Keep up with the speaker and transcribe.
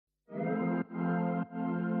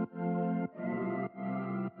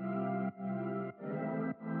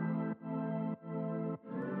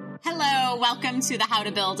Hello, welcome to the How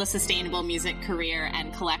to Build a Sustainable Music Career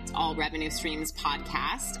and Collect All Revenue Streams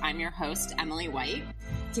podcast. I'm your host, Emily White.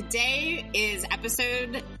 Today is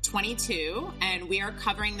episode 22, and we are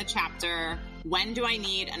covering the chapter, When Do I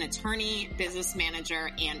Need an Attorney, Business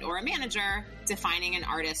Manager, and/or a Manager? Defining an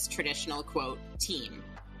Artist's Traditional, quote, team.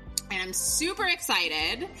 And I'm super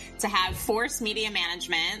excited to have Force Media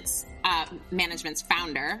Management's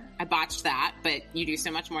founder, I botched that, but you do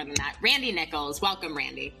so much more than that, Randy Nichols. Welcome,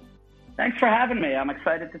 Randy. Thanks for having me. I'm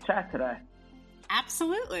excited to chat today.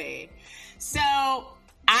 Absolutely. So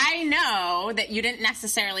I know that you didn't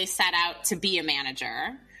necessarily set out to be a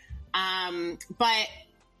manager, but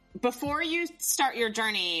before you start your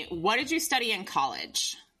journey, what did you study in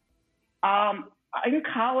college? In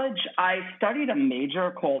college, I studied a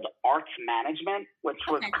major called arts management, which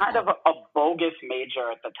was kind of a bogus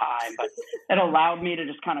major at the time, but it allowed me to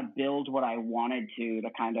just kind of build what I wanted to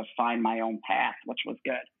kind of find my own path, which was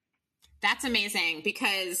good. That's amazing,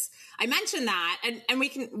 because I mentioned that, and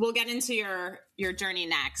we'll get into your journey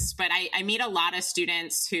next, but I meet a lot of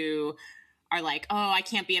students who are like, oh, I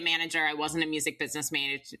can't be a manager. I wasn't a music business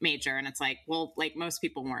major. And it's like, well, like most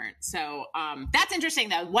people weren't. So that's interesting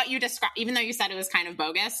though. What you describe, even though you said it was kind of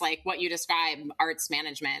bogus, like what you describe, arts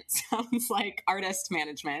management sounds like artist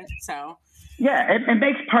management. So yeah, it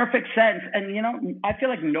makes perfect sense. And, you know, I feel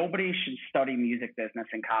like nobody should study music business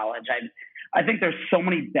in college. I think there's so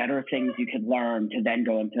many better things you could learn to then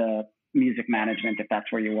go into music management if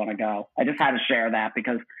that's where you want to go. I just had to share that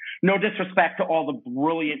because no disrespect to all the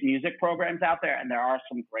brilliant music programs out there, and there are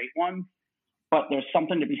some great ones, but there's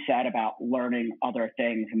something to be said about learning other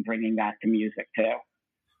things and bringing that to music too.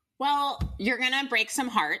 Well, you're going to break some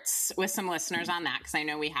hearts with some listeners on that, because I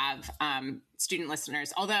know we have student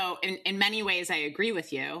listeners, although in many ways I agree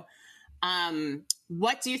with you.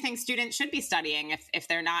 What do you think students should be studying if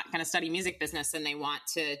they're not going to study music business and they want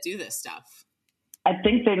to do this stuff? I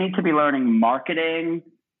think they need to be learning marketing,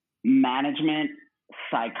 management,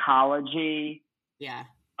 psychology,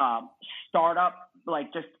 startup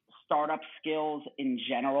skills in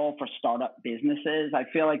general for startup businesses. I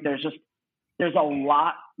feel like there's a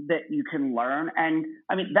lot that you can learn. And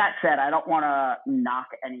I mean, that said, I don't want to knock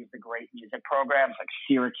any of the great music programs like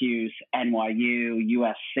Syracuse,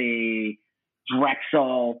 NYU, USC,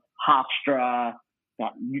 Drexel, Hofstra,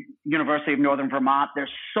 University of Northern Vermont.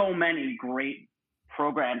 There's so many great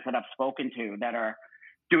programs that I've spoken to that are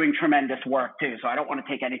doing tremendous work too. So I don't want to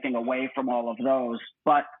take anything away from all of those,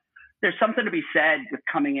 but there's something to be said with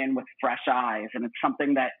coming in with fresh eyes. And it's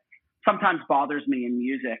something that sometimes bothers me in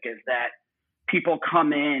music, is that people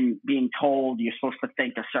come in being told you're supposed to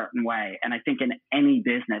think a certain way. And I think in any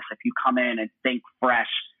business, if you come in and think fresh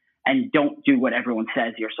and don't do what everyone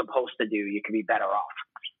says you're supposed to do, you can be better off.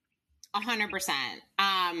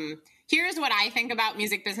 100%. Here's what I think about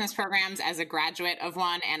music business programs as a graduate of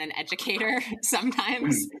one and an educator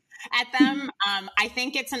sometimes at them. I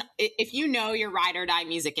think if you know your ride or die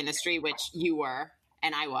music industry, which you were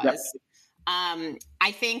and I was, yep.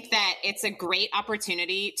 I think that it's a great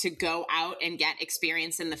opportunity to go out and get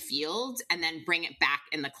experience in the field and then bring it back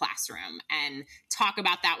in the classroom and talk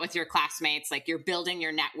about that with your classmates. Like, you're building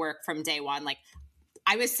your network from day one. Like,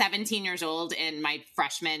 I was 17 years old in my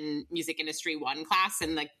freshman music industry 1 class,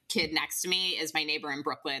 and the kid next to me is my neighbor in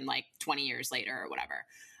Brooklyn, like 20 years later or whatever.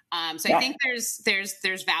 So yeah. I think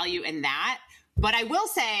there's value in that. But I will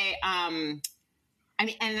say, I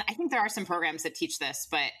mean, and I think there are some programs that teach this,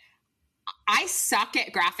 but I suck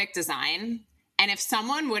at graphic design. And if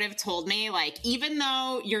someone would have told me, like, even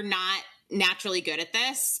though you're not naturally good at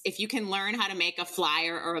this, if you can learn how to make a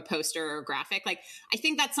flyer or a poster or a graphic, like, I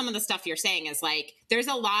think that's some of the stuff you're saying is like, there's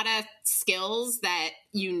a lot of skills that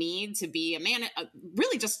you need to be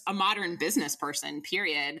really just a modern business person,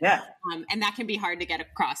 period. Yeah. And that can be hard to get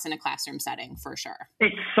across in a classroom setting for sure.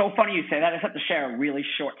 It's so funny you say that. I just have to share a really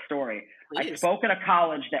short story. Please. I spoke at a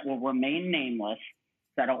college that will remain nameless,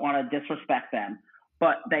 so I don't want to disrespect them.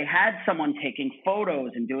 But they had someone taking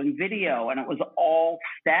photos and doing video, and it was all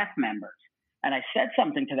staff members. And I said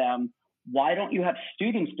something to them, why don't you have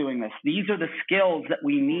students doing this? These are the skills that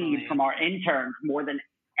we need from our interns more than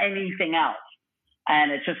anything else.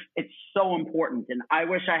 And it's so important. And I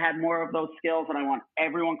wish I had more of those skills, and I want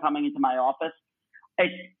everyone coming into my office.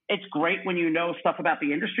 It's great when you know stuff about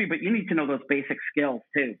the industry, but you need to know those basic skills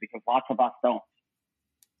too, because lots of us don't.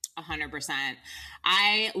 100%.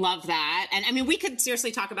 I love that. And I mean, we could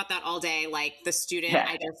seriously talk about that all day. Like the student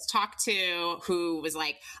I just talked to who was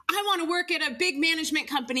like, I want to work at a big management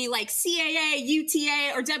company like CAA,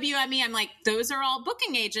 UTA, or WME. I'm like, those are all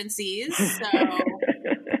booking agencies. So,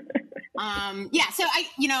 so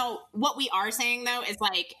what we are saying though is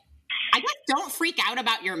like, I guess don't freak out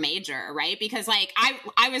about your major, right? Because like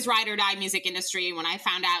I was ride or die music industry. When I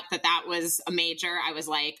found out that was a major, I was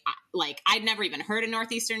like I'd never even heard of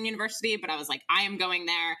Northeastern University, but I was like, I am going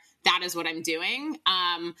there. That is what I'm doing.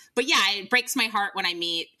 But yeah, it breaks my heart when I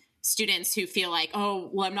meet students who feel like,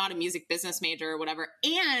 oh, well, I'm not a music business major or whatever.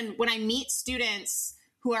 And when I meet students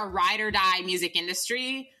who are ride or die music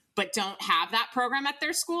industry, but don't have that program at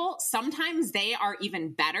their school, sometimes they are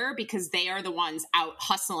even better because they are the ones out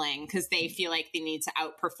hustling because they feel like they need to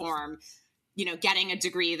outperform, getting a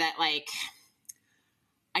degree that, like,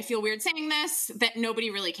 I feel weird saying this, that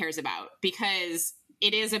nobody really cares about, because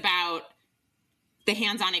it is about the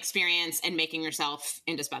hands-on experience and making yourself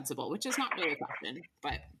indispensable, which is not really a question,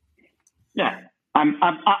 but. Yeah,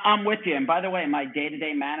 I'm with you. And by the way, my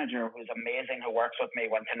day-to-day manager, who's amazing, who works with me,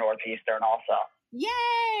 went to Northeastern also.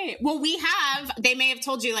 Yay! Well, they may have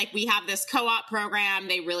told you, like, we have this co-op program.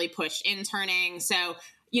 They really push interning. So,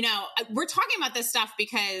 we're talking about this stuff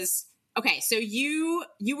because, okay, so you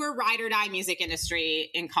were ride or die music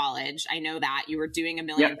industry in college. I know that you were doing a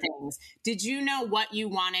million things. Did you know what you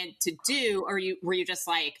wanted to do? Or were you just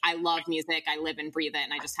like, I love music, I live and breathe it,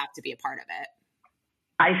 and I just have to be a part of it?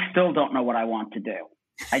 I still don't know what I want to do.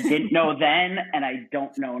 I didn't know then, and I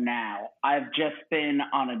don't know now. I've just been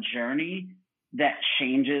on a journey that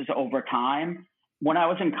changes over time. When I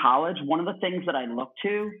was in college, one of the things that I looked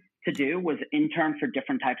to do was intern for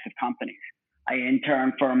different types of companies. I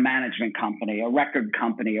interned for a management company, a record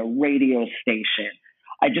company, a radio station.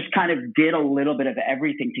 I just kind of did a little bit of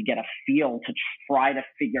everything to get a feel to try to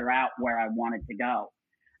figure out where I wanted to go.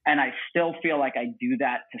 And I still feel like I do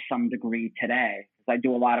that to some degree today, because I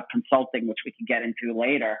do a lot of consulting, which we can get into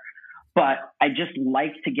later. But I just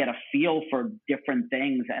like to get a feel for different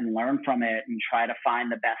things and learn from it and try to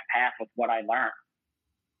find the best path with what I learn.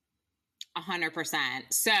 100%.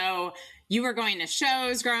 So you were going to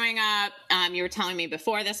shows growing up. You were telling me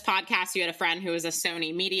before this podcast, you had a friend who was a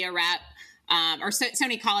Sony media rep, or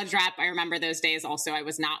Sony college rep. I remember those days also. I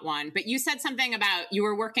was not one. But you said something about you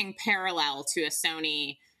were working parallel to a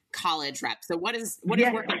Sony college rep. So what does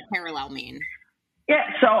working parallel mean? Yeah,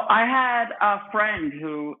 so I had a friend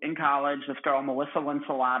who in college, this girl, Melissa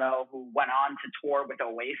Linsolato, who went on to tour with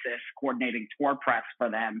Oasis, coordinating tour press for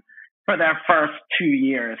them for their first 2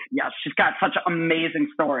 years. Yeah, she's got such amazing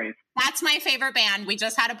stories. That's my favorite band. We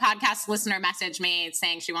just had a podcast listener message me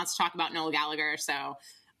saying she wants to talk about Noel Gallagher. So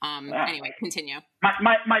anyway, continue.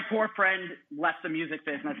 My poor friend left the music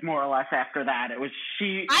business more or less after that.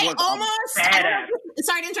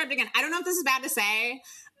 Sorry to interrupt again. I don't know if this is bad to say.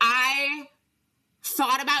 I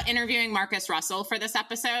thought about interviewing Marcus Russell for this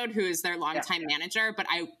episode, who is their longtime manager, but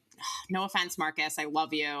no offense, Marcus, I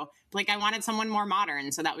love you. Like, I wanted someone more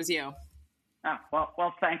modern, so that was you. Oh,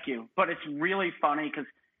 well, thank you. But it's really funny because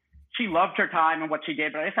she loved her time and what she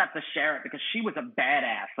did, but I just have to share it because she was a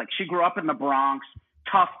badass. Like, she grew up in the Bronx,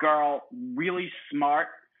 tough girl, really smart.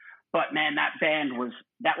 But man, that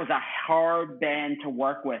was a hard band to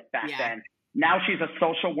work with back then. Now she's a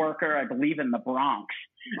social worker, I believe, in the Bronx.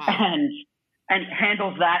 Wow. And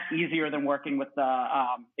handles that easier than working with the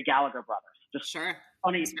Gallagher brothers. Just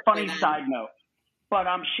funny side note. But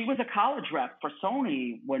she was a college rep for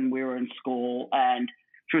Sony when we were in school, and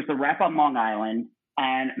she was the rep on Long Island,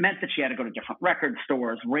 and it meant that she had to go to different record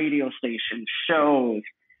stores, radio stations, shows,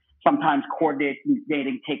 sometimes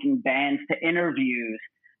coordinating, taking bands to interviews,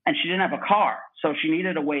 and she didn't have a car. So she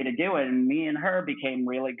needed a way to do it, and me and her became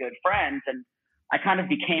really good friends, and I kind of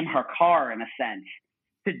became her car in a sense,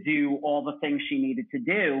 to do all the things she needed to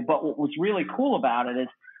do. But what was really cool about it is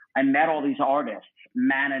I met all these artists,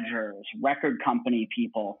 managers, record company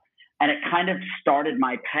people, and it kind of started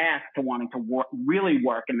my path to wanting to really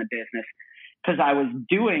work in the business, because I was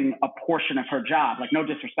doing a portion of her job. Like, no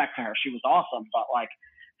disrespect to her, she was awesome, but like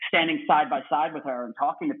standing side by side with her and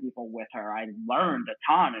talking to people with her, I learned a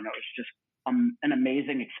ton, and it was just an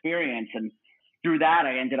amazing experience. And through that,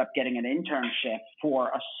 I ended up getting an internship for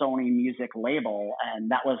a Sony music label. And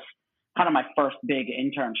that was kind of my first big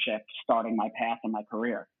internship starting my path in my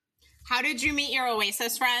career. How did you meet your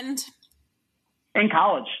Oasis friend? In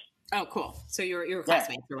college. Oh, cool. So you were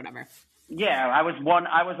classmates or whatever. Yeah, I was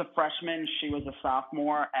a freshman. She was a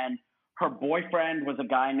sophomore. And her boyfriend was a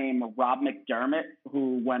guy named Rob McDermott,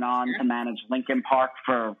 who went on to manage Linkin Park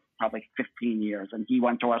for probably 15 years. And he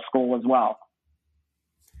went to our school as well.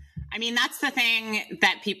 I mean, that's the thing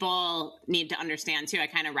that people need to understand too. I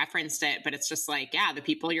kind of referenced it, but it's just like, the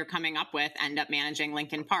people you're coming up with end up managing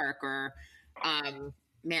Linkin Park, or,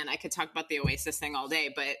 man, I could talk about the Oasis thing all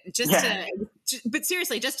day, but but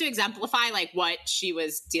seriously, just to exemplify like what she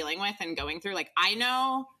was dealing with and going through, like, I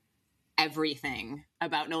know everything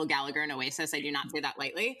about Noel Gallagher and Oasis. I do not say that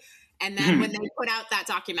lightly. And then when they put out that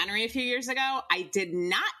documentary a few years ago, I did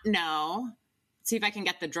not know, see if I can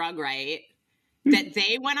get the drug right, that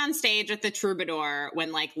they went on stage at the Troubadour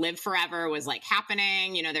when like Live Forever was like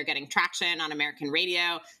happening. You know, they're getting traction on American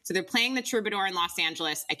radio. So they're playing the Troubadour in Los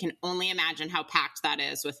Angeles. I can only imagine how packed that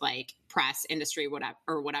is with like press, industry,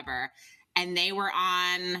 whatever. And they were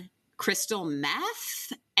on crystal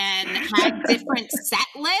meth and had different set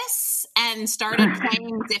lists and started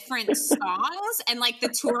playing different songs. And like the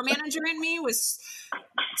tour manager in me was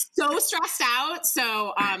so stressed out.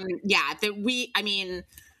 So I'm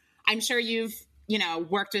sure you've, you know,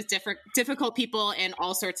 worked with difficult people in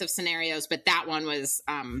all sorts of scenarios, but that one was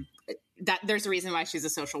that there's a reason why she's a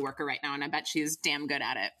social worker right now, and I bet she's damn good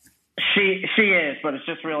at it. She is, but it's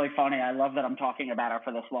just really funny. I love that I'm talking about her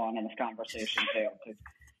for this long in this conversation too.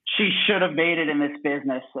 She should have made it in this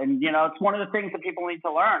business, and you know, it's one of the things that people need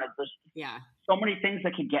to learn. There's so many things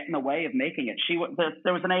that could get in the way of making it.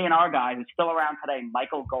 There was an A&R guy who's still around today,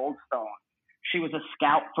 Michael Goldstone. She was a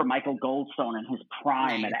scout for Michael Goldstone in his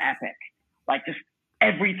prime at Epic. Like just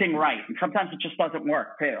everything right. And sometimes it just doesn't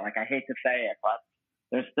work too. Like I hate to say it, but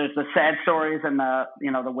there's the sad stories and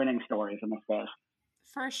the winning stories in this space.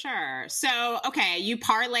 For sure. So, okay, you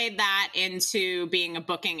parlayed that into being a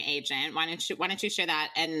booking agent. Why don't you share that?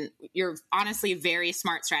 And you're honestly very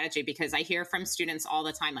smart strategy, because I hear from students all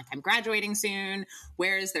the time, like, I'm graduating soon.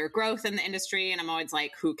 Where is their growth in the industry? And I'm always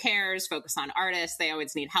like, who cares? Focus on artists. They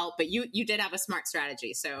always need help. But you did have a smart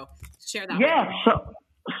strategy. So share that. Yeah.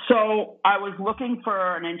 So I was looking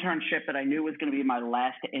for an internship that I knew was going to be my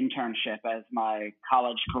last internship as my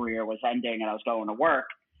college career was ending and I was going to work.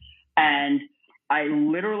 And I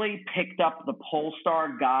literally picked up the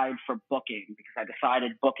Polestar guide for booking because I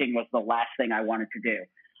decided booking was the last thing I wanted to do.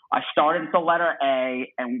 I started at the letter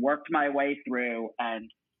A and worked my way through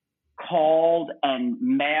and called and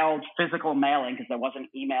mailed, physical mailing, because there wasn't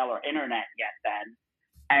email or internet yet then,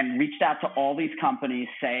 and reached out to all these companies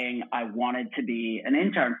saying I wanted to be an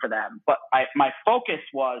intern for them. But my focus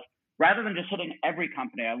was, rather than just hitting every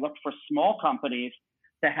company, I looked for small companies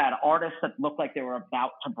that had artists that looked like they were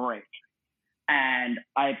about to break. And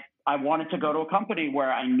I wanted to go to a company where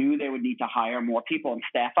I knew they would need to hire more people and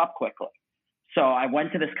staff up quickly. So I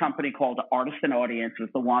went to this company called Artist and Audience, was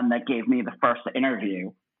the one that gave me the first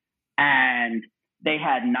interview. And they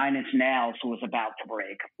had Nine Inch Nails, who was about to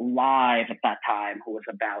break, Live at that time, who was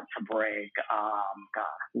about to break.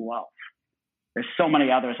 Who else? There's so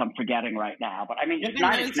many others I'm forgetting right now. But I mean, just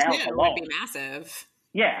Nine Inch Nails alone would be massive.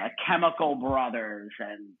 Yeah, Chemical Brothers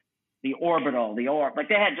and the Orbital, like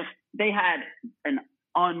they had an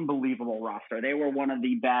unbelievable roster. They were one of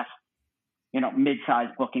the best,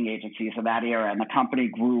 mid-sized booking agencies of that era. And the company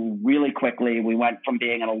grew really quickly. We went from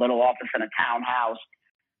being in a little office in a townhouse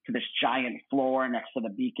to this giant floor next to the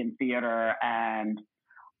Beacon Theater. And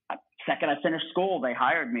the second I finished school, they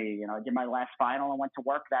hired me. I did my last final and went to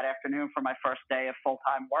work that afternoon for my first day of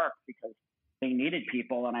full-time work because they needed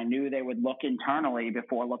people. And I knew they would look internally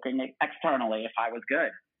before looking externally if I was good.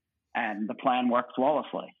 And the plan worked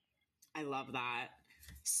flawlessly. I love that.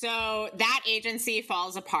 So that agency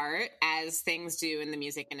falls apart, as things do in the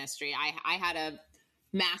music industry. I had a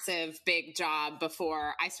massive, big job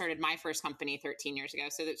before I started my first company 13 years ago.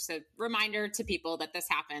 So it's a reminder to people that this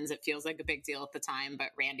happens. It feels like a big deal at the time,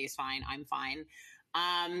 but Randy's fine. I'm fine.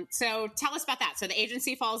 So tell us about that. So the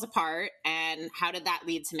agency falls apart, and how did that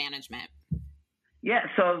lead to management? Yeah.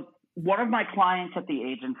 So one of my clients at the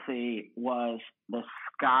agency was the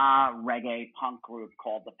ska reggae punk group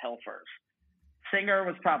called the Pilfers. Singer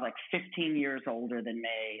was probably like 15 years older than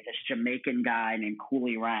me, this Jamaican guy named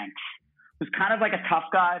Cooley Ranks, who's kind of like a tough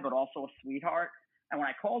guy, but also a sweetheart. And when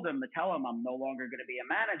I called him to tell him I'm no longer going to be a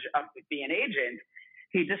manager, be an agent,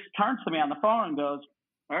 he just turns to me on the phone and goes,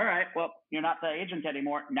 all right, well, you're not the agent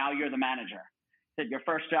anymore. Now you're the manager. He said, your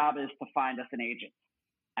first job is to find us an agent.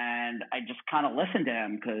 And I just kind of listened to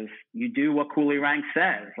him because you do what Cooley Ranks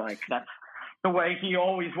says. Like, that's the way he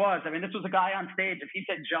always was. I mean, this was a guy on stage. If he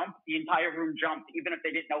said jump, the entire room jumped, even if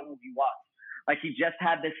they didn't know who he was. Like, he just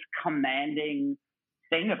had this commanding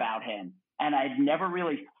thing about him. And I'd never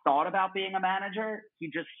really thought about being a manager. He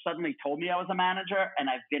just suddenly told me I was a manager, and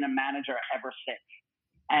I've been a manager ever since.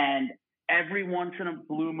 And every once in a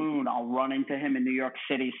blue moon, I'll run into him in New York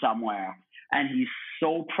City somewhere. And he's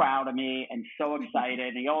so proud of me and so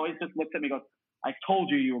excited. He always just looks at me and goes, I told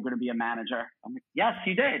you you were going to be a manager. I'm like, yes,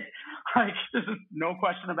 you did. Like, there's no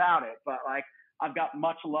question about it. But like, I've got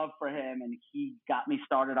much love for him, and he got me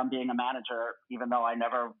started on being a manager, even though I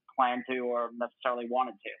never planned to or necessarily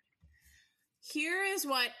wanted to. Here is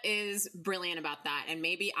what is brilliant about that. And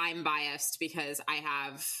maybe I'm biased because I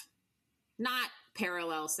have not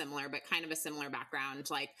parallel similar, but kind of a similar background.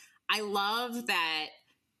 Like, I love that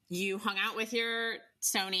you hung out with your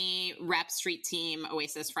Sony rep street team,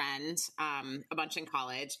 Oasis friend, a bunch in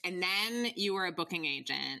college, and then you were a booking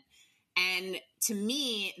agent. And to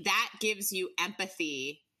me, that gives you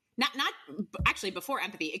empathy. Not actually before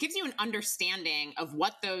empathy, it gives you an understanding of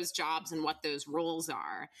what those jobs and what those roles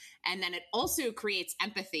are. And then it also creates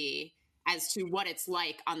empathy as to what it's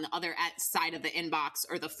like on the other side of the inbox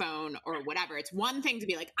or the phone or whatever. It's one thing to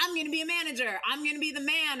be like, I'm going to be a manager, I'm going to be the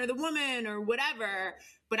man or the woman or whatever.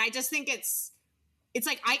 But I just think it's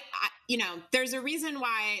like, I there's a reason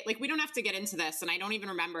why, like, we don't have to get into this. And I don't even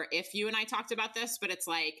remember if you and I talked about this, but it's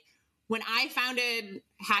like, when I founded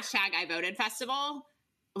 #IVotedFestival,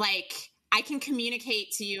 like, I can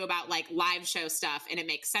communicate to you about like live show stuff and it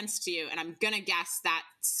makes sense to you. And I'm going to guess that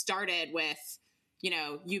started with,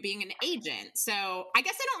 you being an agent. So I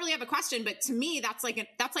guess I don't really have a question, but to me, that's like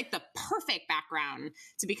the perfect background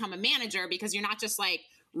to become a manager, because you're not just like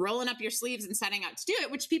rolling up your sleeves and setting out to do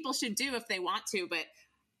it, which people should do if they want to. But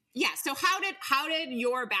yeah, so how did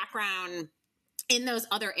your background in those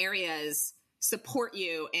other areas support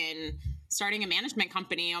you in starting a management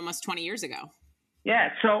company almost 20 years ago? Yeah.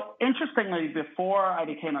 So interestingly, before I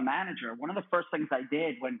became a manager, one of the first things I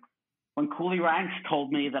did when Cooley Ranks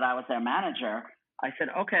told me that I was their manager, I said,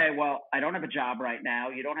 okay, well, I don't have a job right now.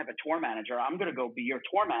 You don't have a tour manager. I'm going to go be your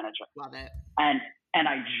tour manager. Love it. And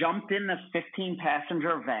I jumped in the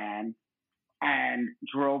 15-passenger van and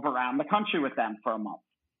drove around the country with them for a month.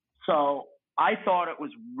 So I thought it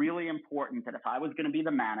was really important that if I was going to be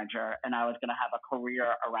the manager and I was going to have a career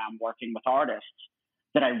around working with artists,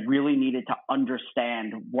 that I really needed to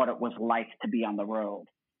understand what it was like to be on the road.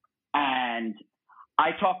 And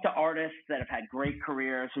I talked to artists that have had great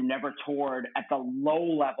careers who never toured at the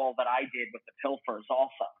low level that I did with the Pilfers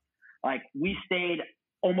also. Like, we stayed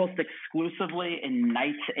almost exclusively in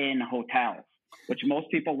Nights Inn hotels, which most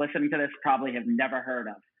people listening to this probably have never heard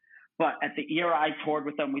of. But at the era I toured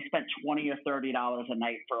with them, we spent $20 or $30 a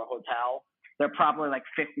night for a hotel. They're probably like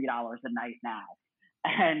 $50 a night now.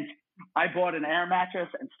 And I bought an air mattress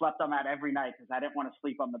and slept on that every night because I didn't want to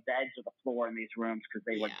sleep on the beds or the floor in these rooms because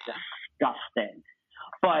they were disgusting.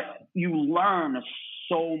 But you learn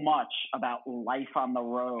so much about life on the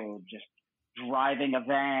road, just driving a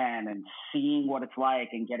van and seeing what it's like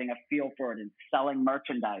and getting a feel for it and selling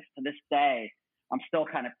merchandise. To this day, I'm still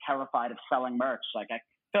kind of terrified of selling merch. Like, I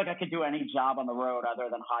feel like I could do any job on the road other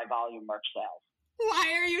than high volume merch sales.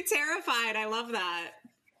 Why are you terrified? I love that.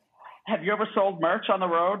 Have you ever sold merch on the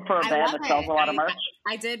road for a band that sells a lot of merch?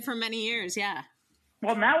 I did for many years, yeah.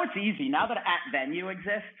 Well, now it's easy. Now that At Venue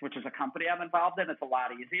exists, which is a company I'm involved in, it's a lot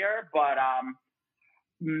easier. But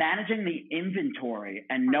managing the inventory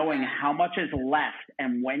and knowing how much is left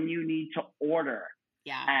and when you need to order,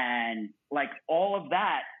 and like all of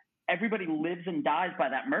that, everybody lives and dies by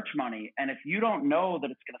that merch money. And if you don't know that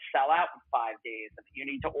it's going to sell out in 5 days, and you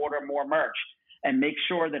need to order more merch and make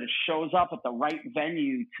sure that it shows up at the right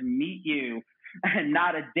venue to meet you and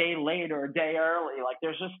not a day late or a day early, like,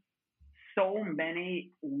 there's just so many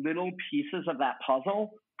little pieces of that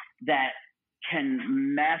puzzle that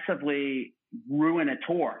can massively ruin a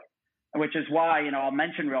tour, which is why, I'll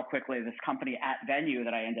mention real quickly this company At Venue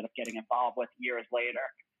that I ended up getting involved with years later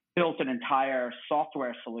built an entire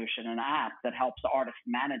software solution, an app that helps the artist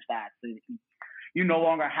manage that. So you no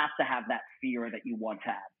longer have to have that fear that you once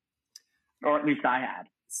had, or at least I had.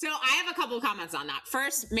 So I have a couple of comments on that.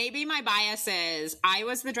 First, maybe my bias is I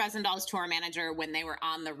was the Dresden Dolls tour manager when they were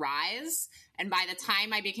on the rise. And by the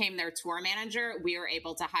time I became their tour manager, we were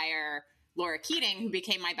able to hire Laura Keating, who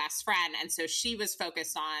became my best friend. And so she was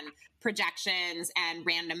focused on projections and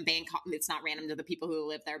random it's not random to the people who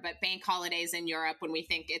live there, but bank holidays in Europe when we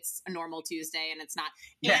think it's a normal Tuesday and it's not.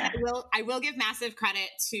 Yeah. And I will give massive credit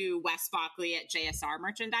to Wes Bockley at JSR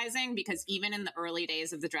Merchandising, because even in the early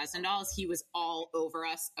days of the Dresden Dolls, he was all over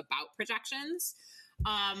us about projections.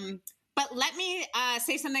 But let me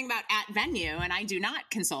say something about At Venue, and I do not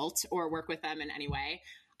consult or work with them in any way.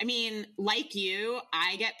 I mean, like you,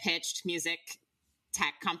 I get pitched music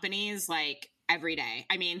tech companies like every day.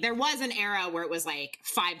 I mean, there was an era where it was like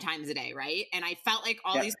 5 times a day, right? And I felt like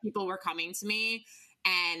all these people were coming to me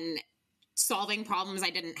and solving problems I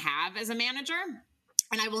didn't have as a manager.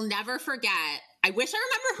 And I will never forget, I wish I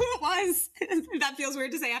remember who it was. That feels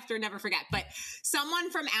weird to say after never forget. But someone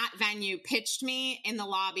from At Venue pitched me in the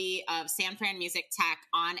lobby of San Fran Music Tech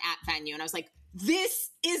on At Venue. And I was like,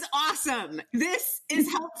 this is awesome. This is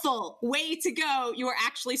helpful. Way to go. You are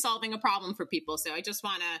actually solving a problem for people. So I just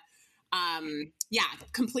want to, I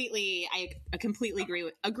completely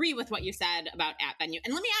agree with what you said about At Venue.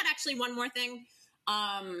 And let me add actually one more thing.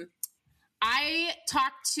 I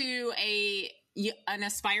talked to a an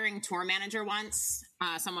aspiring tour manager once,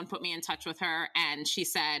 someone put me in touch with her and she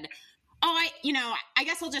said, oh, I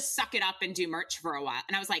guess I'll just suck it up and do merch for a while.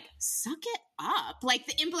 And I was like, suck it up? Like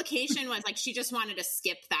the implication was like, she just wanted to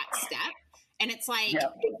skip that step. And it's like, Yeah.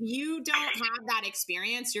 if you don't have that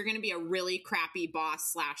experience, you're going to be a really crappy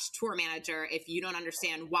boss / tour manager if you don't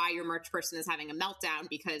understand why your merch person is having a meltdown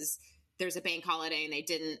because there's a bank holiday and they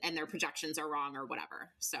didn't, and their projections are wrong or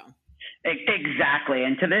whatever. So. Exactly.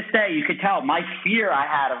 And to this day, you could tell my fear I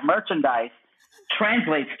had of merchandise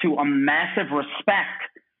translates to a massive respect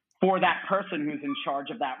for that person who's in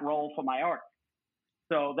charge of that role for my art.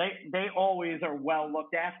 So they always are well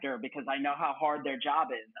looked after because I know how hard their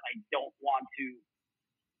job is and I don't want to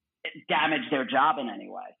damage their job in any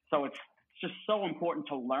way. So it's just so important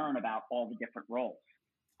to learn about all the different roles.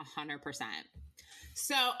 100%.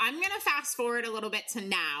 So I'm going to fast forward a little bit to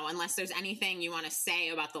now, unless there's anything you want to say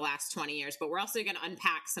about the last 20 years, but we're also going to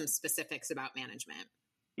unpack some specifics about management.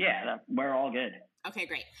 Yeah, we're all good. Okay,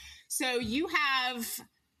 great. So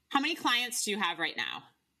how many clients do you have right now?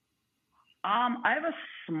 I have a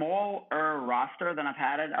smaller roster than I've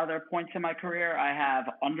had at other points in my career. I have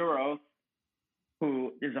Under Oath,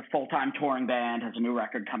 who is a full-time touring band, has a new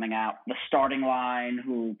record coming out. The Starting Line,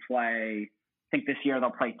 who I think this year they'll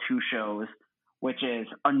play 2 shows, which is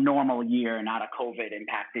a normal year, not a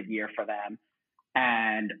COVID-impacted year for them.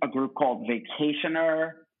 And a group called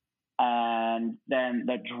Vacationer. And then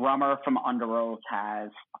the drummer from Under Oath has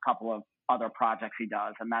a couple of other projects he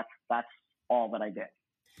does. And that's all that I did.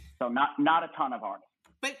 So not a ton of artists.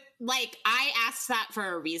 But like, I asked that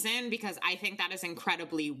for a reason because I think that is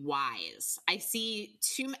incredibly wise. I see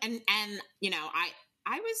and I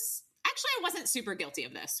wasn't super guilty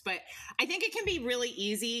of this, but I think it can be really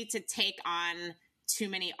easy to take on too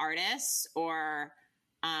many artists or,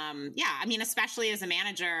 especially as a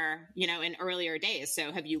manager, in earlier days.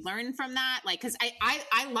 So have you learned from that? Like, cause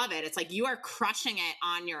I love it. It's like, you are crushing it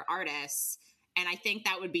on your artists. And I think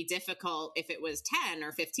that would be difficult if it was 10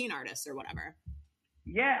 or 15 artists or whatever.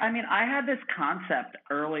 Yeah, I mean, I had this concept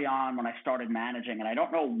early on when I started managing, and I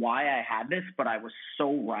don't know why I had this, but I was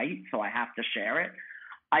so right, so I have to share it.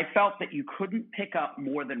 I felt that you couldn't pick up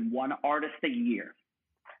more than one artist a year,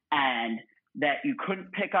 and that you couldn't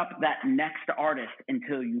pick up that next artist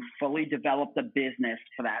until you fully developed a business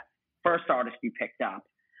for that first artist you picked up,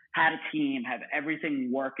 had a team, have everything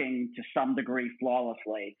working to some degree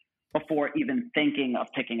flawlessly before even thinking of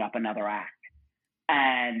picking up another act.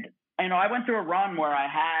 And I went through a run where I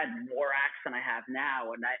had more acts than I have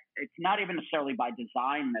now, and it's not even necessarily by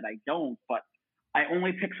design that I don't, but I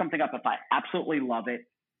only pick something up if I absolutely love it,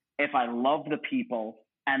 if I love the people,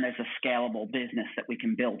 and there's a scalable business that we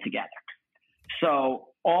can build together. So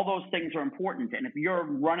all those things are important. And if you're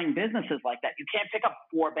running businesses like that, you can't pick up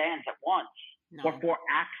 4 bands at once or 4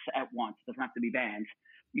 acts at once. It doesn't have to be bands.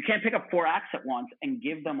 You can't pick up 4 acts at once and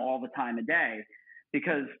give them all the time of day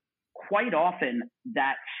because quite often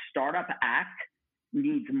that startup act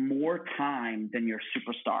needs more time than your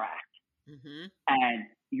superstar act. Mm-hmm. And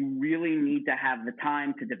you really need to have the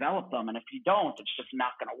time to develop them. And if you don't, it's just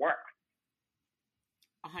not going to work.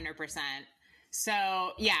 100%.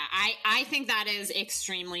 So yeah, I think that is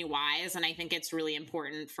extremely wise. And I think it's really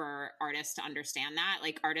important for artists to understand that.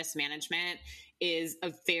 Like, artist management is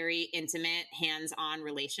a very intimate, hands-on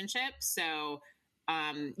relationship. So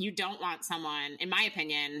you don't want someone, in my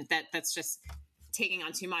opinion, that's just taking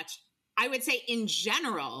on too much. I would say in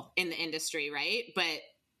general in the industry, right? But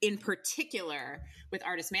in particular with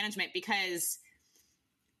artist management, because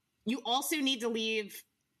you also need to leave,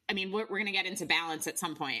 I mean, we're going to get into balance at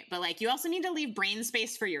some point, but like, you also need to leave brain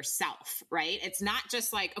space for yourself, right? It's not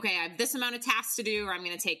just like, okay, I have this amount of tasks to do, or I'm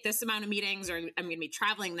going to take this amount of meetings, or I'm going to be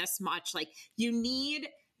traveling this much. Like, you need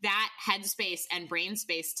that headspace and brain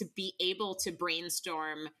space to be able to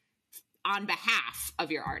brainstorm on behalf of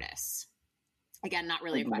your artists. Again, not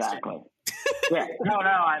really a question. Yeah, no,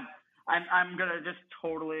 I'm going to just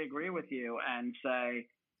totally agree with you and say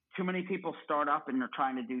too many people start up and they're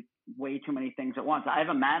trying to do way too many things at once. I have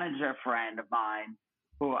a manager friend of mine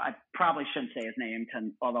who I probably shouldn't say his name,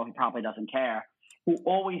 although he probably doesn't care, who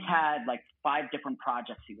always had like 5 different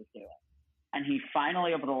projects he was doing. And he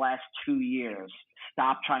finally, over the last 2 years,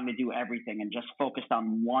 stopped trying to do everything and just focused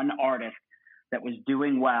on one artist that was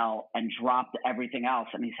doing well and dropped everything else.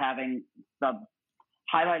 And he's having the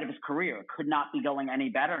highlight of his career. It could not be going any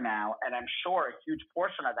better now. And I'm sure a huge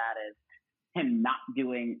portion of that is him not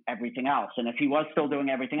doing everything else. And if he was still doing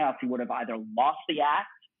everything else, he would have either lost the act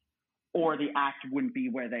or the act wouldn't be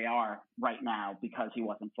where they are right now because he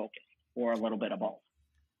wasn't focused, or a little bit of both.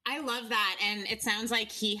 I love that. And it sounds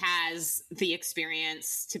like he has the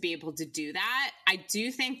experience to be able to do that. I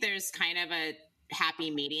do think there's kind of a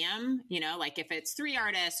happy medium, you know, like if it's 3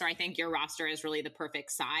 artists, or I think your roster is really the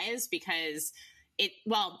perfect size because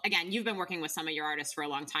well, again, you've been working with some of your artists for a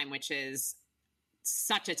long time, which is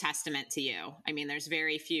such a testament to you. I mean, there's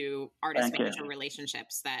very few artist manager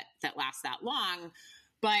relationships that last that long,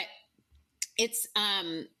 but it's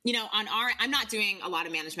you know, I'm not doing a lot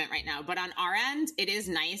of management right now, but on our end it is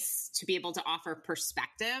nice to be able to offer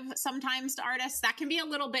perspective sometimes to artists. That can be a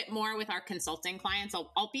little bit more with our consulting clients.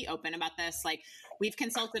 I'll be open about this. Like, we've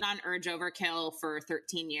consulted on Urge Overkill for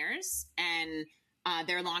 13 years, and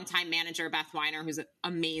their longtime manager, Beth Weiner, who's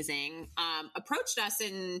amazing, approached us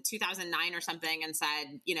in 2009 or something and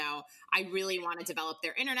said, you know, I really want to develop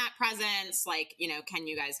their internet presence. Like, you know, can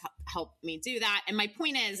you guys help me do that? And my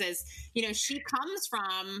point is, you know, she comes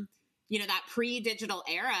from, you know, that pre-digital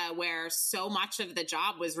era where so much of the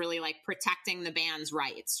job was really like protecting the band's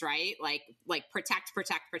rights, right? Like protect.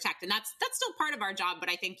 And that's still part of our job.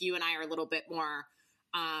 But I think you and I are a little bit more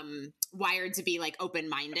wired to be like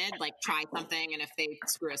open-minded, like try something, and if they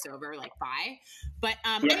screw us over, like bye. But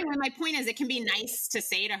anyway, my point is, it can be nice to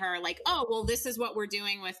say to her like, oh, well, this is what we're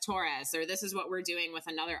doing with Taurus, or this is what we're doing with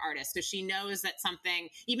another artist, so she knows that something,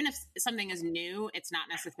 even if something is new, it's not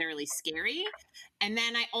necessarily scary. And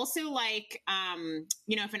then I also like,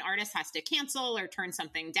 you know, if an artist has to cancel or turn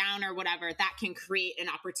something down or whatever, that can create an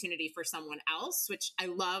opportunity for someone else, which I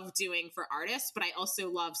love doing for artists, but I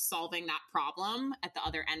also love solving that problem at the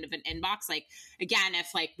other end of an inbox. Like, again, if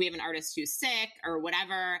like we have an artist who's sick or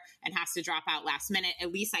whatever and has to drop out last minute,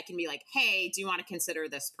 at least I can be like, hey, do you want to consider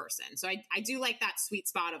this person? So I do like that sweet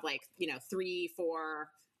spot of like, you know, 3, 4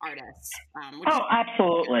 artists.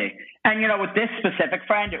 Absolutely. And, you know, with this specific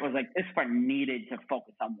friend, it was like this friend needed to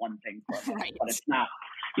focus on one thing for a minute, right. But it's not,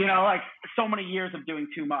 you know, like so many years of doing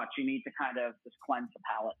too much, you need to kind of just cleanse the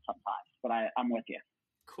palate sometimes. But I'm with you.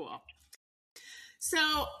 Cool. So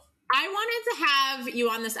I wanted to have you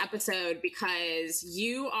on this episode because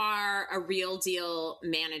you are a real deal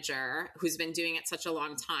manager who's been doing it such a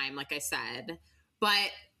long time, like I said, but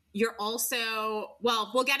you're also, well,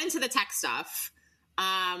 we'll get into the tech stuff.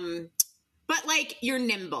 But like you're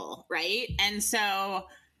nimble, right? And so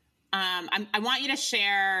I want you to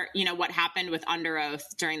share, you know, what happened with Under Oath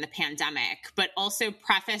during the pandemic, but also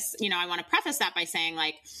preface, you know, I want to preface that by saying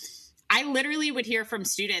like, I literally would hear from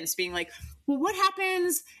students being like, well, what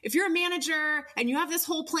happens if you're a manager and you have this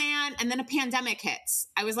whole plan and then a pandemic hits?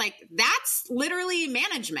 I was like, that's literally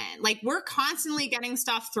management. Like, we're constantly getting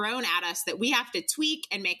stuff thrown at us that we have to tweak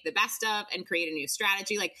and make the best of and create a new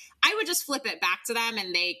strategy. Like, I would just flip it back to them,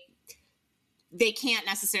 and they can't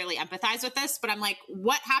necessarily empathize with this, but I'm like,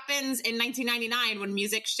 what happens in 1999 when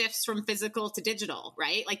music shifts from physical to digital,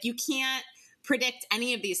 right? Like, you can't predict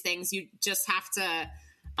any of these things. You just have to,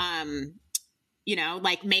 you know,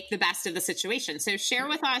 like make the best of the situation. So share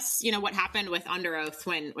with us, you know, what happened with Under Oath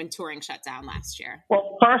when touring shut down last year.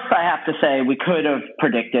 Well, first I have to say we could have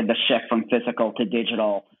predicted the shift from physical to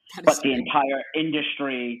digital, but the entire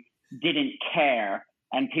industry didn't care.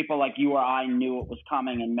 And people like you or I knew it was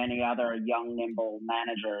coming, and many other young, nimble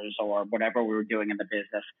managers or whatever we were doing in the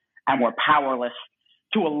business, and were powerless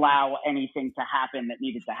to allow anything to happen that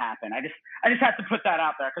needed to happen. I just have to put that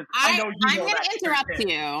out there because I know you know. I'm going to interrupt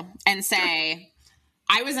you and say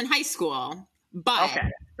I was in high school, but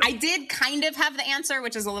I did kind of have the answer,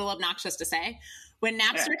 which is a little obnoxious to say. When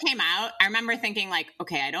Napster came out, I remember thinking like,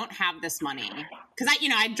 okay, I don't have this money. Because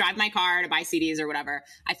I'd drive my car to buy CDs or whatever.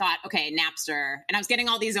 I thought, okay, Napster. And I was getting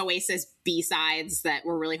all these Oasis B-sides that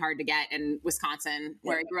were really hard to get in Wisconsin,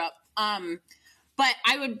 where I grew up. But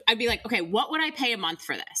I'd be like, okay, what would I pay a month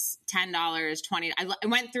for this? $10, $20. I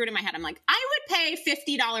went through it in my head. I'm like, I would pay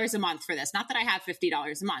 $50 a month for this. Not that I have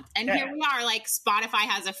 $50 a month. And here we are, like Spotify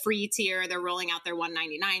has a free tier. They're rolling out their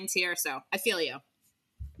 $1.99 tier. So I feel you.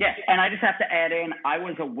 Yeah, and I just have to add in, I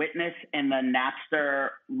was a witness in the Napster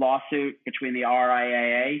lawsuit between the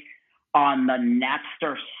RIAA on the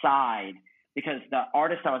Napster side, because the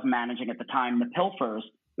artist I was managing at the time, the Pilfers,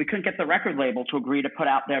 we couldn't get the record label to agree to put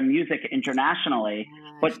out their music internationally.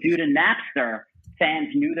 But due to Napster, fans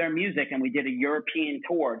knew their music, and we did a European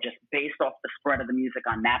tour just based off the spread of the music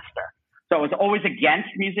on Napster. So I was always against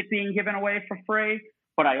music being given away for free,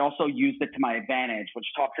 but I also used it to my advantage, which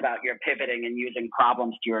talks about your pivoting and using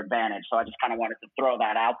problems to your advantage. So I just kind of wanted to throw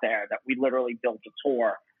that out there, that we literally built a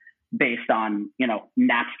tour based on, you know,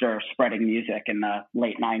 Napster spreading music in the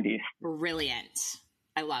late 90s. Brilliant.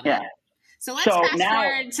 I love it. So let's fast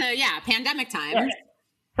forward to, pandemic times. Yeah.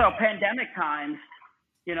 So pandemic times,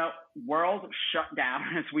 you know, world shut down,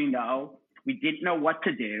 as we know. We didn't know what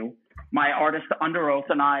to do. my artist Under Oath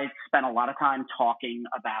and I spent a lot of time talking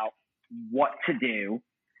about what to do.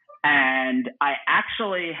 And I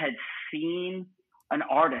actually had seen an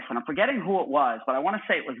artist, and I'm forgetting who it was, but I want to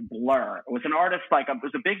say it was Blur. It was an artist, it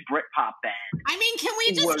was a big Britpop band. I mean, can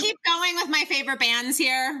we just keep going with my favorite bands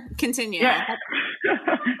here? Continue. Yeah.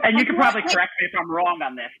 And you can probably correct me if I'm wrong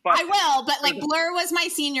on this, but I will. But Blur was my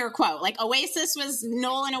senior quote. Oasis was,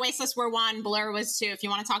 Noel and Oasis were 1, Blur was 2. If you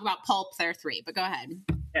want to talk about Pulp, they're 3. But go ahead.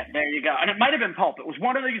 Yeah, there you go. And it might have been Pulp. It was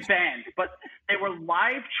one of these bands, but they were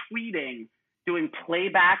live tweeting, doing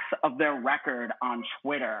playbacks of their record on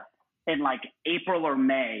Twitter in April or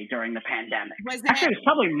May during the pandemic. Actually, it was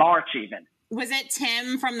probably March even. Was it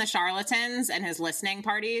Tim from the Charlatans and his listening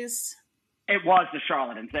parties? It was the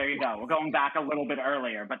Charlatans. There you go. We're going back a little bit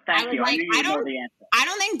earlier, but thank you. I knew you know the answer. I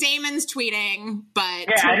don't think Damon's tweeting, but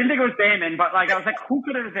yeah, I didn't think it was Damon, but I was like, who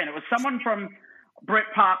could it have been? It was someone from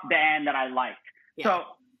Britpop band that I liked. Yeah. So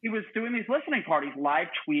he was doing these listening parties, live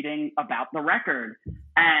tweeting about the record,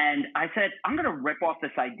 and I said, I'm going to rip off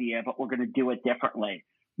this idea, but we're going to do it differently.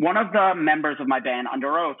 One of the members of my band,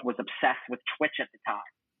 Under Oath, was obsessed with Twitch at the time.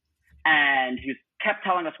 And he kept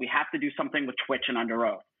telling us we have to do something with Twitch and Under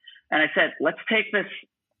Oath. And I said, let's take this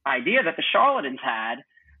idea that the Charlatans had,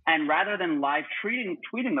 and rather than live tweeting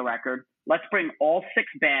the record, let's bring all 6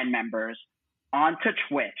 band members onto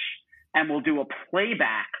Twitch, and we'll do a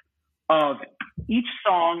playback of each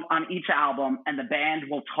song on each album, and the band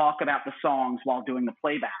will talk about the songs while doing the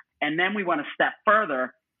playback. And then we went a step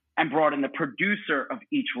further and brought in the producer of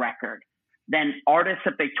each record, then artists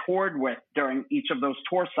that they toured with during each of those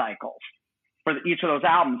tour cycles for each of those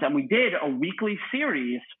albums. And we did a weekly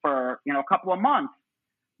series for, a couple of months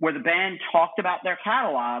where the band talked about their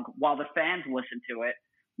catalog while the fans listened to it.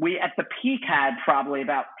 We, at the peak, had probably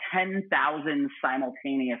about 10,000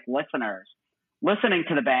 simultaneous listeners listening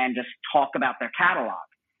to the band just talk about their catalog.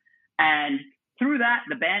 And through that,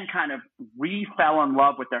 the band kind of fell in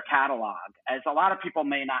love with their catalog. As a lot of people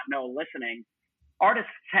may not know listening, artists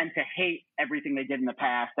tend to hate everything they did in the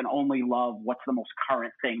past and only love what's the most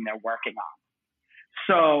current thing they're working on.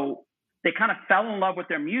 So they kind of fell in love with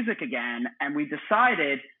their music again, and we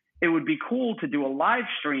decided it would be cool to do a live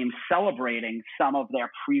stream celebrating some of their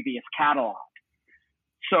previous catalog.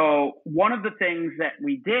 So one of the things that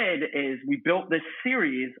we did is we built this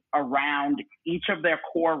series around each of their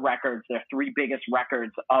core records, their 3 biggest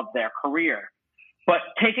records of their career. But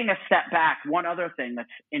taking a step back, one other thing that's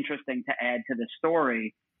interesting to add to this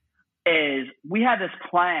story is we had this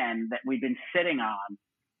plan that we've been sitting on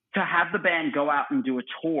to have the band go out and do a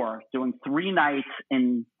tour, doing 3 nights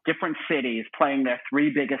in different cities, playing their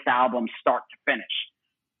 3 biggest albums start to finish.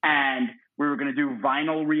 And we were going to do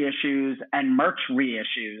vinyl reissues and merch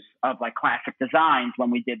reissues of classic designs when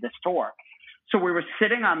we did this tour. So we were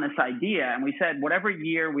sitting on this idea, and we said, whatever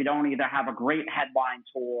year we don't either have a great headline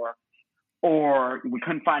tour or we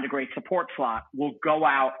couldn't find a great support slot, we'll go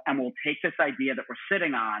out and we'll take this idea that we're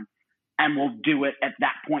sitting on and we'll do it at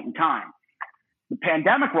that point in time. The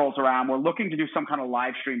pandemic rolls around. We're looking to do some kind of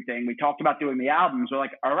live stream thing. We talked about doing the albums. We're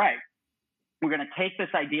like, all right, we're going to take this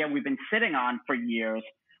idea we've been sitting on for years,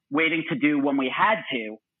 waiting to do when we had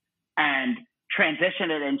to, and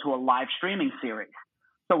transition it into a live streaming series.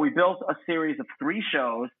 So we built a series of 3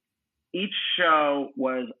 shows. Each show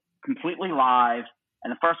was completely live.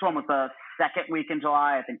 And the first one was the 2nd week in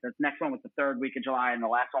July. I think the next one was the 3rd week in July. And the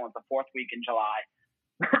last one was the 4th week in July.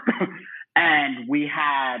 And we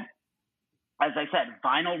had, as I said,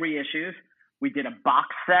 vinyl reissues. We did a box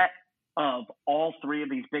set of all 3 of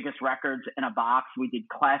these biggest records in a box. We did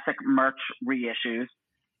classic merch reissues.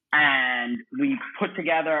 And we put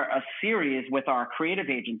together a series with our creative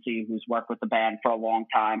agency who's worked with the band for a long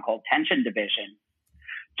time called Tension Division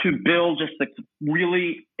to build just a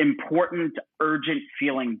really important, urgent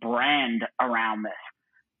feeling brand around this.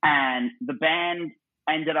 And the band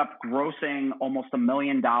ended up grossing almost $1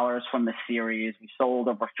 million from the series. We sold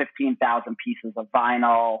over 15,000 pieces of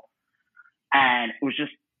vinyl, and it was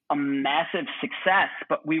just a massive success.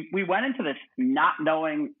 But we went into this not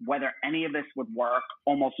knowing whether any of this would work.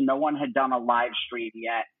 Almost no one had done a live stream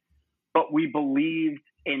yet, but we believed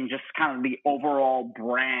in just kind of the overall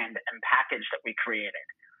brand and package that we created.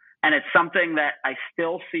 And it's something that I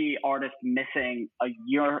still see artists missing a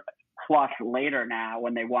year plus later now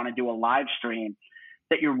when they want to do a live stream,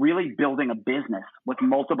 that you're really building a business with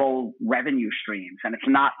multiple revenue streams. And it's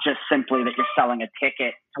not just simply that you're selling a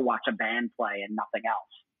ticket to watch a band play and nothing else.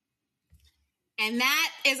 And that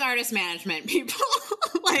is artist management, people.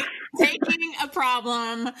 Taking a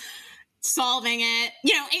problem, solving it,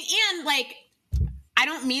 and I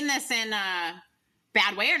don't mean this in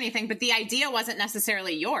bad way or anything, but the idea wasn't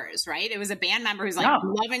necessarily yours, right? It was a band member who's like, No.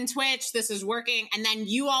 loving Twitch, this is working. And then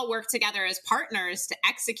you all work together as partners to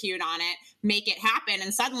execute on it, make it happen.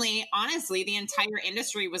 And suddenly, honestly, the entire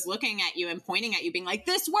industry was looking at you and pointing at you being like,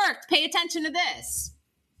 this worked, pay attention to this.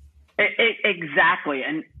 Exactly.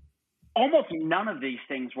 And almost none of these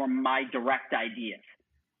things were my direct ideas.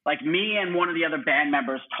 Like, me and one of the other band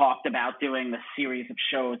members talked about doing the series of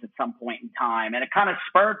shows at some point in time. And it kind of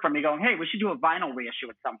spurred from me going, hey, we should do a vinyl reissue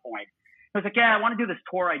at some point. I was like, yeah, I want to do this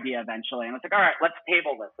tour idea eventually. And I was like, all right, let's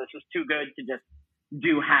table this. This is too good to just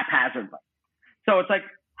do haphazardly. So it's like,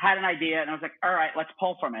 had an idea, and I was like, all right, let's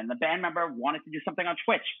pull from it. And the band member wanted to do something on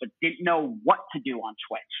Twitch, but didn't know what to do on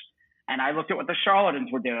Twitch. And I looked at what the Charlatans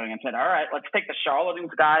were doing and said, all right, let's take the Charlatans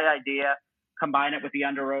guy idea, combine it with the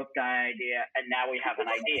Under Oath guy idea, and now we have an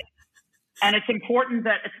idea. And it's important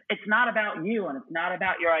that it's not about you and it's not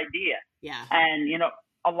about your idea. Yeah. And, you know,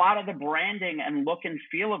 a lot of the branding and look and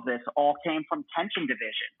feel of this all came from Tension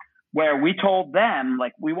Division, where we told them,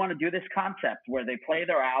 like, we want to do this concept where they play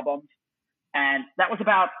their albums. And that was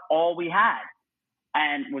about all we had.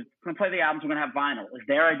 And was going to play the albums, we're going to have vinyl. It was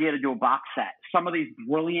their idea to do a box set. Some of these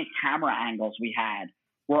brilliant camera angles we had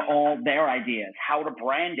were all their ideas. How to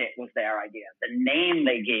brand it was their idea. The name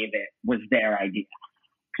they gave it was their idea.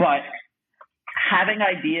 But having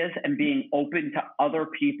ideas and being open to other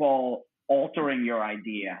people altering your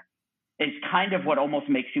idea is kind of what almost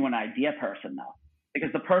makes you an idea person, though.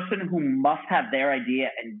 Because the person who must have their idea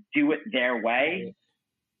and do it their way,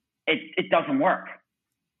 it doesn't work.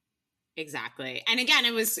 Exactly. And again,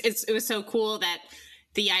 it was so cool that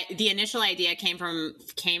the initial idea came from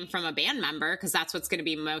a band member, because that's what's going to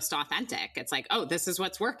be most authentic. It's like, oh, this is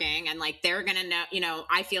what's working. And like, they're going to know, you know,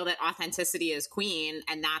 I feel that authenticity is queen.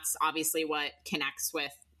 And that's obviously what connects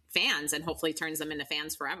with fans and hopefully turns them into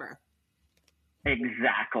fans forever.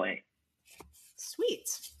 Exactly. Sweet.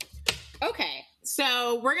 Okay.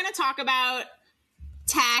 So we're going to talk about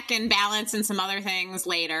tech and balance and some other things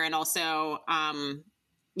later. And also,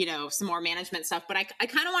 you know, some more management stuff, but I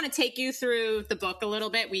kind of want to take you through the book a little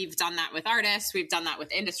bit. We've done that with artists, we've done that with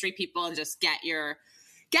industry people, and just get your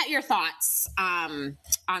thoughts on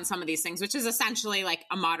some of these things, which is essentially like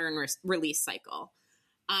a modern release cycle.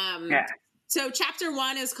 Yeah. So chapter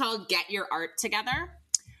 1 is called Get Your Art Together.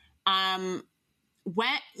 When,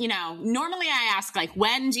 you know, normally I ask, like,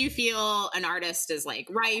 when do you feel an artist is like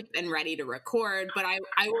ripe and ready to record? But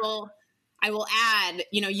I will add,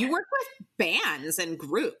 you know, you work with bands and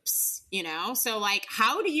groups, you know, so like,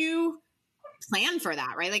 how do you plan for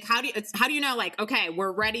that, right? Like, how do you know, like, okay,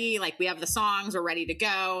 we're ready, like, we have the songs, we're ready to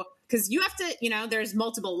go? Because you have to, you know, there's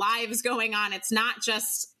multiple lives going on. It's not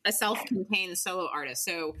just a self-contained solo artist.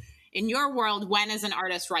 So in your world, when is an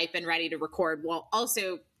artist ripe and ready to record? Well,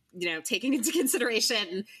 also, you know, taking into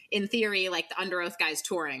consideration, in theory, like the Under Oath guys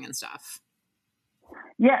touring and stuff.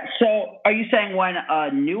 Yeah. So are you saying when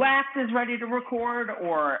a new act is ready to record,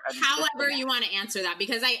 or however you want to answer that?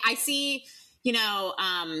 Because I see, you know,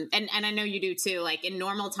 and I know you do too, like in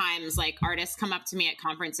normal times, like artists come up to me at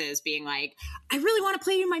conferences being like, I really want to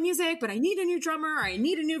play you my music, but I need a new drummer, or I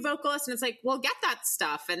need a new vocalist. And it's like, well, get that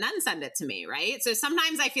stuff and then send it to me. Right. So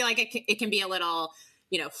sometimes I feel like it can be a little,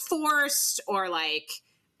 you know, forced, or like,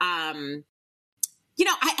 you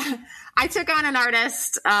know, I took on an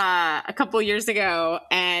artist a couple years ago,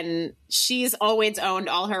 and she's always owned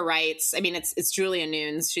all her rights. I mean, it's Julia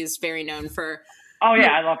Nunes. She's very known for. Oh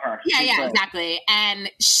yeah, I love her. Yeah, exactly. And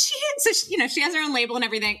she has her own label and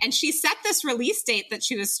everything. And she set this release date that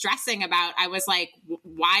she was stressing about. I was like,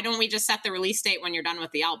 why don't we just set the release date when you're done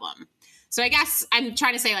with the album? So I guess I'm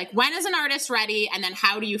trying to say, like, when is an artist ready? And then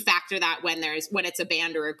how do you factor that when it's a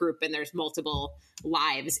band or a group and there's multiple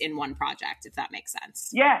lives in one project, if that makes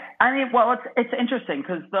sense? Yeah. I mean, well, it's interesting,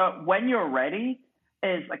 because when you're ready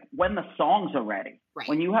is like when the songs are ready, right.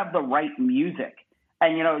 When you have the right music.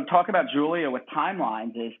 And, you know, talk about Julia with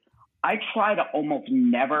timelines is I try to almost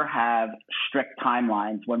never have strict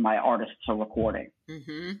timelines when my artists are recording,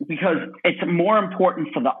 because it's more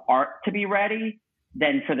important for the art to be ready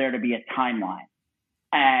than for there to be a timeline.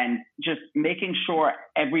 And just making sure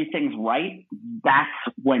everything's right, that's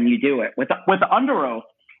when you do it. With Under Oath,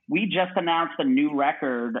 we just announced a new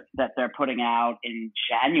record that they're putting out in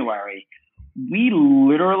January. We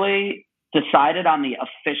literally decided on the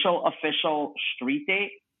official street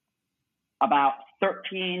date about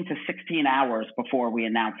 13 to 16 hours before we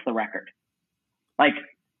announced the record. Like,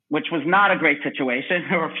 which was not a great situation.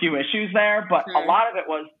 There were a few issues there, but a lot of it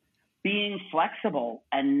was being flexible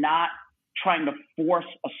and not trying to force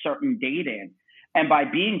a certain date in. And by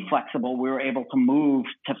being flexible, we were able to move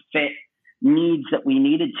to fit needs that we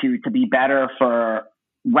needed to be better for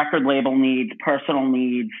record label needs, personal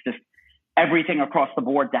needs, just everything across the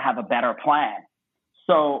board to have a better plan.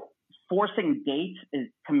 So forcing dates is,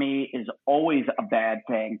 to me, is always a bad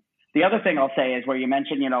thing. The other thing I'll say is where you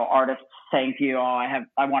mentioned, artists saying to you, oh,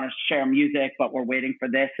 I want to share music, but we're waiting for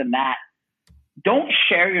this and that. Don't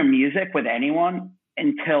share your music with anyone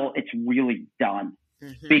until it's really done.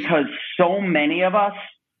 Mm-hmm. Because so many of us,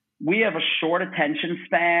 we have a short attention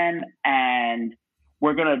span and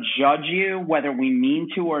we're going to judge you whether we mean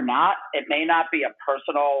to or not. It may not be a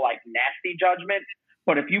personal, nasty judgment,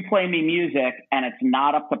 but if you play me music and it's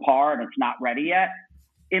not up to par and it's not ready yet,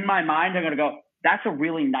 in my mind, I'm going to go, that's a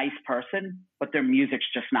really nice person, but their music's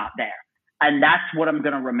just not there. And that's what I'm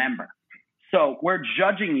going to remember. So we're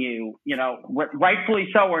judging you, rightfully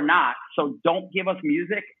so or not. So don't give us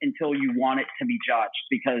music until you want it to be judged,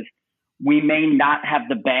 because we may not have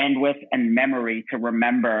the bandwidth and memory to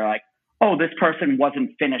remember, oh, this person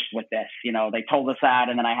wasn't finished with this. They told us that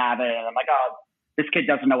and then I have it and I'm like, oh, this kid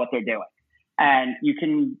doesn't know what they're doing. And you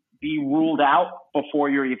can be ruled out before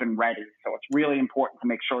you're even ready. So it's really important to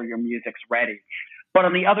make sure your music's ready. But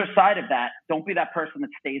on the other side of that, don't be that person that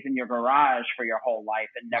stays in your garage for your whole life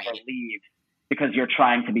and never leaves because you're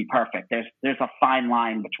trying to be perfect. There's a fine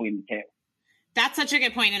line between the two. That's such a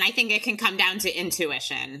good point. And I think it can come down to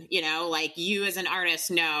intuition, you as an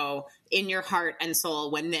artist know in your heart and soul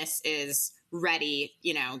when this is ready,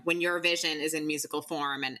 when your vision is in musical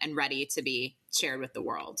form and ready to be shared with the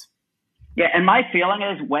world. Yeah. And my feeling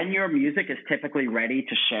is when your music is typically ready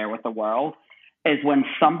to share with the world is when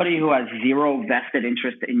somebody who has zero vested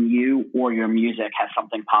interest in you or your music has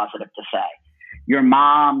something positive to say. Your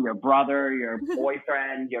mom, your brother, your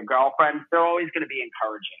boyfriend, your girlfriend, they're always going to be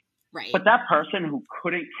encouraging. Right. But that person who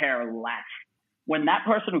couldn't care less, when that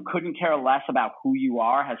person who couldn't care less about who you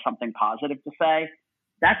are has something positive to say,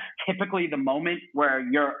 that's typically the moment where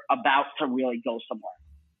you're about to really go somewhere.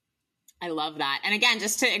 I love that. And again,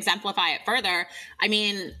 just to exemplify it further, I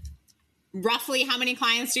mean, roughly how many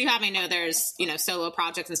clients do you have? I know there's, solo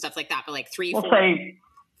projects and stuff like that, but 3, 4? We'll say,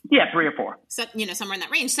 3 or 4. So, somewhere in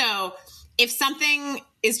that range. So if something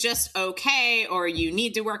is just okay, or you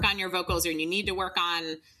need to work on your vocals or you need to work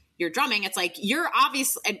on your drumming, it's you're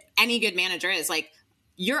obviously, any good manager is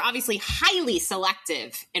you're obviously highly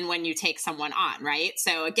selective in when you take someone on, right?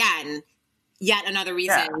 So again, yet another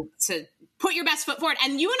reason to put your best foot forward.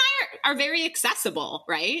 And you and I are very accessible,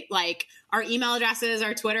 right? Our email addresses,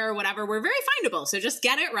 our Twitter, whatever, we're very findable. So just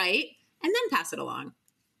get it right and then pass it along.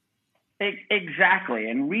 Exactly.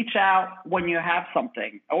 And reach out when you have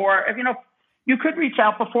something. Or if, you could reach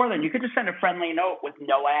out before then. You could just send a friendly note with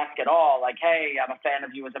no ask at all. Hey, I'm a fan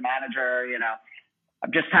of you as a manager, I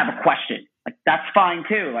just have a question. That's fine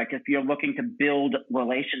too. If you're looking to build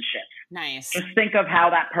relationships. Nice. Just think of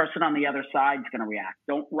how that person on the other side is going to react.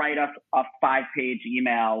 Don't write us a 5-page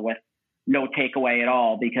email with no takeaway at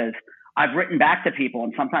all, because I've written back to people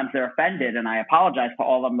and sometimes they're offended, and I apologize to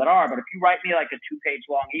all of them that are. But if you write me a 2-page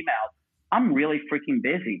long email, I'm really freaking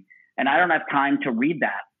busy and I don't have time to read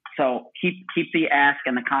that. So keep the ask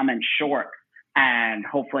and the comment short, and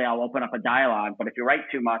hopefully I'll open up a dialogue. But if you write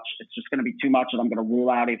too much, it's just going to be too much, and I'm going to rule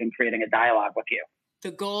out even creating a dialogue with you.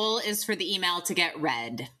 The goal is for the email to get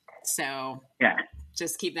read. So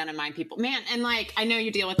just keep that in mind, people. Man, and I know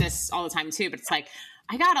you deal with this all the time too, but it's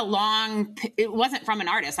I got it wasn't from an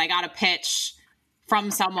artist. I got a pitch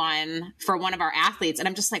from someone for one of our athletes. And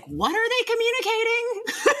I'm just what are they communicating?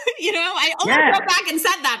 I only wrote back and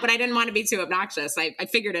said that, but I didn't want to be too obnoxious. I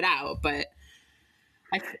figured it out, but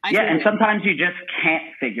and sometimes you just can't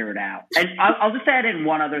figure it out. And I'll just add in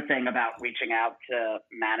one other thing about reaching out to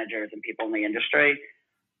managers and people in the industry.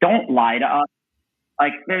 Don't lie to us.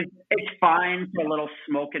 It's fine for a little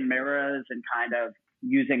smoke and mirrors and kind of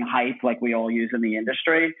using hype like we all use in the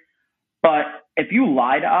industry. But if you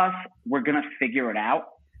lie to us, we're going to figure it out.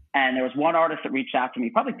 And there was one artist that reached out to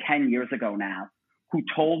me probably 10 years ago now, who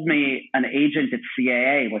told me an agent at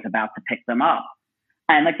CAA was about to pick them up.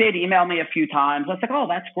 And they'd emailed me a few times. I was oh,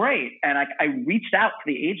 that's great. And I reached out to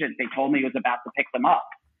the agent. They told me he was about to pick them up.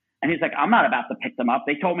 And he's I'm not about to pick them up.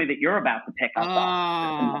 They told me that you're about to pick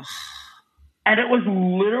up. And it was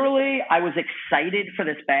literally, I was excited for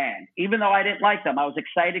this band. Even though I didn't like them, I was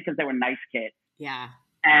excited because they were nice kids. Yeah.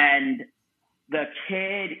 And the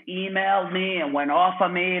kid emailed me and went off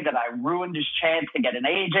on me that I ruined his chance to get an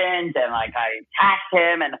agent, and I attacked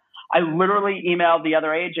him. And I literally emailed the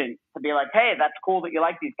other agent to be hey, that's cool that you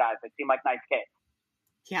like these guys. They seem like nice kids.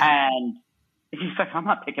 Yeah. And he's I'm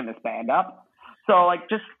not picking this band up. So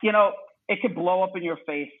just, it could blow up in your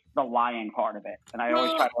face, the lying part of it. And I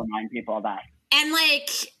always try to remind people of that. And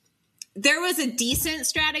there was a decent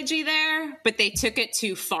strategy there, but they took it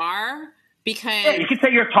too far. because yeah, you could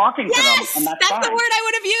say you're talking to them, and that's fine. the word I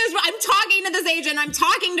would have used. I'm talking to this agent. I'm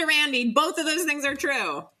talking to Randy. Both of those things are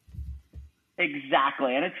true.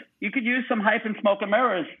 Exactly. And you could use some hype and smoke and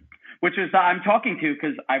mirrors, which is I'm talking to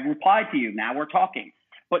because I replied to you. Now we're talking.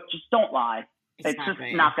 But just don't lie. Exactly. It's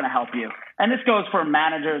just not going to help you. And this goes for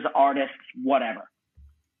managers, artists, whatever.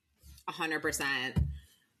 100%.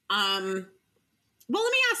 Well,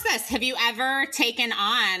 let me ask this. Have you ever taken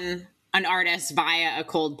on an artist via a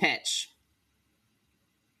cold pitch?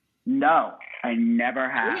 No, I never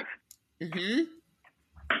have. Mm-hmm.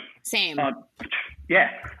 Same. Yeah.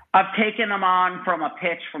 I've taken them on from a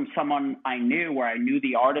pitch from someone I knew where I knew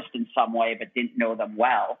the artist in some way but didn't know them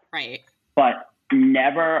well. Right. But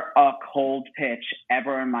never a cold pitch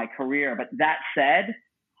ever in my career. But that said,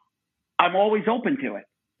 I'm always open to it.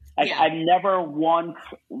 I've never once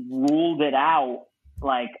ruled it out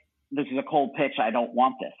like, this is a cold pitch, I don't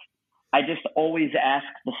want this. I just always ask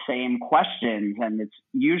the same questions. And it's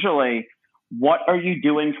usually, what are you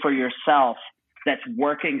doing for yourself that's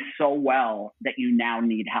working so well that you now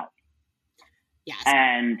need help? Yes.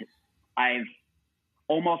 And I've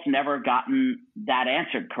almost never gotten that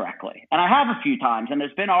answered correctly. And I have a few times. And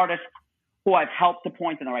there's been artists who I've helped to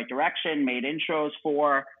point in the right direction, made intros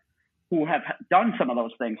for, who have done some of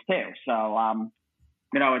those things too. So,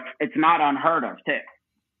 it's not unheard of too.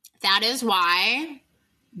 That is why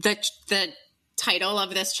the title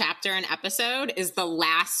of this chapter and episode is the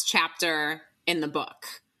last chapter in the book.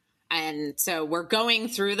 And so we're going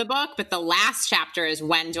through the book, but the last chapter is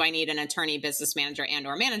when do I need an attorney, business manager, and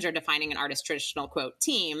or manager, defining an artist traditional quote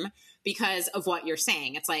team, because of what you're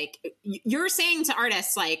saying. It's like, you're saying to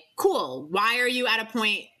artists like, cool, why are you at a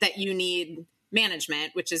point that you need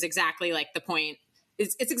management, which is exactly like the point.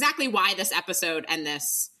 It's exactly why this episode and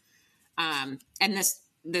this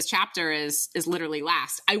chapter is literally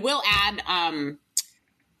last. I will add,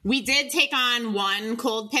 we did take on one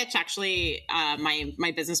cold pitch. Actually,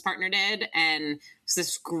 my business partner did, and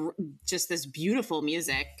it's this beautiful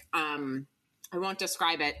music. I won't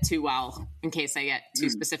describe it too well in case I get too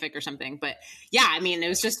specific or something. But yeah, I mean, it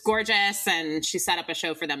was just gorgeous. And she set up a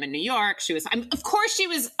show for them in New York. Of course she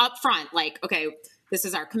was upfront, like, okay, this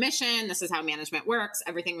is our commission. This is how management works.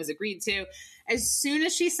 Everything was agreed to. As soon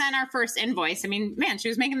as she sent our first invoice, I mean, man, she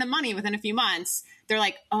was making the money within a few months. They're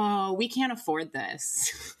like, oh, we can't afford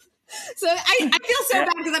this. So I feel so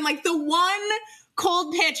bad because I'm like, the one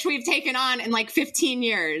cold pitch we've taken on in like 15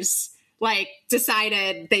 years, like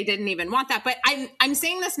decided they didn't even want that. But I'm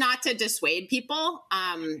saying this not to dissuade people.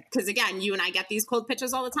 Cause again, you and I get these cold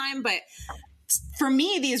pitches all the time, but for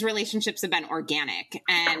me, these relationships have been organic.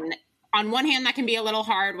 And on one hand, that can be a little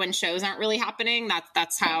hard when shows aren't really happening.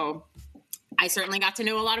 That's how I certainly got to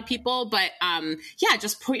know a lot of people, but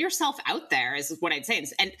just put yourself out there is what I'd say.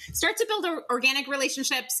 And start to build organic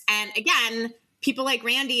relationships. And again, people like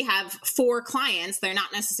Randy have 4 clients. They're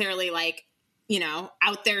not necessarily like,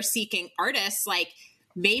 out there seeking artists. Like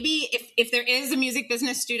maybe if there is a music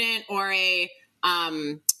business student or a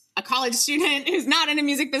college student who's not in a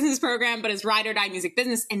music business program, but is ride or die music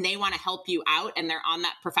business, and they want to help you out and they're on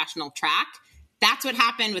that professional track. That's what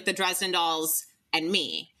happened with the Dresden Dolls and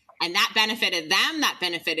me. And that benefited them. That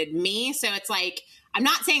benefited me. So it's like, I'm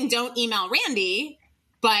not saying don't email Randy,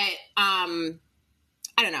 but I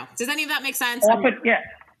don't know. Does any of that make sense?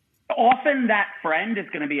 Often that friend is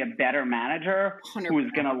going to be a better manager 100%. Who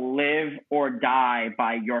is going to live or die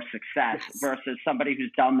by your success versus somebody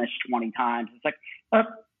who's done this 20 times. It's like,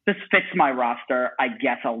 this fits my roster. I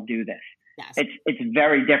guess I'll do this. Yes. It's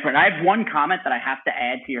very different. I have one comment that I have to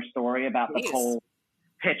add to your story about the cold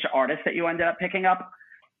pitch artist that you ended up picking up.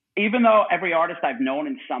 Even though every artist I've known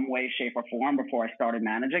in some way, shape, or form before I started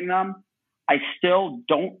managing them, I still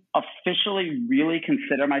don't officially really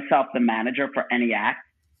consider myself the manager for any act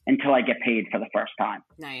until I get paid for the first time.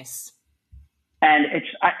 Nice. And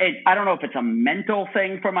I don't know if it's a mental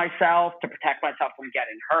thing for myself to protect myself from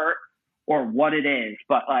getting hurt or what it is,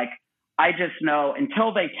 but like, I just know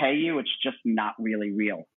until they pay you, it's just not really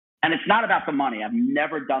real. And it's not about the money. I've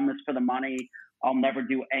never done this for the money. I'll never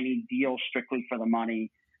do any deal strictly for the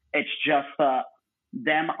money. It's just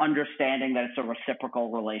them understanding that it's a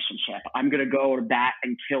reciprocal relationship. I'm going to go to bat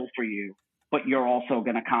and kill for you, but you're also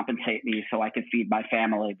going to compensate me so I can feed my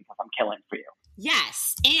family because I'm killing for you.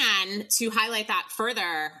 Yes. And to highlight that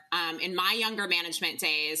further, in my younger management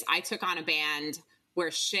days, I took on a band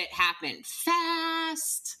where shit happened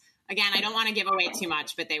fast. Again, I don't want to give away too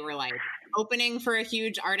much, but they were like opening for a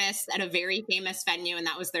huge artist at a very famous venue, and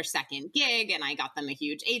that was their second gig, and I got them a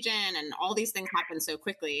huge agent, and all these things happened so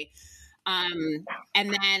quickly. And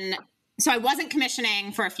then so I wasn't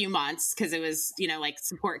commissioning for a few months because it was, like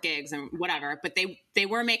support gigs and whatever, but they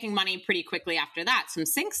were making money pretty quickly after that, some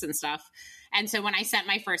syncs and stuff. And so when I sent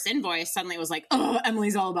my first invoice, suddenly it was like, oh,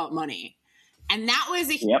 Emily's all about money. And that was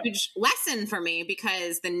a huge lesson for me,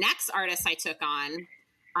 because the next artist I took on,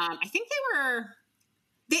 I think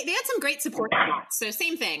they had some great support. So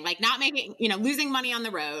same thing, like not making, losing money on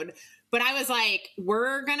the road. But I was like,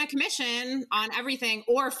 we're going to commission on everything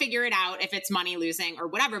or figure it out if it's money losing or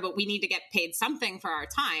whatever, but we need to get paid something for our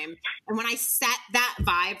time. And when I set that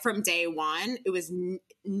vibe from day one, it was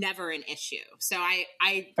never an issue. So I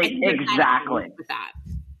exactly with that.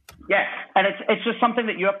 Yeah. And it's just something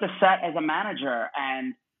that you have to set as a manager.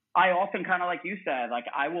 And I often, kind of like you said, like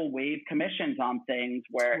I will waive commissions on things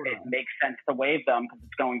where it makes sense to waive them because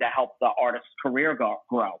it's going to help the artist's career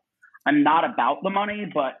grow. I'm not about the money,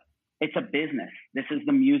 but it's a business. This is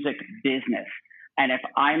the music business. And if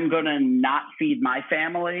I'm going to not feed my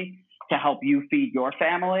family to help you feed your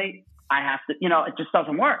family, I have to, it just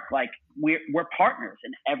doesn't work. Like we're partners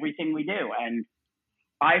in everything we do. And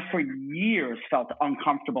I, for years, felt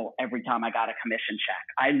uncomfortable every time I got a commission check.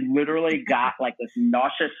 I literally got like this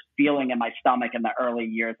nauseous feeling in my stomach in the early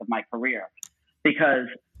years of my career, because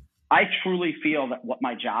I truly feel that what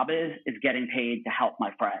my job is getting paid to help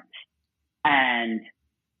my friends. And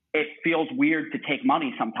it feels weird to take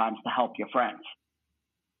money sometimes to help your friends.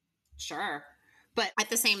 Sure. But at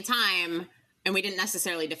the same time, and we didn't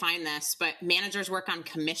necessarily define this, but managers work on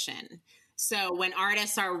commission. So when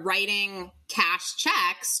artists are writing cash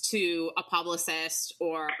checks to a publicist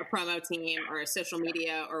or a promo team or a social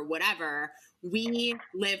media or whatever, we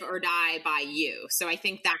live or die by you. So I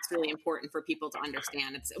think that's really important for people to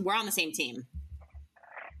understand. We're on the same team.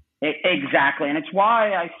 Exactly. And it's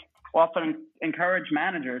why I often encourage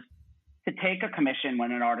managers to take a commission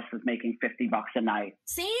when an artist is making $50 a night.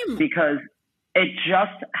 Same. Because it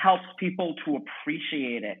just helps people to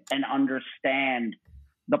appreciate it and understand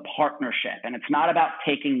the partnership. And it's not about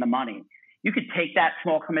taking the money. You could take that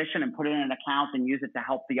small commission and put it in an account and use it to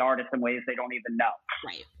help the artist in ways they don't even know.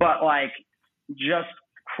 Right. But like, just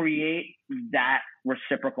create that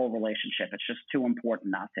reciprocal relationship. It's just too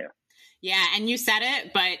important not to. Yeah. And you said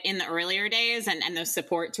it, but in the earlier days and those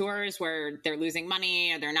support tours where they're losing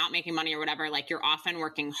money or they're not making money or whatever, like you're often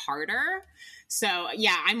working harder. So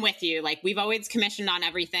yeah, I'm with you. Like we've always commissioned on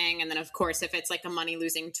everything. And then of course, if it's like a money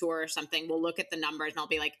losing tour or something, we'll look at the numbers and I'll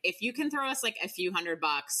be like, if you can throw us like a few $100,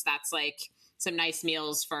 that's like some nice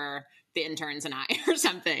meals for the interns and I or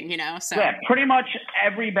something, So yeah, pretty much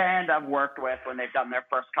every band I've worked with when they've done their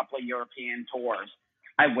first couple of European tours,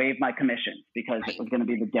 I waive my commissions because it was going to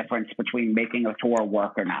be the difference between making a tour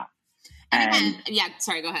work or not. And yeah,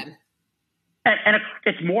 sorry, go ahead. And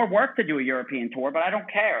it's more work to do a European tour, but I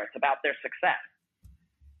don't care. It's about their success.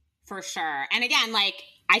 For sure. And again, like,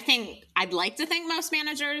 I think I'd like to think most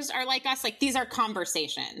managers are like us. Like these are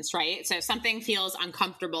conversations, right? So if something feels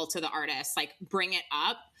uncomfortable to the artist, like bring it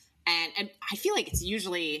up. And I feel like it's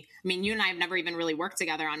usually, I mean, you and I have never even really worked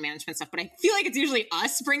together on management stuff, but I feel like it's usually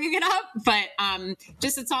us bringing it up. But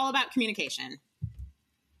just it's all about communication.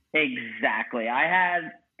 Exactly. I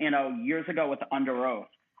had, years ago with Under Oath,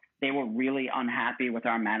 they were really unhappy with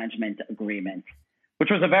our management agreement, which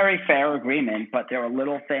was a very fair agreement, but there were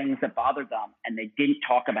little things that bothered them and they didn't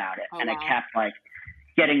talk about it. It kept like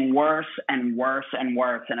getting worse and worse and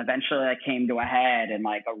worse. And eventually it came to a head in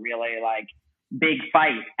like a really like big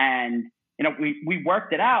fight. And, we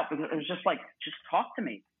worked it out because it was just like, just talk to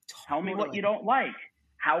me. Tell me what you don't like.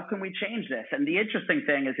 How can we change this? And the interesting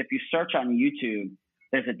thing is if you search on YouTube,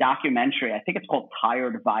 there's a documentary, I think it's called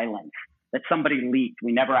Tired Violence, that somebody leaked.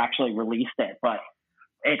 We never actually released it, but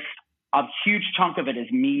it's a huge chunk of it is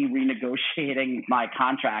me renegotiating my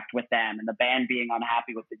contract with them and the band being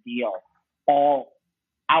unhappy with the deal, all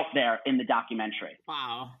out there in the documentary.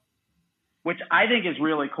 Wow. Which I think is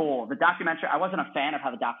really cool. The documentary, I wasn't a fan of how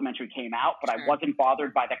the documentary came out, but I wasn't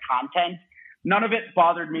bothered by the content. None of it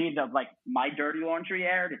bothered me, like my dirty laundry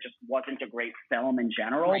aired. It just wasn't a great film in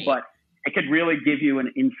general, but it could really give you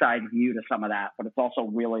an inside view to some of that, but it's also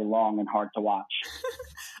really long and hard to watch.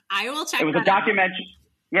 I will check it was a documentary.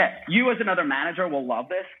 Yeah, you as another manager will love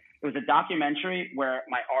this. It was a documentary where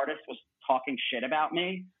my artist was talking shit about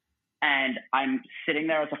me, and I'm sitting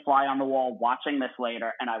there as a fly on the wall watching this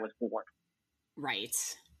later, and I was bored. Right.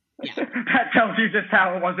 Yeah. That tells you just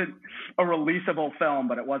how it wasn't a releasable film,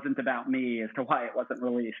 but it wasn't about me as to why it wasn't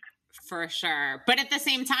released. For sure. But at the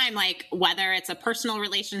same time, like whether it's a personal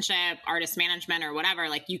relationship, artist management or whatever,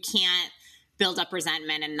 like you can't build up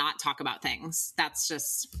resentment and not talk about things. That's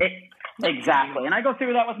just exactly. And I go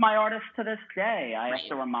through that with my artists to this day. I have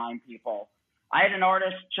to remind people. I had an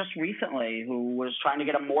artist just recently who was trying to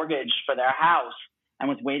get a mortgage for their house and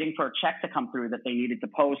was waiting for a check to come through that they needed to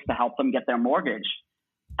post to help them get their mortgage.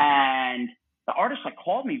 And the artist like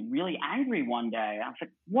called me really angry one day. I was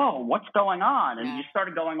like, whoa, what's going on? And he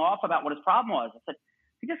started going off about what his problem was. I said,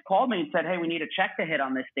 he just called me and said, hey, we need a check to hit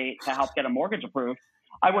on this date to help get a mortgage approved.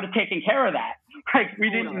 I would have taken care of that. Like,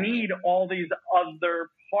 we didn't need all these other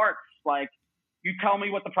parts. Like, you tell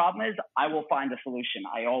me what the problem is, I will find a solution.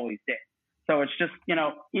 I always did. So it's just,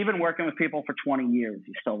 even working with people for 20 years,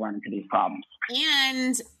 you still run into these problems.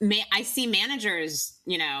 And I see managers,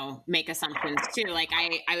 make assumptions too. Like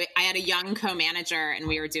I had a young co-manager and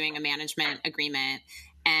we were doing a management agreement,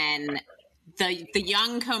 and the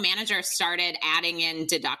young co-manager started adding in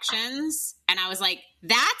deductions. And I was like,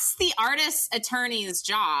 that's the artist attorney's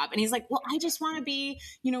job. And he's like, well, I just want to be,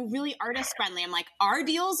 really artist friendly. I'm like, our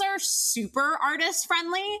deals are super artist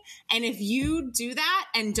friendly. And if you do that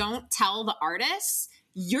and don't tell the artists,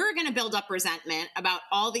 you're going to build up resentment about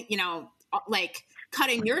all the, like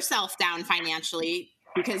cutting yourself down financially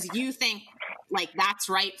because you think like that's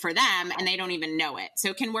right for them and they don't even know it. So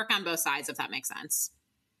it can work on both sides, if that makes sense.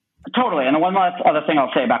 Totally. And the one last other thing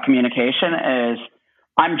I'll say about communication is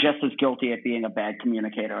I'm just as guilty at being a bad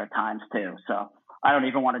communicator at times too. So I don't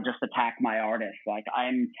even want to just attack my artists. Like,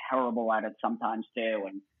 I'm terrible at it sometimes too.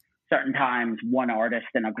 And certain times one artist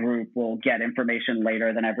in a group will get information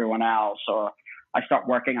later than everyone else, or I start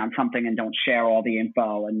working on something and don't share all the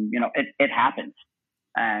info, and it happens.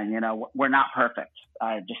 And we're not perfect.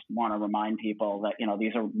 I just want to remind people that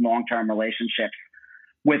these are long-term relationships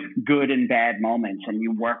with good and bad moments, and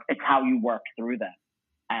it's how you work through them.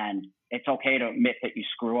 And it's okay to admit that you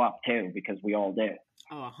screw up too, because we all do.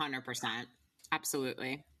 Oh, 100%.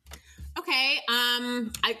 Absolutely. Okay.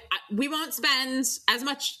 We won't spend as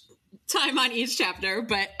much time on each chapter,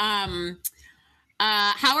 but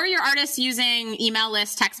how are your artists using email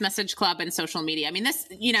list, text message club, and social media? I mean, this,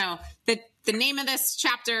 the name of this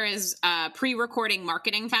chapter is Pre-Recording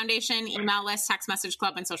Marketing Foundation, email list, text message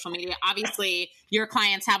club, and social media. Obviously, your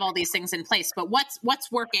clients have all these things in place, but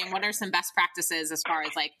what's working? What are some best practices as far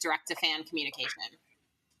as like direct-to-fan communication?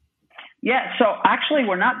 Yeah, so actually,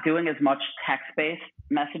 we're not doing as much text-based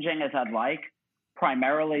messaging as I'd like,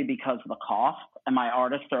 primarily because of the cost. And my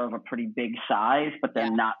artists are of a pretty big size, but they're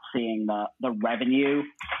not seeing the revenue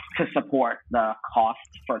to support the cost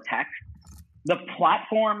for text. The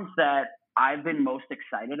platforms that I've been most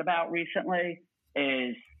excited about recently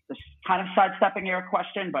is this kind of sidestepping your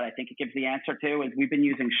question, but I think it gives the answer too, is we've been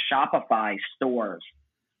using Shopify stores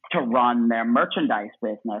to run their merchandise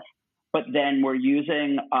business, but then we're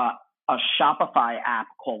using a Shopify app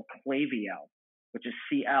called Klaviyo, which is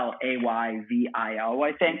Clayvio,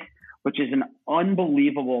 I think, which is an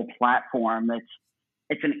unbelievable platform.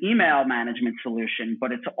 It's an email management solution,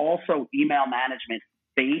 but it's also email management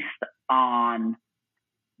based on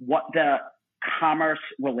what the commerce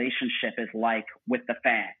relationship is like with the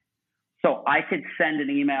fan. So I could send an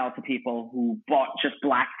email to people who bought just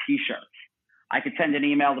black t-shirts. I could send an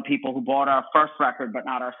email to people who bought our first record but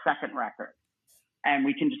not our second record. And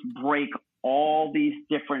we can just break all these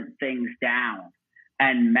different things down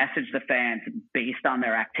and message the fans based on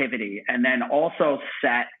their activity. And then also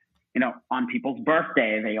set, on people's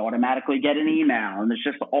birthday, they automatically get an email. And there's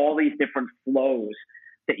just all these different flows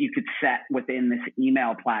that you could set within this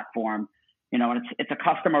email platform. And it's a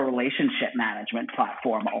customer relationship management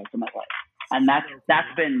platform ultimately. And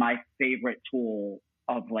that's been my favorite tool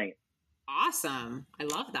of late. Awesome. I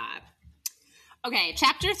love that. Okay,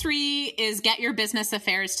 chapter 3 is get your business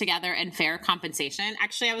affairs together and fair compensation.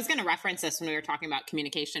 Actually, I was going to reference this when we were talking about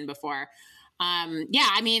communication before.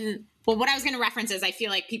 What I was going to reference is I feel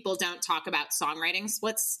like people don't talk about songwriting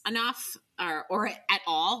splits enough or at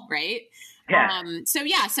all, right? Yeah.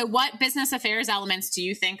 So what business affairs elements do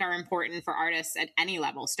you think are important for artists at any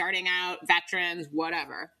level, starting out, veterans,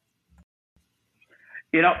 whatever?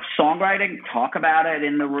 Songwriting, talk about it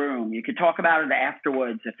in the room. You could talk about it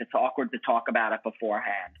afterwards if it's awkward to talk about it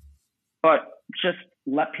beforehand. But just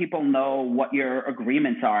let people know what your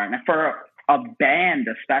agreements are. And for a band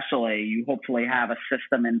especially, you hopefully have a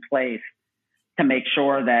system in place to make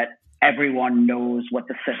sure that everyone knows what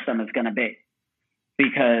the system is going to be.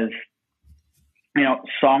 Because,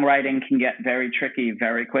 songwriting can get very tricky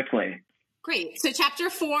very quickly. Great. So chapter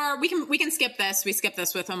 4, we can skip this. We skip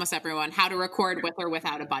this with almost everyone. How to record with or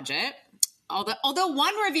without a budget. Although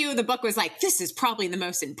one review of the book was like, this is probably the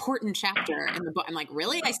most important chapter in the book. I'm like,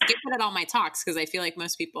 really? I skip it at all my talks because I feel like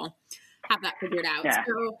most people have that figured out. Yeah.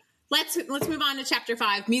 So let's move on to chapter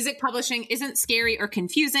 5. Music publishing isn't scary or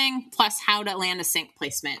confusing, plus how to land a sync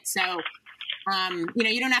placement. So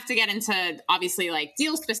You don't have to get into obviously like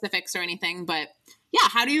deal specifics or anything, but yeah,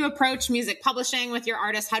 how do you approach music publishing with your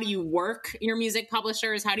artists? How do you work your music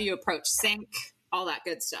publishers? How do you approach sync? All that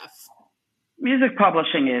good stuff. Music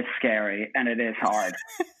publishing is scary and it is hard,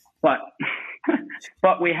 but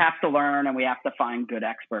we have to learn and we have to find good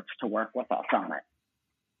experts to work with us on it.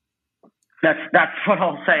 That's what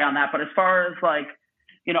I'll say on that. But as far as like,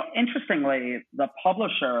 interestingly, the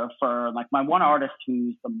publisher for like my one artist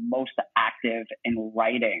who's the most active in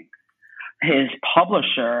writing, his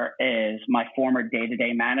publisher is my former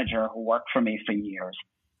day-to-day manager who worked for me for years.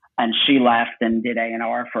 And she left and did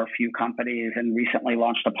A&R for a few companies and recently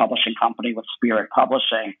launched a publishing company with Spirit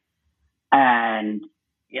Publishing. And,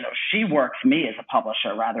 she works me as a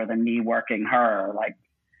publisher rather than me working her. Like,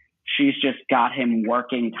 she's just got him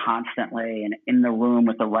working constantly and in the room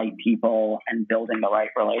with the right people and building the right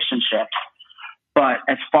relationships. But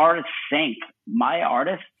as far as sync, my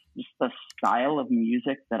artists, just the style of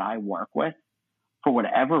music that I work with, for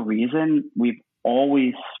whatever reason, we've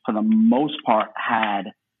always, for the most part, had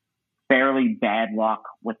fairly bad luck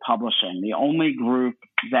with publishing. The only group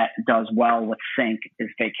that does well with sync is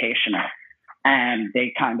Vacationer. And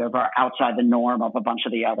they kind of are outside the norm of a bunch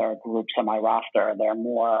of the other groups on my roster. They're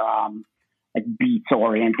more like beats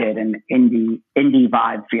oriented and indie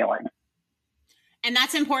vibe feeling. And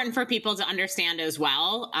that's important for people to understand as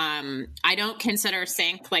well. I don't consider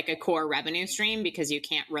sync like a core revenue stream because you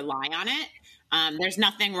can't rely on it. There's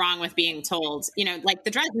nothing wrong with being told, like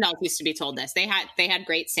the Dresden used to be told this. They had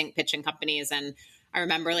great sync pitching companies, and I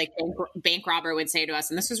remember like Bank Robber would say to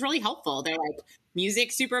us, and this was really helpful. They're like,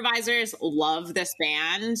 music supervisors love this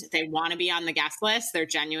band. They want to be on the guest list. They're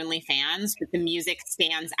genuinely fans, but the music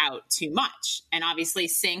stands out too much. And obviously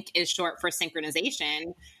sync is short for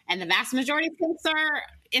synchronization, and the vast majority of syncs are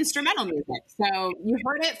instrumental music. So you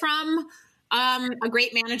heard it from a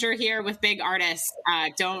great manager here with big artists.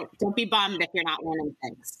 Don't be bummed if you're not learning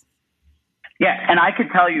things. Yeah, and I could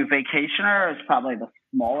tell you Vacationer is probably the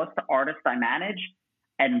smallest artist I manage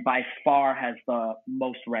and by far has the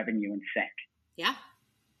most revenue in sync. Yeah.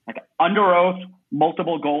 Like Under Oath,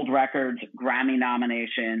 multiple gold records, Grammy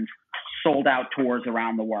nominations, sold out tours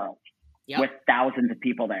around the world with thousands of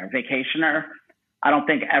people there. Vacationer, I don't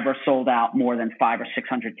think ever sold out more than 500 or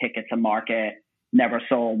 600 tickets a market, never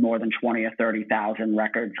sold more than 20 or 30,000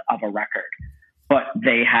 records of a record. But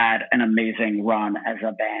they had an amazing run as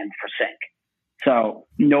a band for sync. So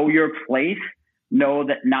know your place. Know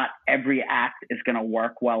that not every act is going to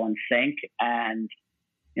work well in sync. And,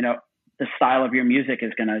 the style of your music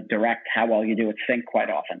is going to direct how well you do with sync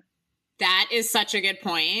quite often. That is such a good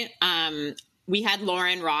point. We had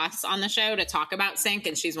Lauren Ross on the show to talk about sync,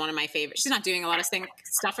 and she's one of my favorite. She's not doing a lot of sync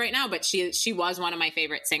stuff right now, but she was one of my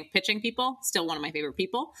favorite sync pitching people, still one of my favorite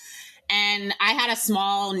people. And I had a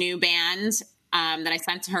small new band that I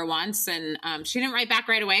sent to her once, and she didn't write back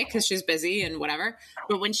right away because she's busy and whatever.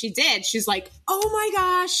 But when she did, she's like, "Oh my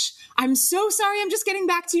gosh, I'm so sorry. I'm just getting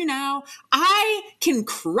back to you now. I can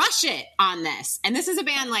crush it on this." And this is a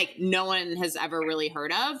band like no one has ever really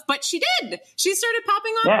heard of, but she did. She started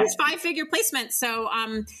popping on these 5-figure placements. So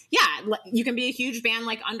you can be a huge band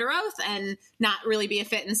like Under Oath and not really be a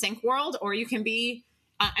fit in sync world, or you can be,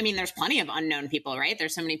 there's plenty of unknown people, right?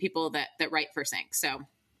 There's so many people that write for sync. So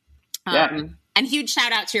and huge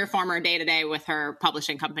shout out to your former day-to-day with her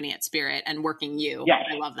publishing company at Spirit and working you. Yes.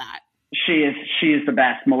 I love that. She is the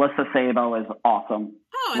best. Melissa Sabo is awesome.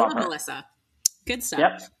 Oh, I love Melissa. Good stuff.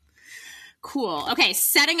 Yep. Cool. Okay.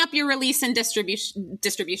 Setting up your release and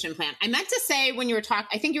distribution plan. I meant to say when you were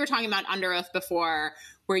I think you were talking about Under Oath before,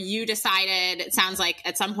 where you decided, it sounds like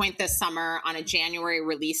at some point this summer on a January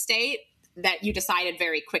release date, that you decided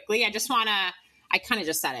very quickly. I kind of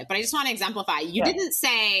just said it, but I just want to exemplify. You didn't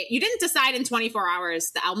decide in 24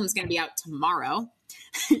 hours the album's going to be out tomorrow.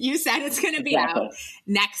 You said it's going to be out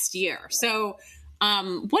next year. So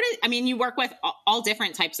you work with all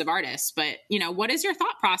different types of artists, but what is your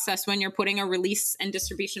thought process when you're putting a release and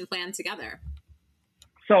distribution plan together?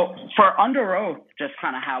 So for Under Oath, just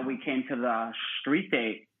kind of how we came to the street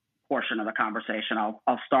date portion of the conversation,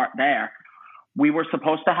 I'll start there. We were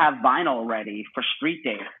supposed to have vinyl ready for street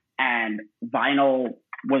date. And vinyl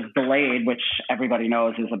was delayed, which everybody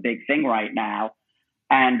knows is a big thing right now.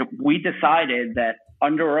 And we decided that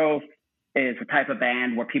Under Oath is a type of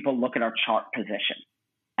band where people look at our chart position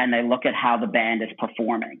and they look at how the band is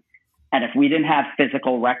performing. And if we didn't have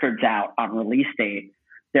physical records out on release date,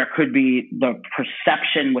 there could be the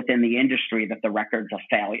perception within the industry that the record's a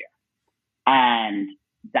failure. And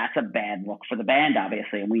that's a bad look for the band,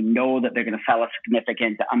 obviously. And we know that they're going to sell a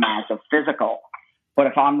significant amount of physical. But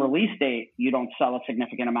if on release date, you don't sell a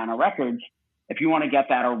significant amount of records, if you want to get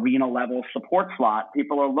that arena level support slot,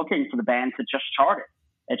 people are looking for the bands that just charted.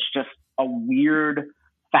 It's just a weird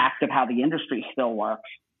fact of how the industry still works.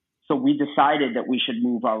 So we decided that we should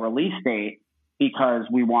move our release date because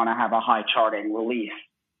we want to have a high charting release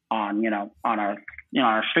on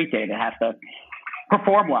our street date. It has to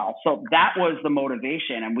perform well. So that was the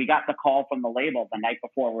motivation. And we got the call from the label the night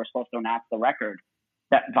before we were supposed to announce the record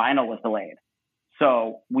that vinyl was delayed.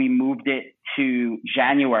 So we moved it to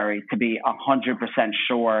January to be 100%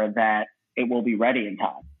 sure that it will be ready in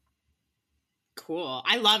time. Cool.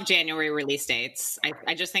 I love January release dates.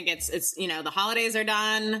 I just think it's, the holidays are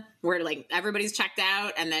done. We're like, everybody's checked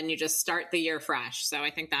out, and then you just start the year fresh. So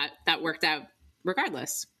I think that worked out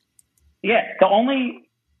regardless. Yeah. The only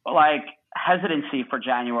hesitancy for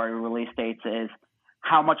January release dates is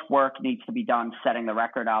how much work needs to be done setting the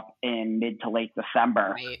record up in mid to late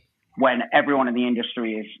December, right, when everyone in the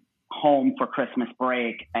industry is home for Christmas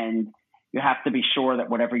break, and you have to be sure that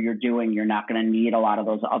whatever you're doing, you're not going to need a lot of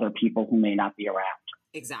those other people who may not be around.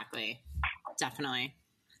 Exactly. Definitely.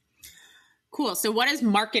 Cool. So what does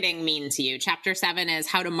marketing mean to you? Chapter 7 is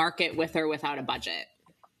how to market with or without a budget.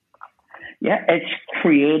 Yeah, it's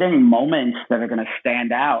creating moments that are going to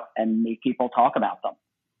stand out and make people talk about them.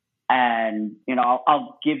 And,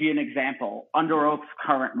 I'll give you an example. Under Oath's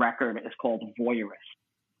current record is called Voyeurist.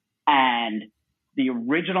 And the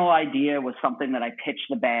original idea was something that I pitched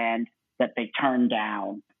the band that they turned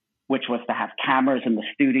down, which was to have cameras in the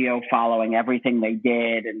studio following everything they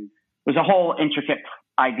did. And it was a whole intricate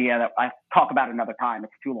idea that I talk about another time.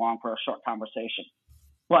 It's too long for a short conversation.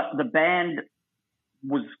 But the band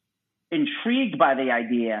was intrigued by the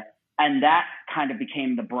idea, and that kind of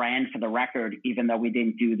became the brand for the record, even though we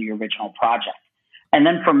didn't do the original project. And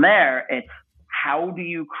then from there, it's how do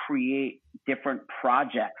you create different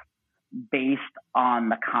projects based on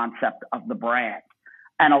the concept of the brand?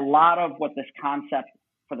 And a lot of what this concept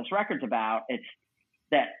for this record's about, it's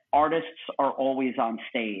that artists are always on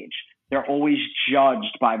stage. They're always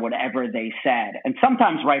judged by whatever they said, and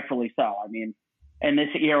sometimes rightfully so. I mean, in this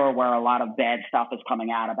era where a lot of bad stuff is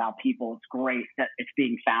coming out about people, it's great that it's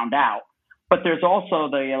being found out. But there's also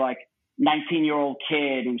the 19-year-old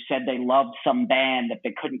kid who said they loved some band that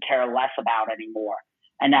they couldn't care less about anymore.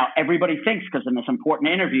 And now everybody thinks, because in this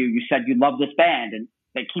important interview, you said you love this band, and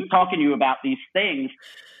they keep talking to you about these things,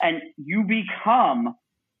 and you become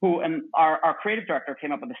and our creative director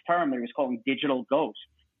came up with this term that he was calling digital ghosts.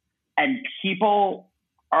 And people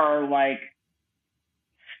are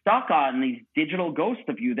stuck on these digital ghosts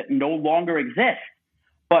of you that no longer exist.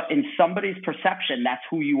 But in somebody's perception, that's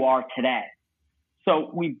who you are today. So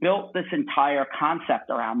we built this entire concept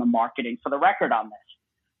around the marketing for the record on this.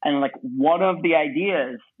 And one of the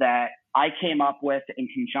ideas that I came up with in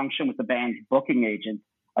conjunction with the band's booking agent,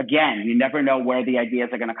 again, you never know where the ideas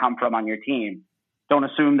are going to come from on your team. Don't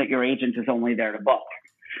assume that your agent is only there to book.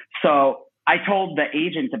 So I told the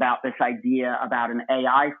agent about this idea about an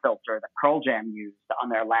AI filter that Pearl Jam used on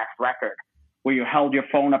their last record, where you held your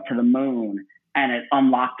phone up to the moon and it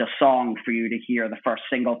unlocked a song for you to hear, the first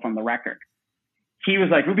single from the record. He was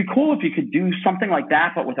like, it would be cool if you could do something like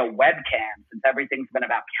that, but with a webcam, since everything's been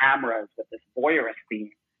about cameras with this voyeurist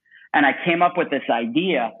theme. And I came up with this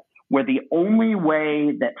idea where the only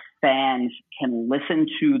way that fans can listen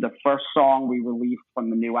to the first song we released from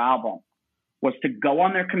the new album was to go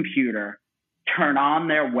on their computer, turn on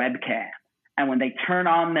their webcam. And when they turn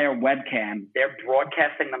on their webcam, they're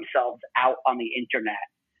broadcasting themselves out on the internet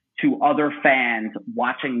to other fans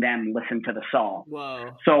watching them listen to the song.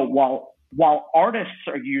 Whoa. So while artists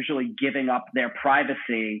are usually giving up their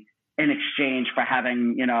privacy in exchange for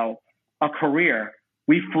having, a career,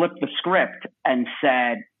 we flipped the script and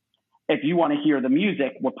said, if you want to hear the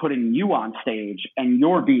music, we're putting you on stage and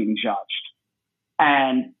you're being judged.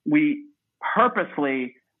 And we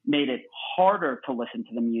purposely made it harder to listen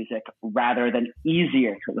to the music rather than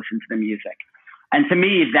easier to listen to the music. And to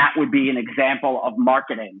me, that would be an example of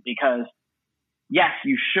marketing, because yes,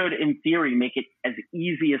 you should, in theory, make it as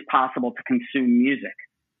easy as possible to consume music.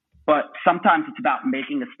 But sometimes it's about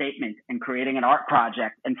making a statement and creating an art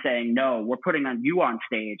project and saying, no, we're putting you on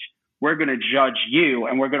stage. We're going to judge you,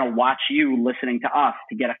 and we're going to watch you listening to us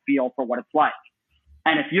to get a feel for what it's like.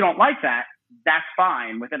 And if you don't like that, that's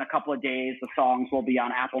fine. Within a couple of days, the songs will be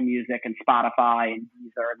on Apple Music and Spotify and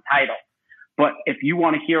Deezer and Tidal. But if you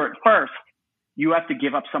want to hear it first, you have to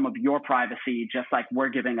give up some of your privacy, just like we're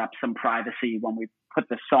giving up some privacy when we put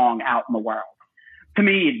the song out in the world. To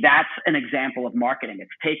me, that's an example of marketing. It's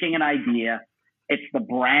taking an idea. It's the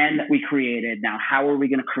brand that we created. Now, how are we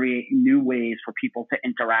going to create new ways for people to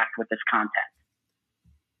interact with this content?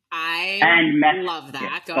 I love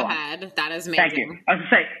that. Yeah, go ahead. On. That is amazing. Thank you. I was going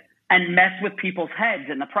to say, and mess with people's heads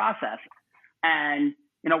in the process. And,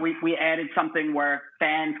 we added something where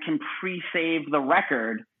fans can pre-save the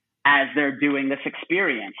record as they're doing this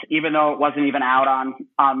experience, even though it wasn't even out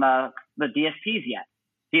on the DSPs yet.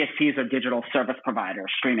 DSPs are digital service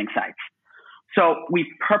providers, streaming sites. So we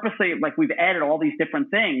purposely, we've added all these different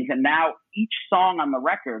things. And now each song on the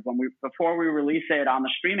record, before we release it on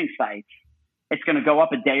the streaming sites, it's going to go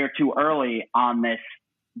up a day or two early on this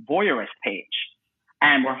voyeurist page.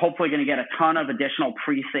 And we're hopefully going to get a ton of additional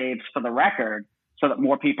pre-saves for the record so that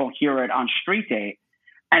more people hear it on Street Date.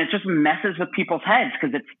 And it just messes with people's heads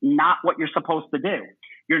because it's not what you're supposed to do.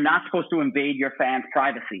 You're not supposed to invade your fans'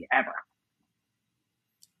 privacy ever.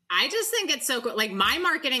 I just think it's so cool. Like, my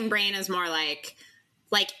marketing brain is more like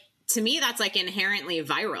to me, that's inherently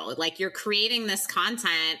viral. You're creating this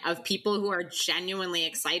content of people who are genuinely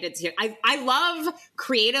excited to hear. I love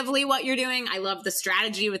creatively what you're doing. I love the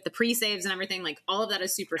strategy with the pre-saves and everything. All of that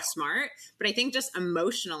is super smart. But I think just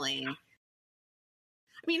emotionally,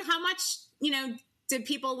 how much, did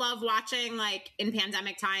people love watching, in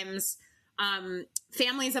pandemic times,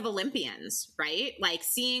 families of Olympians, right?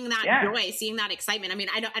 Seeing that joy, seeing that excitement.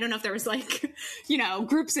 I don't know if there was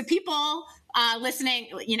groups of people listening,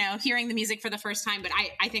 hearing the music for the first time, but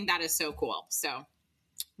I think that is so cool. So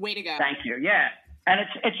way to go. Thank you. Yeah. And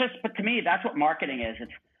it's just, but to me, that's what marketing is.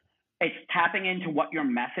 It's tapping into what your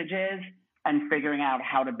message is and figuring out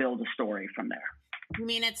how to build a story from there. You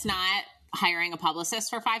mean it's not hiring a publicist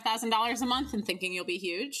for $5,000 a month and thinking you'll be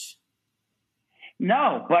huge?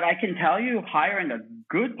 No, but I can tell you hiring a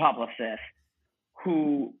good publicist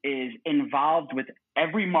who is involved with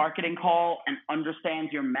every marketing call and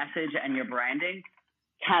understands your message and your branding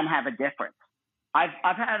can have a difference. I've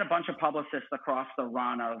had a bunch of publicists across the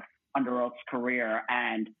run of Under Oath's career,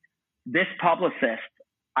 and this publicist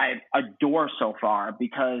I adore so far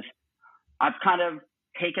because I've kind of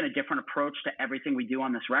taken a different approach to everything we do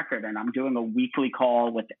on this record, and I'm doing a weekly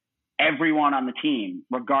call with everyone on the team,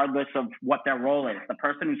 regardless of what their role is. The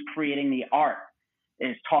person who's creating the art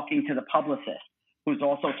is talking to the publicist, who's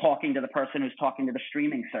also talking to the person who's talking to the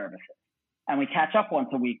streaming services. And we catch up once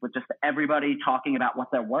a week with just everybody talking about what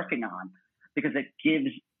they're working on, because it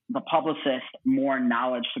gives the publicist more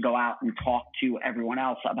knowledge to go out and talk to everyone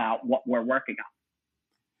else about what we're working on.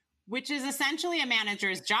 Which is essentially a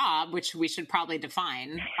manager's job, which we should probably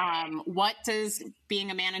define. What does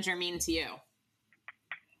being a manager mean to you?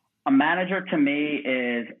 A manager to me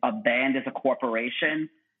is a band is a corporation,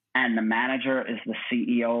 and the manager is the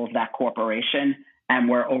CEO of that corporation, and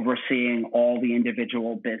we're overseeing all the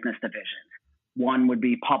individual business divisions. One would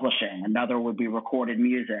be publishing, another would be recorded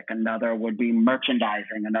music, another would be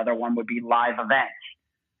merchandising, another one would be live events.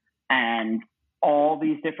 And all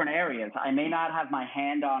these different areas. I may not have my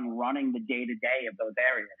hand on running the day-to-day of those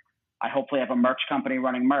areas. I hopefully have a merch company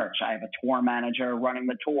running merch. I have a tour manager running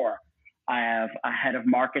the tour. I have a head of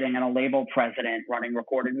marketing and a label president running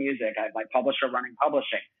recorded music. I have my publisher running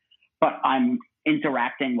publishing. But I'm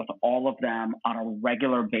interacting with all of them on a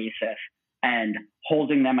regular basis and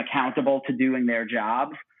holding them accountable to doing their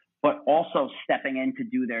jobs, but also stepping in to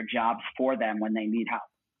do their jobs for them when they need help.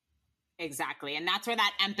 Exactly. And that's where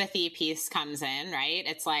that empathy piece comes in, right?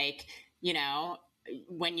 It's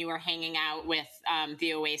when you were hanging out with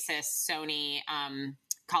the Oasis Sony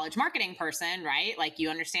college marketing person, right?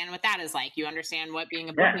 You understand what that is like. You understand what being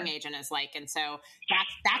a booking agent is like. And so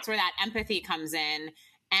that's where that empathy comes in.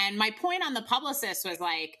 And my point on the publicist was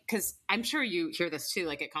because I'm sure you hear this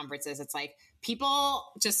too, at conferences, it's people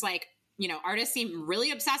just artists seem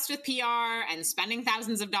really obsessed with PR and spending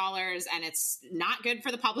thousands of dollars, and it's not good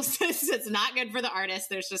for the publicists. It's not good for the artists.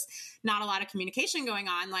 There's just not a lot of communication going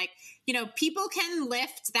on. People can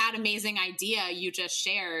lift that amazing idea you just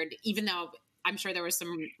shared, even though I'm sure there was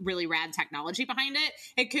some really rad technology behind it.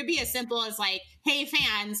 It could be as simple as hey,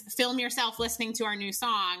 fans, film yourself listening to our new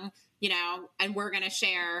song, and we're going to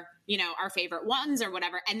share, our favorite ones or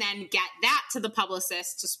whatever, and then get that to the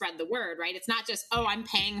publicist to spread the word, right? It's not just, oh, I'm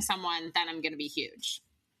paying someone, then I'm going to be huge.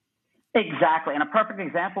 Exactly. And a perfect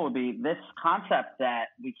example would be this concept that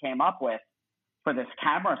we came up with for this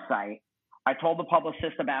camera site. I told the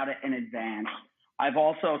publicist about it in advance. I've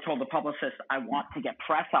also told the publicist I want to get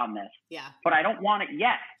press on this, but I don't want it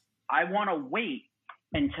yet. I want to wait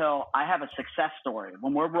until I have a success story.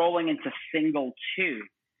 When we're rolling into single 2,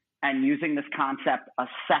 and using this concept a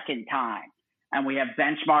second time. And we have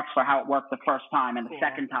benchmarks for how it worked the first time and the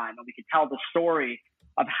second time. And we can tell the story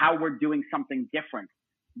of how we're doing something different.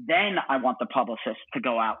 Then I want the publicist to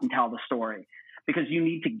go out and tell the story, because you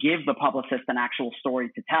need to give the publicist an actual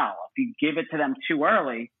story to tell. If you give it to them too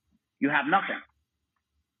early, you have nothing.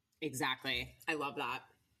 Exactly. I love that.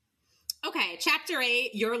 Okay, chapter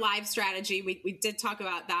 8, your live strategy. We did talk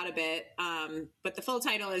about that a bit, but the full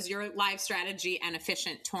title is Your Live Strategy and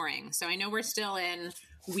Efficient Touring. So I know we're still in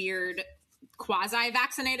weird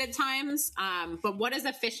quasi-vaccinated times, but what does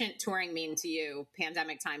efficient touring mean to you,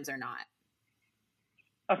 pandemic times or not?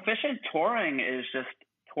 Efficient touring is just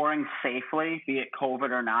touring safely, be it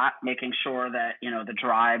COVID or not, making sure that, the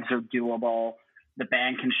drives are doable, the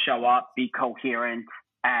band can show up, be coherent,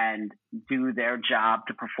 and do their job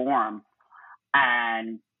to perform.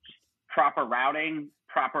 And proper routing,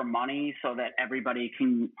 proper money so that everybody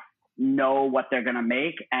can know what they're going to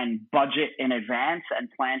make and budget in advance and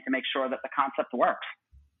plan to make sure that the concept works.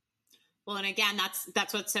 Well, and again,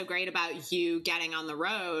 that's what's so great about you getting on the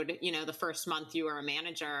road. The first month you were a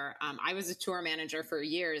manager. I was a tour manager for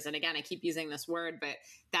years. And again, I keep using this word, but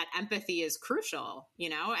that empathy is crucial,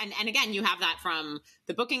 and again, you have that from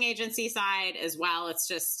the booking agency side as well. It's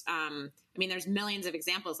just, there's millions of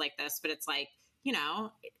examples like this, but it's like, you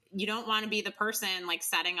don't want to be the person like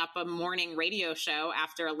setting up a morning radio show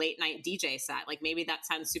after a late night DJ set. Like maybe that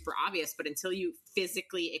sounds super obvious, but until you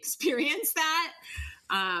physically experience that,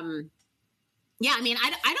 yeah, do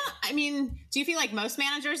you feel like most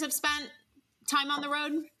managers have spent time on the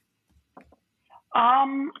road?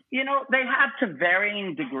 They have to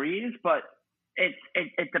varying degrees, but it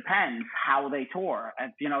depends how they tour.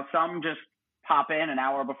 And, some just pop in an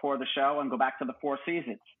hour before the show and go back to the Four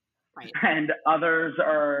Seasons. Right. And others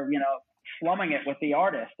are, slumming it with the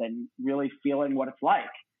artist and really feeling what it's like.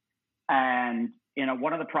 And,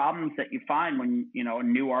 one of the problems that you find when, a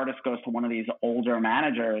new artist goes to one of these older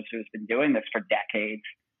managers who's been doing this for decades,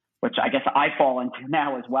 which I guess I fall into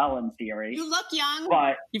now as well in theory. You look young,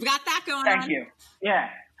 but you've got that going on. Thank you. Yeah.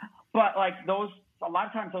 But like a lot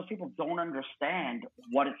of times those people don't understand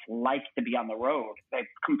what it's like to be on the road. They've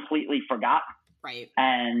completely forgotten. Right.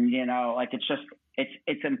 And,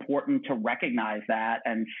 it's important to recognize that.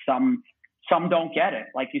 And some don't get it.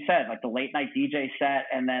 Like you said, like the late night DJ set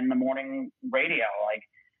and then the morning radio, like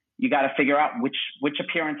you got to figure out which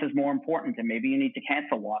appearance is more important, and maybe you need to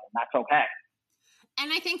cancel one, and that's okay.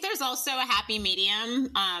 And I think there's also a happy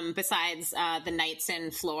medium besides the nights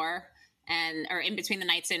in floor or in between the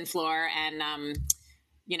nights in floor. And,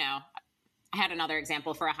 I had another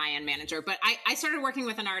example for a high-end manager, but I started working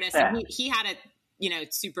with an artist and he had a,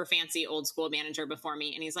 super fancy old school manager before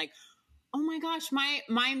me. And he's like, oh my gosh,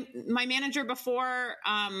 my manager before,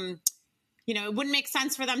 it wouldn't make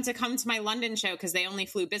sense for them to come to my London show because they only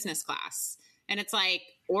flew business class. And it's like,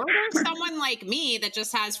 or there's someone like me that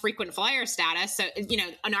just has frequent flyer status. So,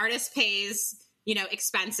 an artist pays,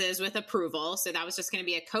 expenses with approval. So that was just going to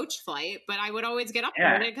be a coach flight, but I would always get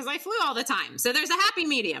uploaded because I flew all the time. So there's a happy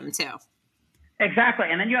medium too. Exactly.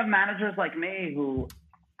 And then you have managers like me who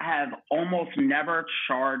have almost never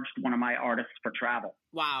charged one of my artists for travel.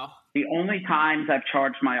 Wow. The only times I've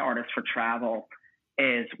charged my artists for travel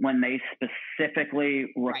is when they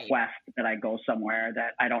specifically request that I go somewhere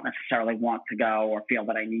that I don't necessarily want to go or feel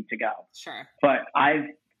that I need to go. Sure. But I've,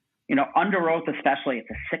 Under Oath especially, it's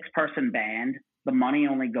a 6-person band. The money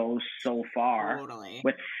only goes so far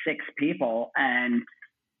with 6 people. And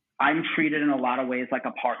I'm treated in a lot of ways like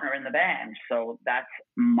a partner in the band. So that's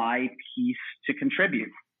my piece to contribute.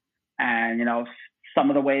 And, some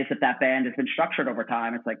of the ways that band has been structured over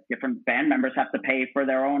time, it's like different band members have to pay for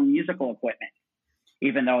their own musical equipment,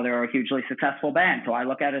 even though they're a hugely successful band. So I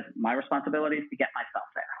look at it as my responsibility is to get myself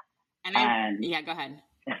there. Yeah, go ahead.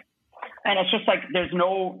 And it's just like, there's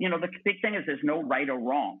no, the big thing is there's no right or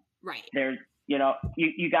wrong. Right. There's,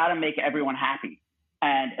 you got to make everyone happy.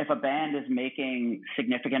 And if a band is making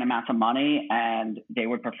significant amounts of money and they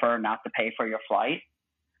would prefer not to pay for your flight,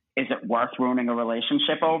 is it worth ruining a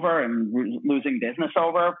relationship over and losing business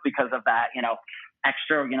over because of that,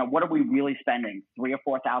 extra, what are we really spending? $3,000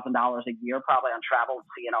 or $4,000 a year probably on travel to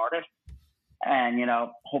see an artist. And,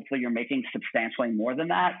 hopefully you're making substantially more than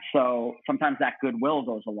that. So sometimes that goodwill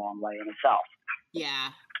goes a long way in itself.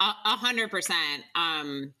 Yeah,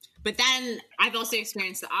 100%. But then I've also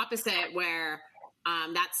experienced the opposite where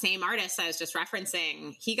that same artist I was just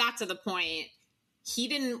referencing, he got to the point he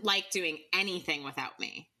didn't like doing anything without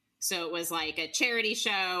me. So it was like a charity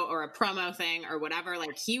show or a promo thing or whatever.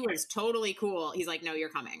 Like he was totally cool. He's like, no, you're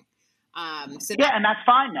coming. And that's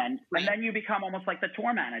fine then. Right. And then you become almost like the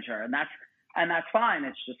tour manager, and that's fine.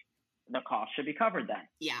 It's just the cost should be covered then.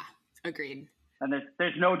 Yeah, agreed. And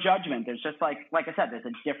there's no judgment. There's just like I said, there's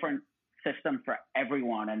a different system for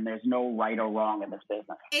everyone, and there's no right or wrong in this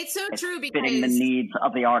business. It's so true because fitting the needs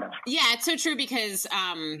of the artist. Yeah, it's so true because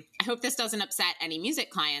I hope this doesn't upset any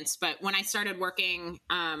music clients, but when I started working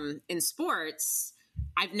in sports,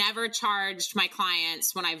 I've never charged my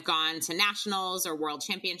clients when I've gone to nationals or world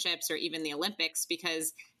championships or even the Olympics,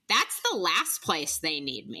 because that's the last place they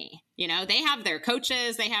need me. You know, they have their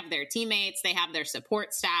coaches, they have their teammates, they have their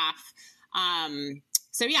support staff.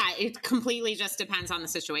 So yeah, it completely just depends on the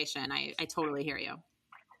situation. I totally hear you.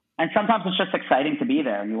 And sometimes it's just exciting to be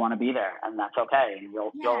there, and you want to be there, and that's okay. And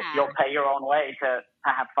you'll pay your own way to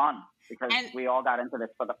have fun, because we all got into this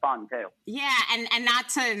for the fun too. Yeah, and not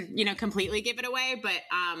to, you know, completely give it away, but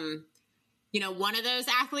you know, one of those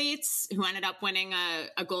athletes who ended up winning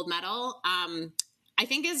a gold medal, I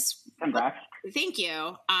think is. Congrats. Thank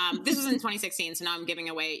you. This was in 2016, so now I'm giving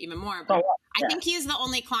away even more. But I think he is the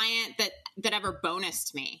only client that ever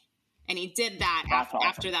bonused me. And he did that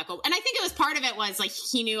after that goal. And I think it was part of it was like,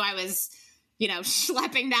 he knew I was, you know,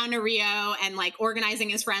 schlepping down to Rio and like organizing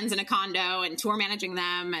his friends in a condo and tour managing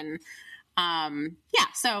them. And yeah,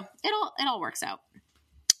 so it all works out.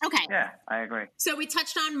 Okay. Yeah, I agree. So we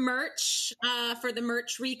touched on merch for the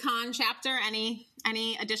merch recon chapter. Any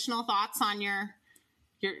additional thoughts on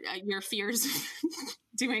your fears of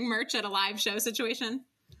doing merch at a live show situation?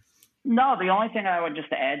 No, the only thing I would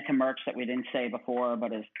just add to merch that we didn't say before,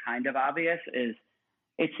 but is kind of obvious, is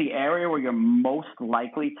it's the area where you're most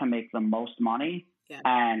likely to make the most money. Yeah.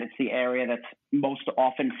 And it's the area that's most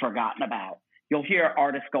often forgotten about. You'll hear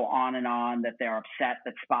artists go on and on that they're upset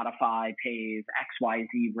that Spotify pays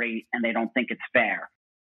XYZ rate and they don't think it's fair.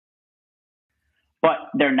 But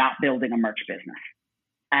they're not building a merch business.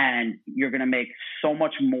 And you're going to make so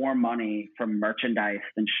much more money from merchandise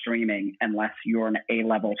than streaming unless you're an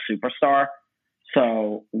A-level superstar.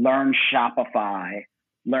 So learn Shopify,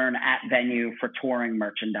 learn at Venue for touring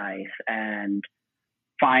merchandise, and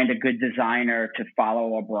find a good designer to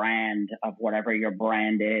follow a brand of whatever your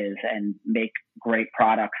brand is and make great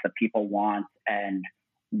products that people want and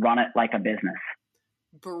run it like a business.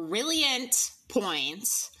 Brilliant point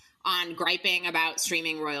on griping about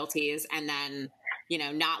streaming royalties and then, you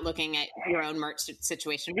know, not looking at your own merch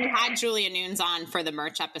situation. We had Julia Nunes on for the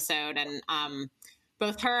merch episode, and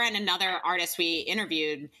both her and another artist we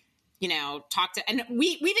interviewed, you know, talked to, and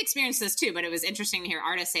we've experienced this too, but it was interesting to hear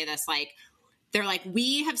artists say this, like, they're like,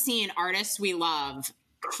 we have seen artists we love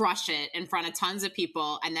crush it in front of tons of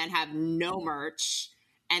people and then have no merch.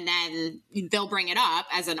 And then they'll bring it up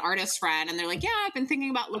as an artist friend. And they're like, yeah, I've been thinking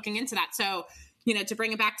about looking into that. So, you know, to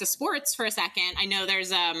bring it back to sports for a second, I know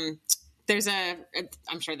I'm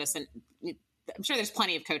sure there's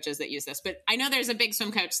plenty of coaches that use this, but I know there's a big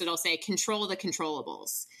swim coach that'll say, control the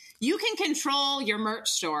controllables. You can control your merch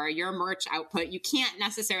store, your merch output. You can't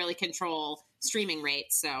necessarily control streaming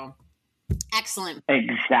rates. So excellent.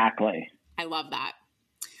 Exactly. I love that.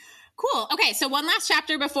 Cool. Okay. So one last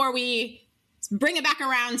chapter before we bring it back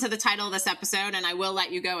around to the title of this episode, and I will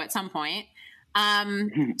let you go at some point.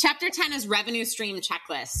 Chapter 10 is revenue stream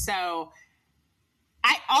checklist. So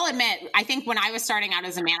I'll admit, I think when I was starting out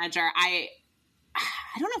as a manager, I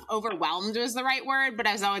don't know if overwhelmed was the right word, but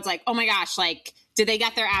I was always like, oh my gosh, like, did they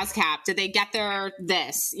get their ASCAP? Did they get their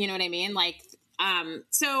this? You know what I mean? Like,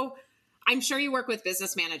 so I'm sure you work with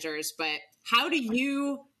business managers, but how do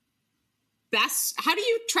you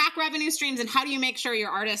track revenue streams, and how do you make sure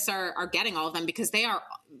your artists are getting all of them? Because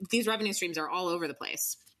these revenue streams are all over the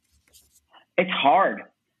place. It's hard.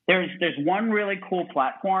 There's one really cool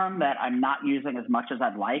platform that I'm not using as much as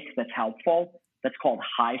I'd like that's helpful. That's called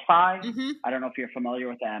Hi-Fi. Mm-hmm. I don't know if you're familiar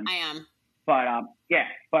with them. I am.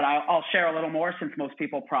 But I'll share a little more since most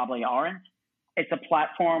people probably aren't. It's a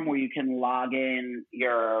platform where you can log in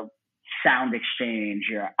your Sound Exchange,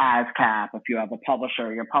 your ASCAP, if you have a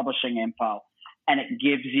publisher, your publishing info, and it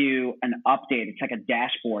gives you an update. It's like a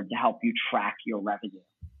dashboard to help you track your revenue.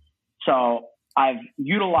 So I've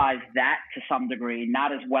utilized that to some degree,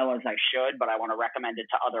 not as well as I should, but I want to recommend it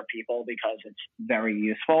to other people because it's very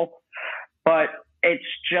useful. But it's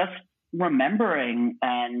just remembering,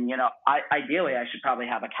 and, you know, ideally I should probably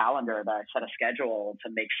have a calendar that I set a schedule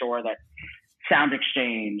to make sure that Sound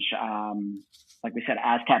Exchange, like we said,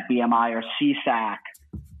 ASCAP, BMI, or CSAC,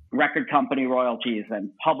 record company royalties and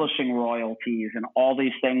publishing royalties, and all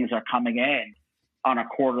these things are coming in on a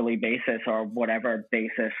quarterly basis or whatever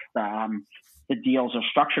basis the deals are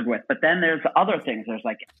structured with. But then there's other things. There's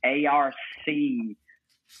like ARC,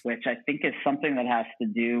 which I think is something that has to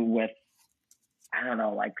do with, I don't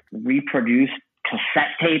know, like reproduced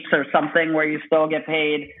cassette tapes or something where you still get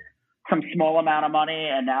paid some small amount of money.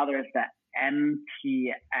 And now there's the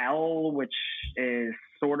MTL, which is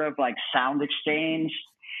sort of like Sound Exchange,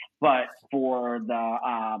 but for the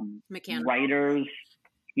writers.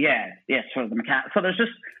 Yeah, sort of the mechanic. So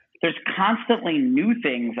there's constantly new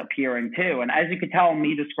things appearing too. And as you could tell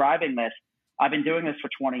me describing this, I've been doing this for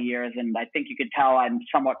 20 years, and I think you could tell I'm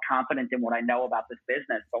somewhat confident in what I know about this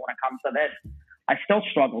business. But when it comes to this, I still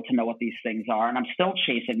struggle to know what these things are, and I'm still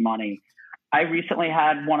chasing money. I recently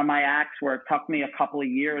had one of my acts where it took me a couple of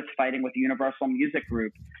years fighting with Universal Music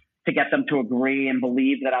Group to get them to agree and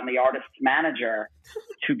believe that I'm the artist's manager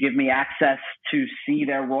to give me access to see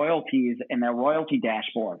their royalties in their royalty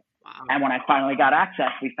dashboard. Wow. And when I finally got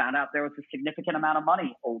access, we found out there was a significant amount of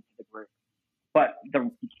money owed to the group. But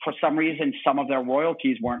for some reason, some of their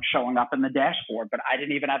royalties weren't showing up in the dashboard, but I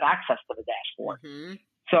didn't even have access to the dashboard. Mm-hmm.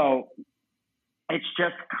 So it's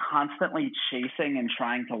just constantly chasing and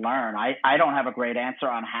trying to learn. I don't have a great answer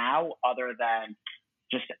on how, other than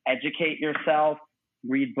just educate yourself,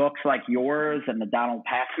 read books like yours and the Donald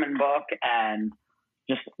Passman book, and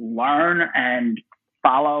just learn and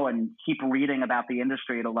follow and keep reading about the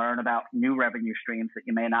industry to learn about new revenue streams that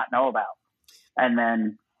you may not know about. And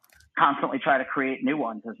then constantly try to create new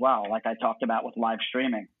ones as well, like I talked about with live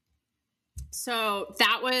streaming. So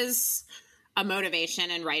that was a motivation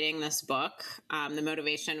in writing this book. The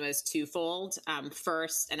motivation was twofold.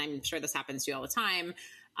 First, and I'm sure this happens to you all the time,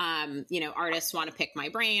 artists want to pick my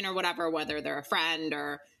brain or whatever, whether they're a friend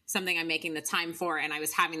or something I'm making the time for. And I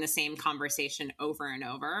was having the same conversation over and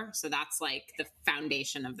over. So that's like the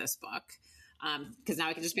foundation of this book. Because now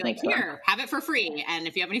I can just be like, here, have it for free. And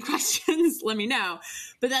if you have any questions, let me know.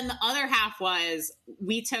 But then the other half was,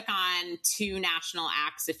 we took on 2 national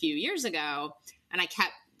acts a few years ago, and I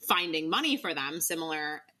kept finding money for them,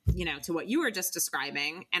 similar, to what you were just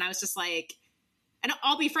describing. And I was just like, and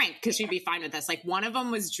I'll be frank, because you'd be fine with this. Like, one of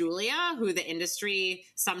them was Julia, who the industry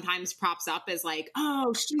sometimes props up as like,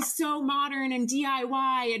 oh, she's so modern and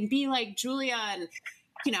DIY and be like Julia. And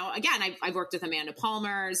again, I've worked with Amanda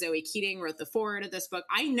Palmer, Zoe Keating wrote the foreword of this book.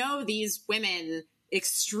 I know these women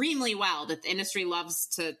extremely well, that the industry loves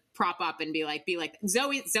to prop up and be like,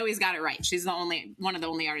 Zoe's got it right. She's one of the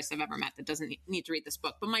only artists I've ever met that doesn't need to read this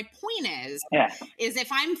book. But my point is if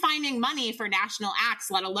I'm finding money for national acts,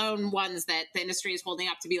 let alone ones that the industry is holding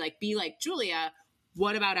up to be like Julia,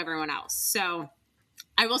 what about everyone else? So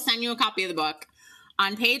I will send you a copy of the book.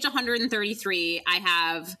 On page 133, I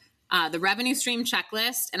have the revenue stream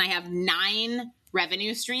checklist, and I have 9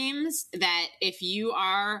 revenue streams that if you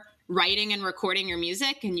are writing and recording your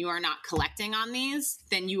music and you are not collecting on these,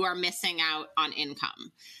 then you are missing out on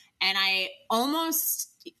income. And I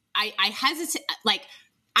hesitate, like,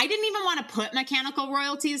 I didn't even want to put mechanical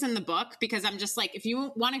royalties in the book, because I'm just like, if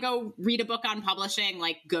you want to go read a book on publishing,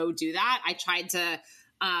 like, go do that. I tried to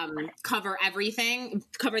cover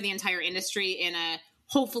the entire industry in a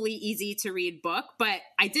hopefully easy to read book, but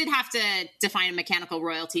I did have to define mechanical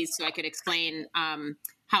royalties so I could explain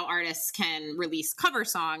how artists can release cover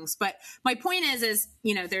songs. But my point is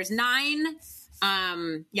there's 9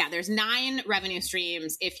 revenue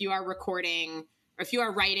streams if you are recording, or if you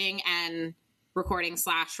are writing and recording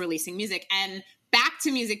 / releasing music. And back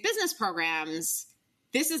to music business programs,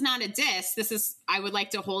 this is not a diss. I would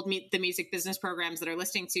like to hold the music business programs that are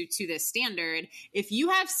listening to this standard. If you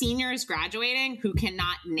have seniors graduating who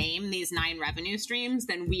cannot name these 9 revenue streams,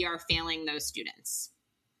 then we are failing those students.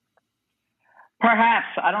 Perhaps.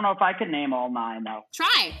 I don't know if I could name all 9, though.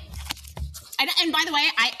 Try. And by the way,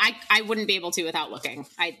 I wouldn't be able to without looking.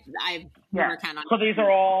 I never count on. So these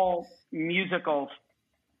are all musical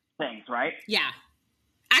things, right? Yeah.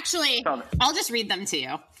 Actually, I'll just read them to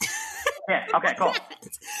you. Yeah. Okay, cool.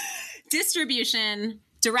 Distribution,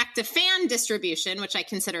 direct-to-fan distribution, which I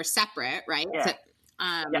consider separate, right? Yeah. So,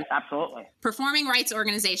 yes, absolutely. Performing rights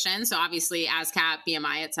organization, so obviously ASCAP,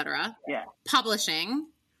 BMI, et cetera. Yeah. Publishing,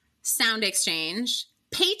 Sound Exchange,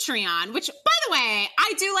 Patreon, which, by the way,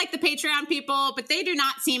 I do like the Patreon people, but they do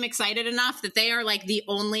not seem excited enough that they are like the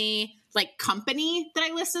only like company that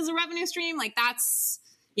I list as a revenue stream. Like, that's,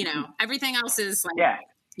 everything else is like,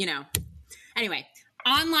 anyway,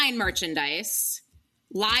 online merchandise,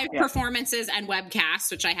 live performances and webcasts,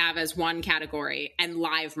 which I have as one category, and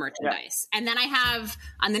live merchandise. And then I have,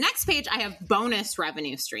 on the next page, I have bonus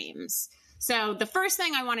revenue streams. So the first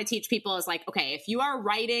thing I want to teach people is like, okay, if you are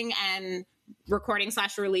writing and recording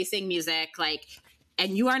 / releasing music, like,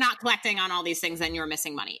 and you are not collecting on all these things, then you're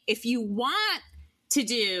missing money. If you want to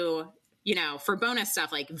do, for bonus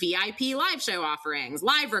stuff like VIP live show offerings,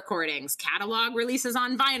 live recordings, catalog releases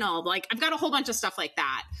on vinyl, like, I've got a whole bunch of stuff like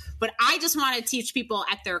that. But I just want to teach people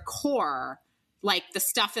at their core, like, the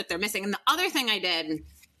stuff that they're missing. And the other thing I did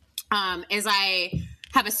is I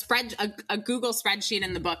have a Google spreadsheet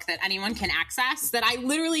in the book that anyone can access that I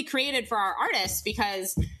literally created for our artists,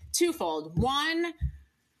 because twofold.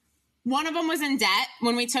 One of them was in debt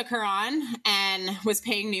when we took her on and was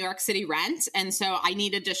paying New York City rent. And so I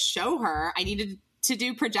needed to show her, I needed to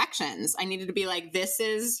do projections. I needed to be like, this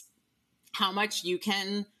is how much you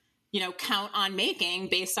can, count on making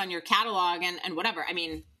based on your catalog and whatever. I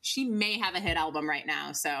mean, she may have a hit album right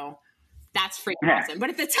now, so that's freaking awesome. But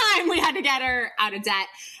at the time, we had to get her out of debt.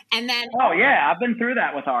 And then... Oh, yeah. I've been through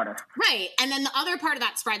that with artists. Right. And then the other part of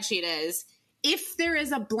that spreadsheet is, if there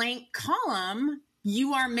is a blank column,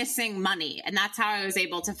 you are missing money. And that's how I was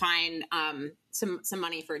able to find some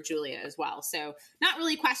money for Julia as well. So not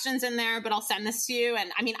really questions in there, but I'll send this to you.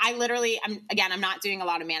 And I mean, I'm not doing a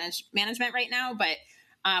lot of management right now, but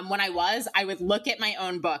when I would look at my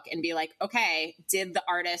own book and be like, okay, did the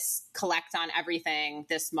artists collect on everything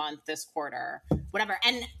this month, this quarter, whatever.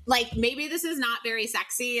 And like, maybe this is not very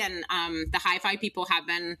sexy, and the hi-fi people have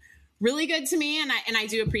been really good to me, and I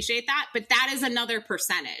do appreciate that, but that is another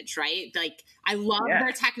percentage, right? Like, I love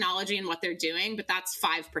their technology and what they're doing, but that's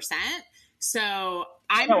 5%. So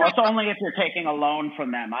it's only if you're taking a loan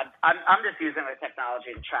from them. I'm just using the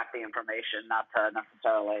technology to track the information, not to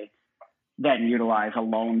necessarily then utilize a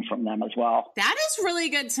loan from them as well. That is really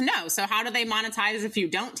good to know. So how do they monetize if you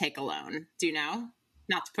don't take a loan? Do you know?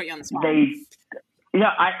 Not to put you on the spot.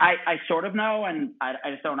 I sort of know, and I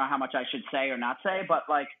just don't know how much I should say or not say, but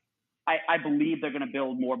like, I believe they're going to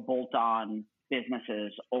build more bolt-on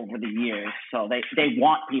businesses over the years. So they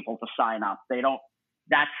want people to sign up.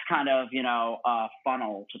 That's kind of, a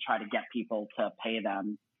funnel to try to get people to pay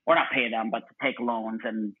them, or not pay them, but to take loans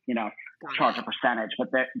and, charge a percentage. But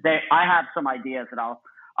I have some ideas that I'll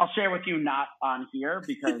share with you, not on here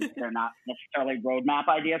because they're not necessarily roadmap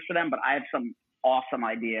ideas for them, but I have some awesome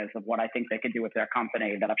ideas of what I think they could do with their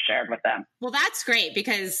company that I've shared with them. Well, that's great,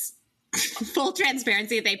 because full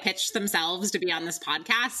transparency, they pitched themselves to be on this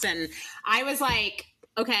podcast. And I was like,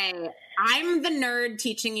 okay, I'm the nerd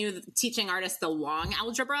teaching artists the long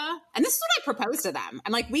algebra. And this is what I proposed to them.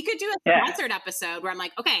 I'm like, we could do a sponsored episode where I'm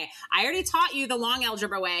like, okay, I already taught you the long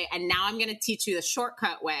algebra way, and now I'm going to teach you the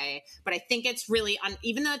shortcut way. But I think it's really,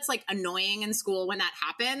 even though it's like annoying in school when that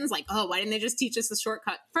happens, like, oh, why didn't they just teach us the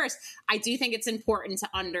shortcut first? I do think it's important to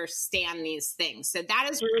understand these things. So that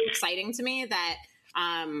is really exciting to me that,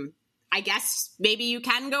 I guess maybe you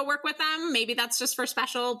can go work with them. Maybe that's just for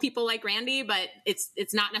special people like Randy, but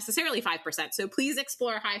it's not necessarily 5%. So please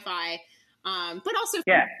explore Hi-Fi, but also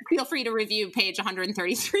feel free to review page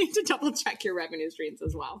 133 to double check your revenue streams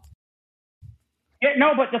as well. Yeah,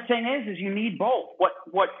 no, but the thing is you need both.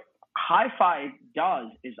 What Hi-Fi does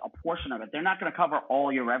is a portion of it. They're not going to cover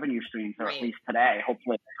all your revenue streams, or at least today.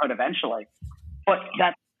 Hopefully they could eventually. But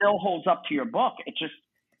that still holds up to your book. It's just,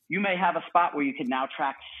 you may have a spot where you can now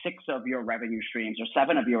track 6 of your revenue streams or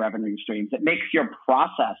 7 of your revenue streams. It makes your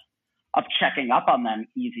process of checking up on them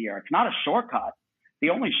easier. It's not a shortcut. The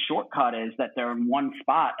only shortcut is that they're in one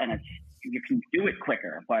spot, and you can do it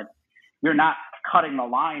quicker, but you're not cutting the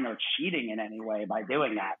line or cheating in any way by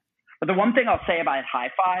doing that. But the one thing I'll say about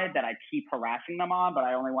Hi-Fi that I keep harassing them on, but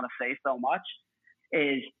I only want to say so much,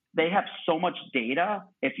 is they have so much data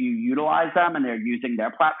if you utilize them and they're using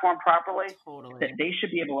their platform properly, that they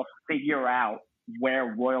should be able to figure out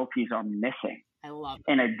where royalties are missing. I love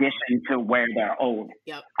it. In addition to where they're owed.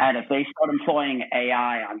 Yep. And if they start employing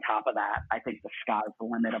AI on top of that, I think the sky's the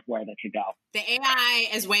limit of where they could go. The AI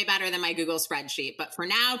is way better than my Google spreadsheet. But for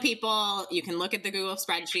now, people, you can look at the Google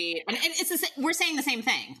spreadsheet. And we're saying the same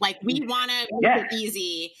thing. Like, we want to make it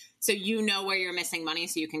easy so you know where you're missing money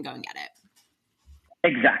so you can go and get it.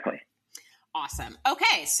 Exactly. Awesome.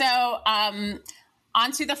 Okay. So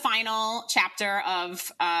on to the final chapter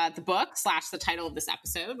of the book / the title of this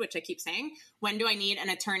episode, which I keep saying, When Do I Need an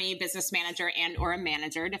Attorney, Business Manager, and or a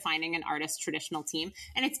Manager? Defining an Artist's Traditional Team.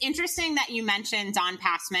 And it's interesting that you mentioned Don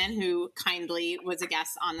Passman, who kindly was a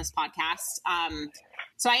guest on this podcast.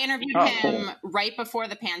 So I interviewed him right before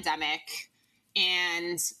the pandemic.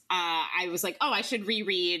 And I was like, I should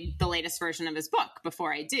reread the latest version of his book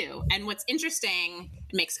before I do. And what's interesting,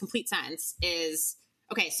 it makes complete sense, is,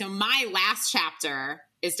 okay, so my last chapter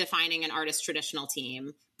is defining an artist's traditional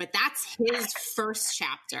team, but that's his first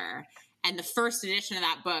chapter. And the first edition of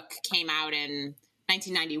that book came out in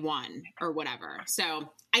 1991 or whatever.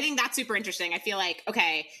 So I think that's super interesting. I feel like,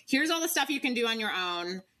 okay, here's all the stuff you can do on your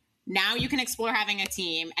own. Now you can explore having a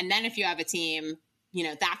team. And then if you have a team,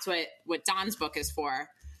 that's what Don's book is for.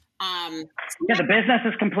 The business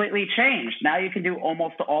has completely changed. Now you can do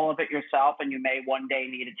almost all of it yourself, and you may one day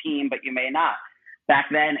need a team, but you may not. Back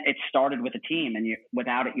then, it started with a team, and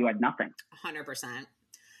without it, you had nothing. 100%.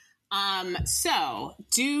 So,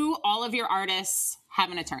 do all of your artists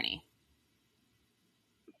have an attorney?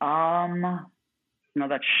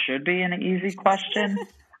 That should be an easy question.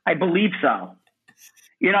 I believe so.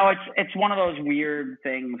 It's one of those weird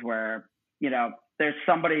things where, there's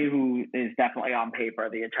somebody who is definitely on paper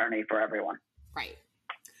the attorney for everyone. Right.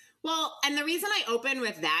 Well, and the reason I open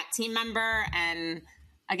with that team member, and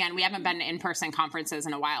again, we haven't been to in-person conferences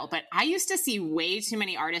in a while, but I used to see way too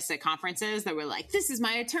many artists at conferences that were like, this is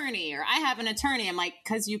my attorney, or I have an attorney. I'm like,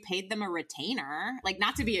 because you paid them a retainer, like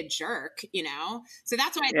not to be a jerk, you know? So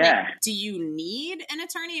that's why I think, do you need an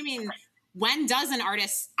attorney? I mean, when does an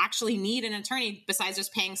artist actually need an attorney besides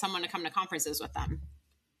just paying someone to come to conferences with them?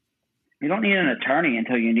 You don't need an attorney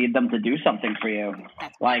until you need them to do something for you,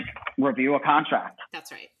 like review a contract.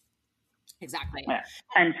 That's right. Exactly. Yeah.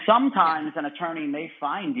 And sometimes an attorney may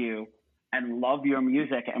find you and love your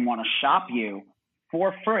music and want to shop you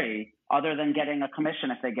for free, other than getting a commission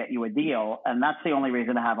if they get you a deal. And that's the only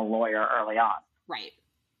reason to have a lawyer early on. Right.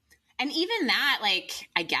 And even that, like,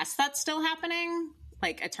 I guess that's still happening.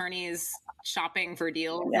 Like attorneys shopping for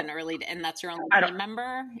deals and that's your only team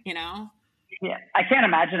member, you know? Yeah. I can't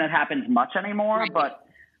imagine it happens much anymore, but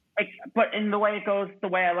in the way it goes, the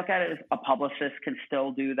way I look at it is a publicist can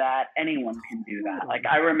still do that. Anyone can do that. Like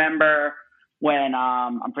I remember when,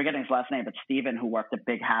 I'm forgetting his last name, but Steven, who worked at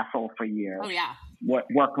Big Hassle for years. Oh yeah.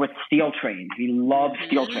 Worked with Steel Train. He loved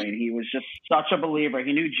Steel Train. He was just such a believer.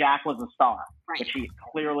 He knew Jack was a star, which he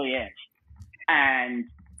clearly is. And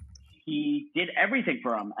he did everything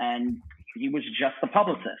for him. And he was just the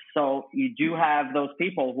publicist. So you do have those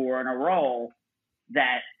people who are in a role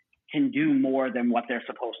that can do more than what they're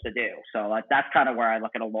supposed to do. So like that's kind of where I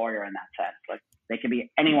look at a lawyer in that sense. Like they can be,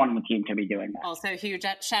 anyone on the team can be doing that. Also, huge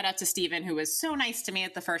shout out to Steven, who was so nice to me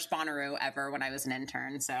at the first Bonnaroo ever when I was an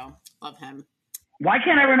intern. So love him. Why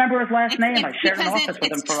can't I remember his last name? I shared an office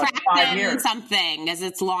with him for like 5 years. Something, as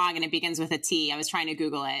it's long and it begins with a T. I was trying to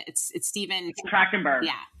Google it. It's Steven. Trachtenberg.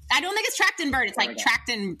 Yeah. I don't think it's Trachtenberg. It's like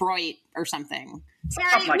Trachtenbreut or something.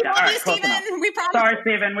 Sorry, something like we love you, Steven. Sorry,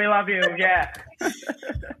 Steven. We love you. Yeah.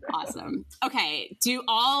 Awesome. Okay. Do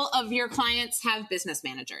all of your clients have business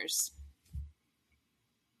managers?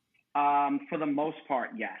 For the most part,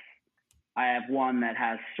 yes. I have one that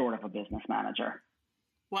has sort of a business manager.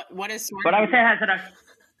 What is? But I would say it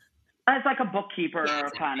has like a bookkeeper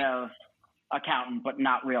kind of accountant, but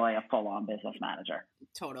not really a full-on business manager.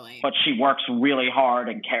 Totally. But she works really hard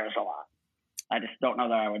and cares a lot. I just don't know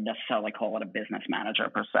that I would necessarily call it a business manager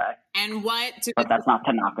per se. And but that's not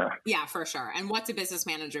to knock her. Yeah, for sure. And what do business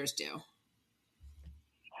managers do?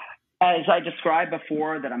 As I described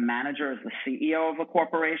before, that a manager is the CEO of a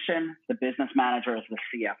corporation. The business manager is the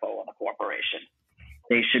CFO of a corporation.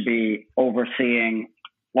 They should be overseeing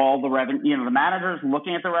all the revenue. The manager is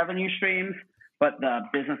looking at the revenue streams, but the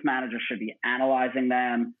business manager should be analyzing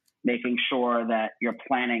them, making sure that you're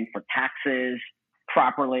planning for taxes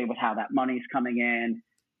properly with how that money's coming in,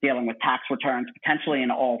 dealing with tax returns, potentially in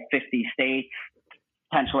all 50 states,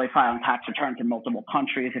 potentially filing tax returns in multiple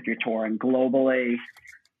countries if you're touring globally.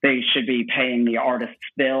 They should be paying the artist's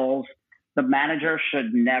bills. The manager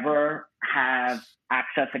should never have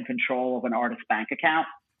access and control of an artist's bank account.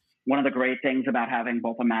 One of the great things about having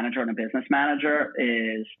both a manager and a business manager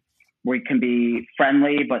is we can be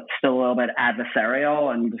friendly, but still a little bit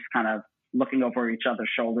adversarial and just kind of looking over each other's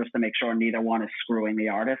shoulders to make sure neither one is screwing the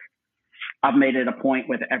artist. I've made it a point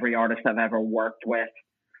with every artist I've ever worked with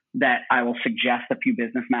that I will suggest a few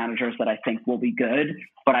business managers that I think will be good,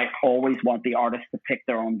 but I always want the artist to pick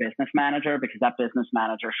their own business manager because that business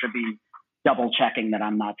manager should be double checking that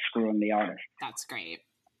I'm not screwing the artist. That's great.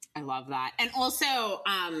 I love that. And also,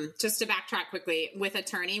 just to backtrack quickly, with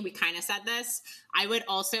attorney, we kind of said this. I would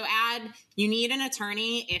also add, you need an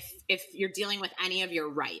attorney if you're dealing with any of your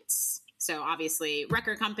rights. So obviously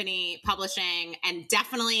record company, publishing, and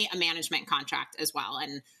definitely a management contract as well.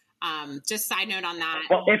 And just side note on that.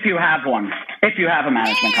 Well, if you have one, if you have a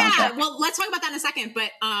management contract. Well, let's talk about that in a second.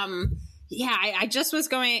 But yeah, I just was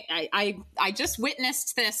going, I just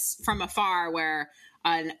witnessed this from afar where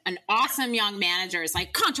an awesome young manager is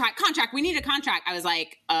like, contract, we need a contract. I was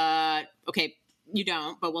like, okay, you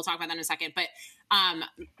don't, but we'll talk about that in a second. But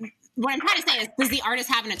what I'm trying to say is, does the artist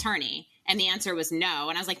have an attorney? And the answer was no.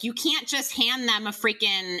 And I was like, you can't just hand them a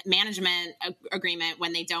freaking management agreement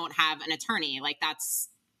when they don't have an attorney. Like that's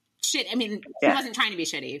shit. I mean, he wasn't trying to be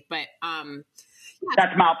shitty, but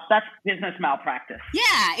that's business malpractice.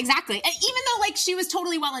 Yeah, exactly. And even though like she was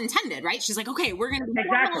totally well intended, right? She's like, okay, we're going to be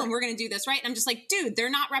formal and we're going to do this, right? And I'm just like, dude,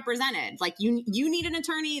 they're not represented. Like you need an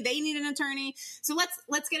attorney, they need an attorney. So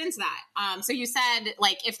let's get into that. So you said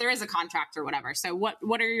like if there is a contract or whatever. So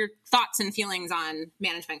what are your thoughts and feelings on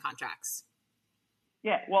management contracts?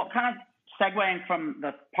 Yeah, well, kind of segueing from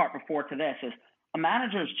the part before to this is a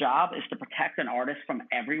manager's job is to protect an artist from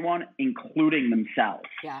everyone, including themselves.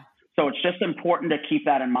 Yeah. So it's just important to keep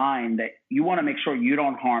that in mind, that you want to make sure you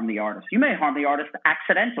don't harm the artist. You may harm the artist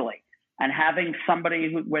accidentally, and having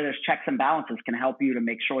somebody where there's checks and balances can help you to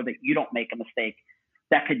make sure that you don't make a mistake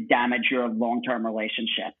that could damage your long-term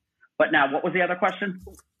relationship. But now, what was the other question?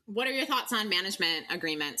 What are your thoughts on management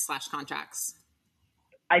agreements / contracts?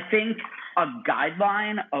 I think a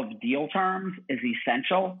guideline of deal terms is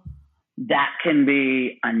essential. That can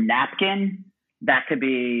be a napkin, that could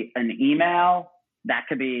be an email, that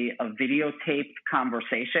could be a videotaped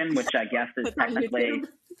conversation, which I guess is technically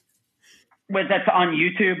that's on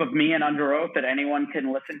YouTube of me and Under Oath that anyone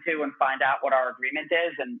can listen to and find out what our agreement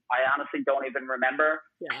is. And I honestly don't even remember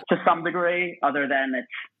to some degree, other than it's,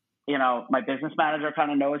 you know, my business manager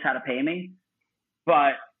kind of knows how to pay me,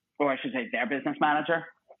 but, or I should say their business manager.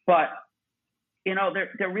 But, you know,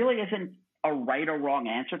 there really isn't a right or wrong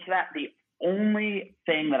answer to that. The only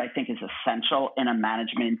thing that I think is essential in a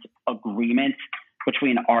management agreement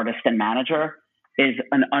between artist and manager is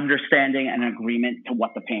an understanding and agreement to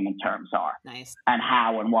what the payment terms are. Nice. And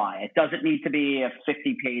how and why. It doesn't need to be a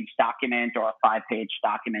 50-page document or a 5-page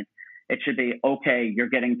document. It should be, okay, you're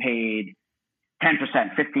getting paid 10%,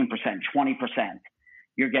 15%, 20%.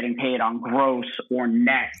 You're getting paid on gross or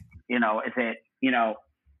net. You know, is it, you know,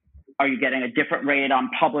 are you getting a different rate on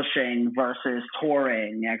publishing versus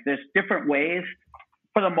touring? Like, there's different ways.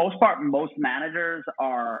 For the most part, most managers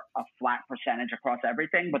are a flat percentage across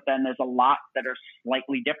everything, but then there's a lot that are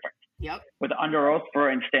slightly different. Yep. With Under Oath, for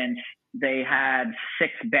instance, they had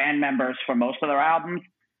 6 band members for most of their albums.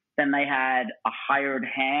 Then they had a hired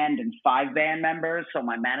hand and 5 band members. So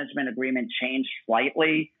my management agreement changed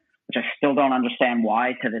slightly, which I still don't understand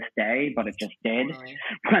why to this day, but it just did. Totally.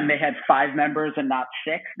 When they had 5 members and not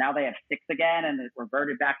 6, now they have 6 again, and it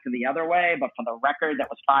reverted back to the other way. But for the record, that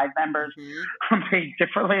was 5 members. I'm paid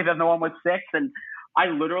differently than the one with 6. And I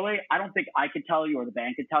don't think I could tell you or the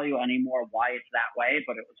band could tell you anymore why it's that way,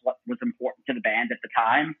 but it was what was important to the band at the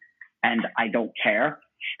time. And I don't care.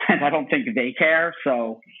 And I don't think they care.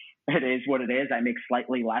 So it is what it is. I make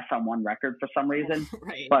slightly less on one record for some reason,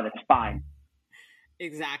 right. But it's fine.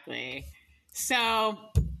 Exactly. So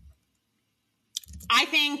I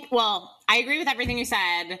think, well, I agree with everything you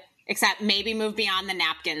said, except maybe move beyond the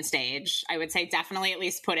napkin stage. I would say definitely at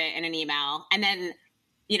least put it in an email, and then,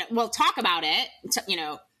 you know, we'll talk about it, you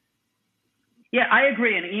know. Yeah, I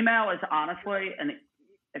agree. An email is honestly, and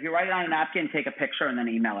if you write it on a napkin, take a picture and then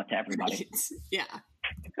email it to everybody. Right. Yeah.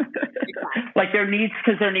 Like there needs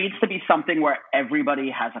to be something where everybody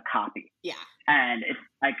has a copy. Yeah. And it's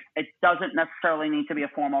like, it doesn't necessarily need to be a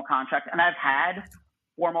formal contract. And I've had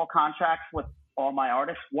formal contracts with all my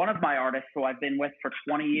artists. One of my artists who I've been with for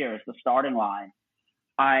 20 years, The Starting Line,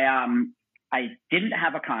 I didn't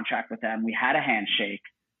have a contract with them. We had a handshake.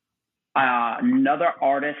 Another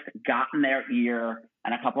artist got in their ear,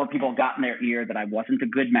 and a couple of people got in their ear that I wasn't a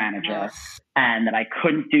good manager and that I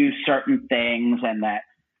couldn't do certain things, and that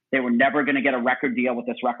they were never going to get a record deal with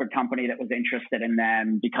this record company that was interested in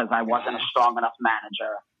them because I wasn't a strong enough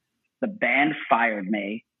manager. The band fired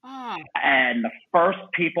me. And the first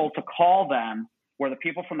people to call them were the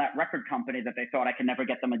people from that record company that they thought I could never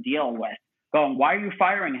get them a deal with, going, why are you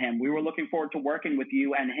firing him? We were looking forward to working with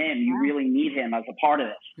you and him. You really need him as a part of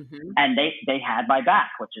this. And they had my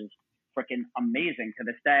back, which is freaking amazing to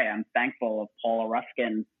this day. I'm thankful of Paul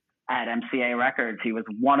Ruskin at MCA Records. He was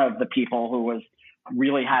one of the people who was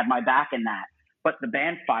really had my back in that. But the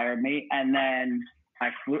band fired me, and then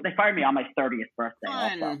they fired me on my 30th birthday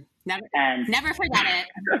also. Never forget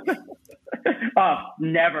it. Oh,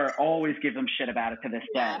 never. Always give them shit about it to this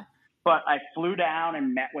day. But I flew down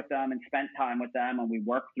and met with them and spent time with them, and we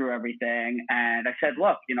worked through everything. And I said,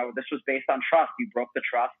 look, you know, this was based on trust. You broke the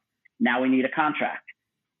trust. Now we need a contract.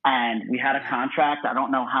 And we had a contract. I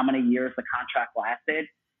don't know how many years the contract lasted.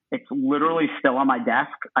 It's literally still on my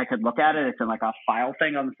desk. I could look at it. It's in like a file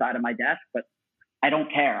thing on the side of my desk, but I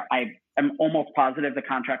don't care. I am almost positive the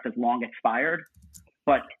contract is long expired,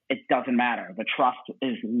 but it doesn't matter. The trust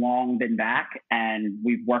is long been back, and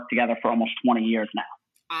we've worked together for almost 20 years now.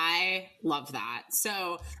 I love that.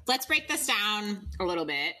 So let's break this down a little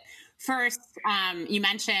bit. First, you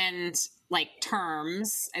mentioned like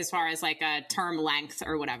terms as far as like a term length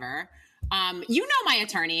or whatever. You know my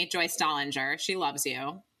attorney, Joyce Dollinger. She loves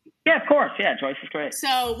you. Yeah, of course. Yeah, Joyce is great.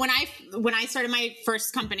 So when I started my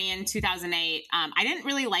first company in 2008, I didn't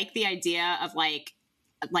really like the idea of like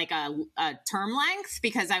a term length,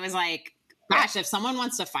 because I was like, gosh, if someone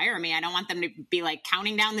wants to fire me, I don't want them to be like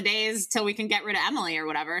counting down the days till we can get rid of Emily or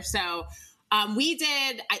whatever. So we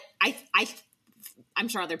did. I'm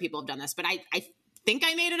sure other people have done this, but I think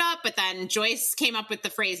I made it up. But then Joyce came up with the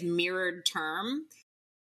phrase mirrored term.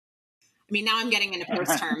 mean, now I'm getting into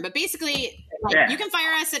post-term, but basically you can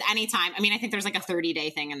fire us at any time. I mean, I think there's like a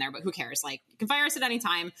 30-day thing in there, but who cares? Like, you can fire us at any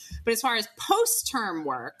time. But as far as post-term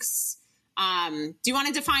works, do you want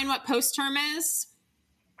to define what post-term is?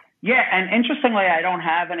 Yeah, and interestingly, I don't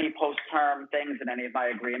have any post-term things in any of my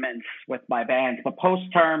agreements with my bands, but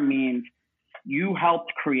post-term means you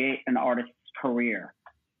helped create an artist's career.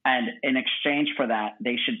 And in exchange for that,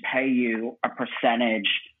 they should pay you a percentage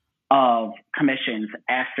of commissions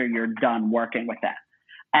after you're done working with them.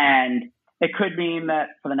 And it could mean that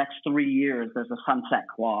for the next 3 years, there's a sunset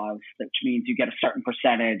clause, which means you get a certain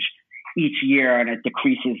percentage each year and it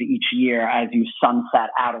decreases each year as you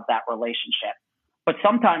sunset out of that relationship. But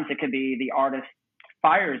sometimes it could be the artist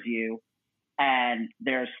fires you and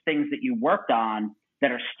there's things that you worked on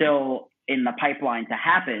that are still in the pipeline to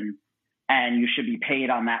happen, and you should be paid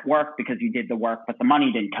on that work because you did the work, but the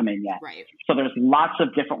money didn't come in yet. Right. So there's lots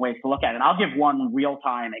of different ways to look at it. And I'll give one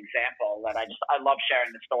real-time example that I love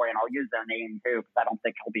sharing the story, and I'll use their name too because I don't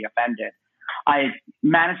think he'll be offended. I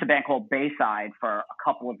managed a band called Bayside for a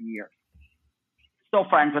couple of years. Still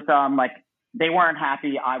friends with them. Like, they weren't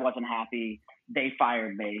happy. I wasn't happy. They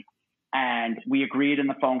fired me. And we agreed in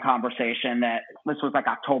the phone conversation that this was like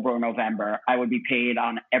October or November. I would be paid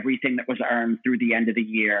on everything that was earned through the end of the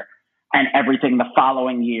year, and everything the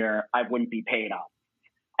following year I wouldn't be paid on.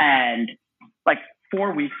 And like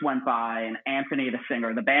 4 weeks went by, and Anthony, the singer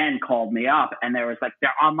of the band, called me up, and there was like,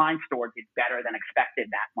 their online store did better than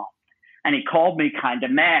expected that month. And he called me kind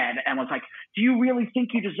of mad and was like, do you really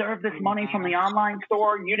think you deserve this money from the online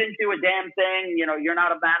store? You didn't do a damn thing. You know, you're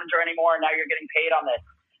not a manager anymore. Now you're getting paid on this.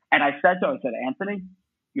 And I said to him, I said, Anthony,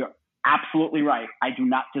 you're absolutely right. I do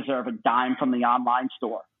not deserve a dime from the online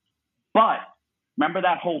store. But remember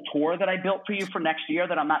that whole tour that I built for you for next year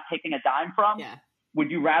that I'm not taking a dime from? Yeah.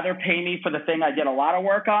 Would you rather pay me for the thing I did a lot of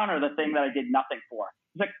work on or the thing that I did nothing for?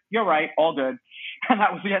 He's like, you're right. All good. And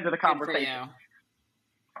that was the end of the conversation. Good for you.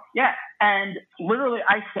 Yeah. And literally,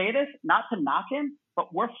 I say this not to knock him,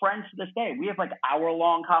 but we're friends to this day. We have like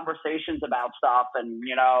hour-long conversations about stuff, and,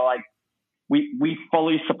 you know, like we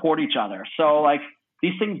fully support each other. So like,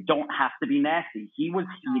 these things don't have to be nasty. He was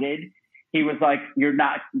heated. He was like, you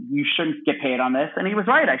shouldn't get paid on this. And he was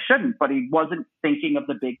right. I shouldn't, but he wasn't thinking of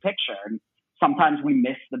the big picture. And sometimes we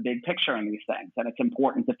miss the big picture in these things, and it's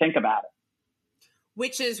important to think about it.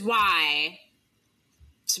 Which is why,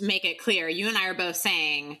 to make it clear, you and I are both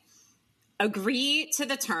saying, agree to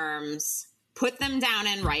the terms, put them down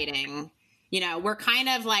in writing. You know, we're kind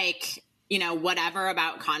of like, you know, whatever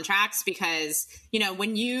about contracts, because, you know,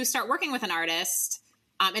 when you start working with an artist,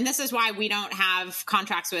 and this is why we don't have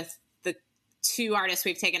contracts with the 2 artists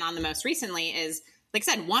we've taken on the most recently, is, like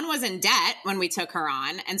I said, one was in debt when we took her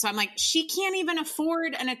on. And so I'm like, she can't even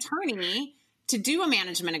afford an attorney to do a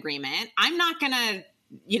management agreement. I'm not going to,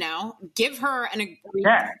 you know, give her an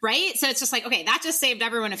agreement, right? So it's just like, okay, that just saved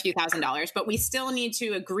everyone a few $1,000s, but we still need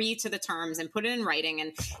to agree to the terms and put it in writing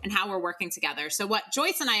and how we're working together. So what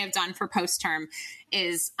Joyce and I have done for post-term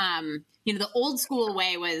is, you know, the old school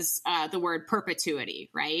way was the word perpetuity,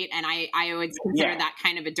 right? And I always considered that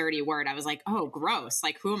kind of a dirty word. I was like, oh, gross.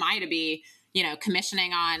 Like, who am I to be, you know,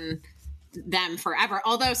 commissioning on them forever?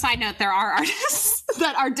 Although, side note, there are artists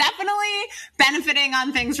that are definitely benefiting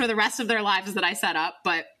on things for the rest of their lives that I set up,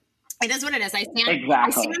 but it is what it is. I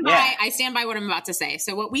stand by what I'm about to say.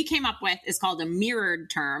 So what we came up with is called a mirrored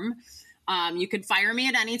term. You could fire me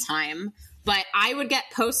at any time, but I would get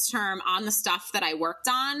post-term on the stuff that I worked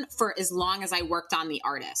on for as long as I worked on the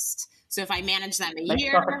artist. So if I managed them a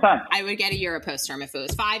year, I would get a year of post-term. If it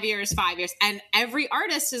was 5 years, 5 years. And every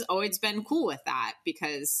artist has always been cool with that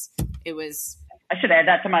because it was... I should add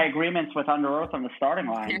that to my agreements with Under Oath on the starting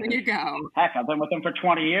line. There you go. Heck, I've been with them for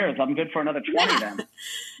 20 years. I'm good for another 20 then.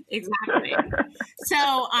 Exactly.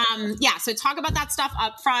 So, so talk about that stuff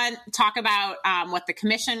up front. Talk about what the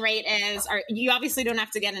commission rate is. You obviously don't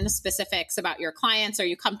have to get into specifics about your clients. Are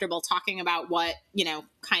you comfortable talking about what, you know,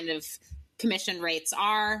 kind of commission rates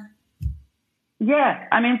are? Yeah.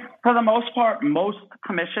 I mean, for the most part, most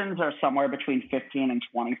commissions are somewhere between 15 and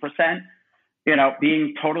 20%. You know,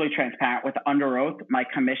 being totally transparent with Under Oath, my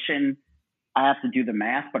commission, I have to do the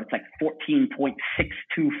math, but it's like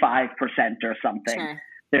 14.625% or something. Sure.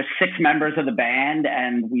 There's 6 members of the band,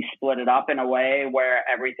 and we split it up in a way where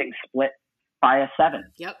everything's split by a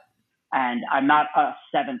 7th. Yep. And I'm not a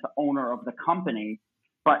 7th owner of the company,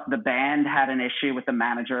 but the band had an issue with the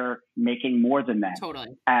manager making more than that.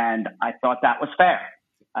 Totally. And I thought that was fair.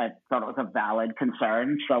 I thought it was a valid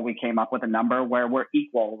concern. So we came up with a number where we're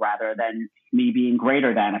equal rather than me being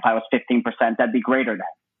greater than. If I was 15%, that'd be greater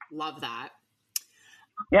than. Love that.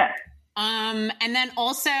 Yeah. And then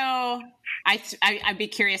also I'd be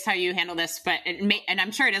curious how you handle this, but and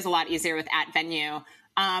I'm sure it is a lot easier with at venue.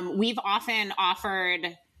 We've often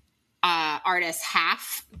offered artists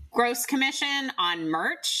half gross commission on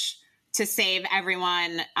merch to save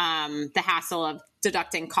everyone the hassle of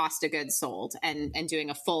deducting cost of goods sold and doing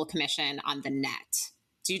a full commission on the net.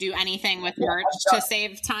 Do you do anything with merch to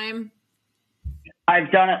save time?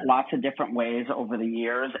 I've done it lots of different ways over the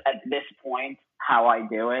years. At this point, how I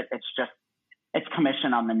do it, it's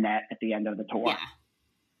commission on the net at the end of the tour. Yeah,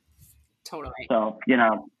 totally. So, you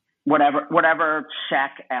know, whatever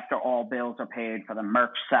check after all bills are paid for the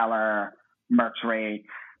merch seller, merch rates,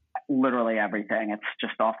 literally everything. It's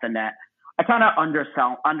just off the net. I kind of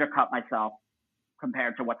undercut myself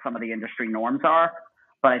compared to what some of the industry norms are.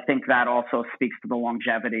 But I think that also speaks to the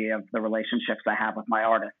longevity of the relationships I have with my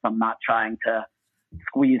artists. I'm not trying to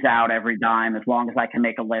squeeze out every dime. As long as I can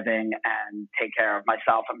make a living and take care of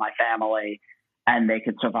myself and my family and they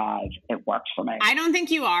could survive, it works for me. I don't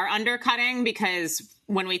think you are undercutting, because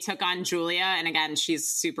when we took on Julia, and again, she's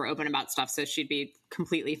super open about stuff, so she'd be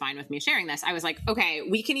completely fine with me sharing this. I was like, okay,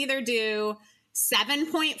 we can either do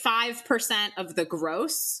 7.5% of the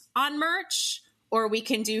gross on merch, or we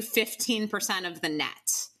can do 15% of the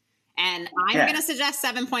net. And I'm going to suggest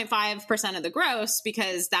 7.5% of the gross,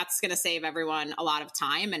 because that's going to save everyone a lot of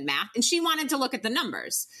time and math. And she wanted to look at the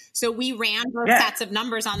numbers. So we ran both sets of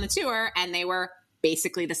numbers on the tour, and they were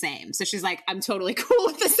basically the same. So she's like, I'm totally cool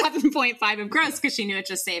with the 7.5 of gross, because she knew it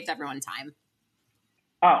just saved everyone time.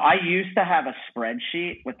 Oh, I used to have a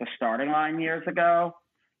spreadsheet with the starting line years ago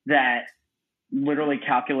that literally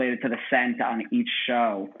calculated to the cent on each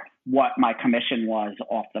show what my commission was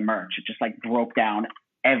off the merch. It just like broke down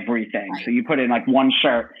everything. Right. So you put in like one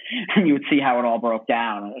shirt and you would see how it all broke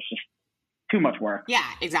down. It was just too much work. Yeah,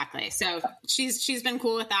 exactly. So she's been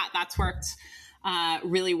cool with that. That's worked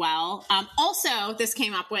really well. Also, this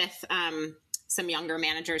came up with some younger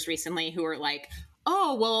managers recently who were like,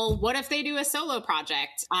 oh, well, what if they do a solo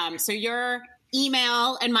project? So your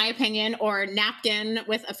email, in my opinion, or napkin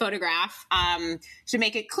with a photograph should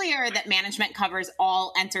make it clear that management covers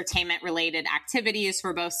all entertainment related activities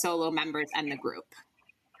for both solo members and the group.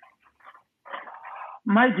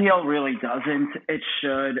 My deal really doesn't. It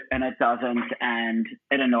should, and it doesn't, and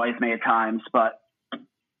it annoys me at times. But,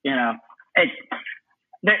 you know,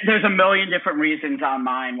 there's a million different reasons on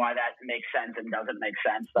mine why that makes sense and doesn't make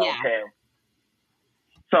sense, though, too.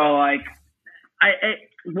 So, like,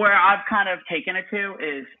 where I've kind of taken it to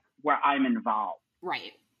is where I'm involved.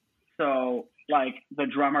 Right. So, like, the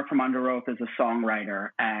drummer from Under Oath is a songwriter,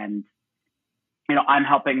 and, you know, I'm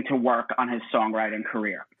helping to work on his songwriting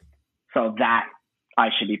career. So that I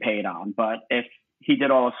should be paid on. But if he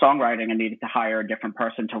did all the songwriting and needed to hire a different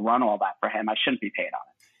person to run all that for him, I shouldn't be paid on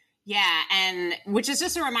it. Yeah, and which is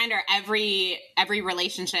just a reminder, every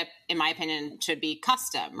relationship, in my opinion, should be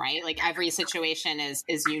custom, right? Like every situation is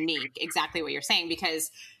unique, exactly what you're saying, because,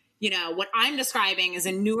 you know, what I'm describing is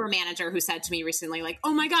a newer manager who said to me recently, like,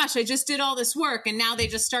 oh my gosh, I just did all this work and now they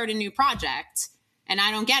just start a new project and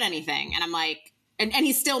I don't get anything. And I'm like, and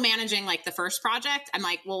he's still managing like the first project. I'm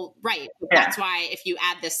like, well, right. That's why if you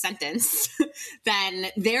add this sentence, then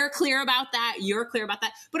they're clear about that. You're clear about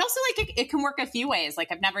that. But also like it can work a few ways.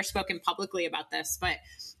 Like I've never spoken publicly about this, but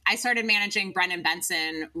I started managing Brendan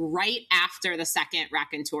Benson right after the second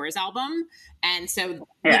Raconteurs album. And so,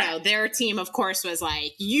 you know, their team, of course, was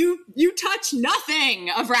like, you touch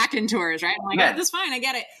nothing of Raconteurs, right? I'm like, oh, that's fine. I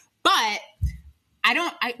get it. But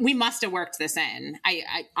we must have worked this in.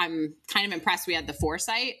 I'm kind of impressed we had the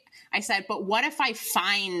foresight. I said, but what if I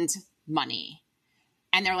find money?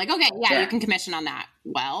 And they're like, okay, you can commission on that.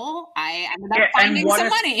 Well, I ended up finding some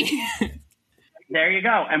money. There you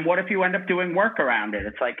go. And what if you end up doing work around it?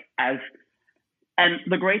 It's like and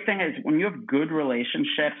the great thing is when you have good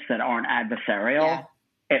relationships that aren't adversarial,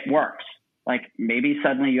 it works. Like maybe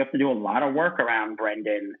suddenly you have to do a lot of work around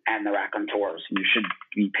Brendan and the Raconteurs. You should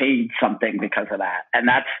be paid something because of that. And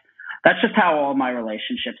that's just how all my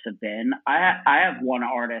relationships have been. I have one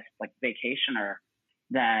artist, like Vacationer,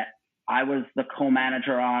 that I was the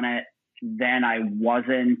co-manager on it. Then I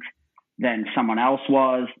wasn't. Then someone else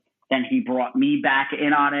was. Then he brought me back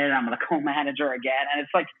in on it. I'm the co-manager again. And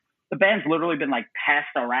it's like the band's literally been like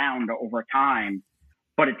passed around over time,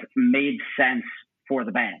 but it's made sense for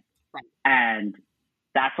the band. Right. And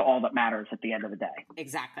that's all that matters at the end of the day.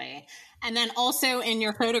 Exactly. And then also in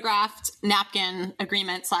your photographed napkin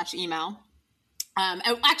agreement /email,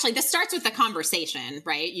 actually this starts with the conversation,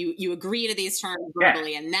 right? You agree to these terms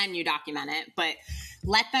verbally and then you document it, but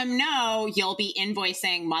let them know you'll be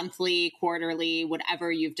invoicing monthly, quarterly, whatever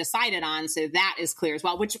you've decided on. So that is clear as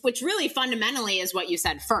well, which really fundamentally is what you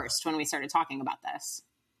said first when we started talking about this.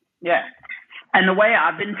 Yeah. And the way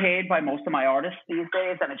I've been paid by most of my artists these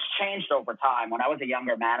days, and it's changed over time. When I was a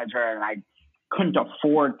younger manager and I couldn't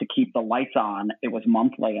afford to keep the lights on, it was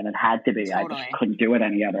monthly and it had to be. Totally. I just couldn't do it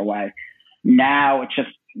any other way. Now it's just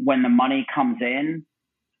when the money comes in,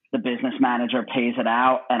 the business manager pays it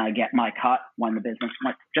out and I get my cut when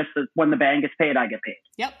when the band gets paid, I get paid.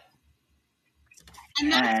 Yep.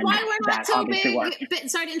 And that's why we're not so big.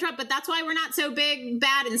 Sorry to interrupt, but that's why we're not so big,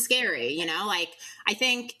 bad, and scary. You know, like I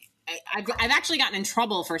think I've actually gotten in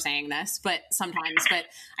trouble for saying this, but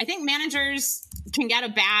I think managers can get a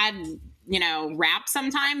bad, rap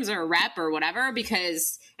sometimes or rep or whatever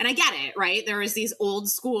because, and I get it, right? There was these old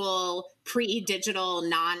school pre-digital,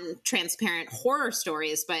 non-transparent horror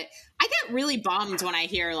stories, but I get really bummed when I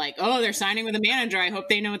hear like, oh, they're signing with a manager. I hope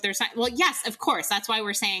they know what they're signing. Well, yes, of course. That's why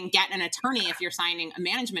we're saying get an attorney if you're signing a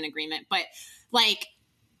management agreement. But like,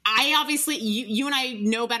 I obviously, you and I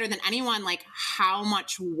know better than anyone, like how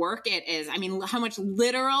much work it is. I mean, how much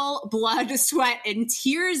literal blood, sweat, and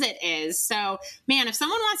tears it is. So, man, if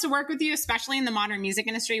someone wants to work with you, especially in the modern music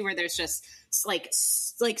industry where there's just like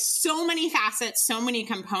so many facets, so many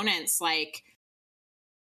components, like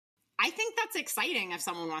I think that's exciting if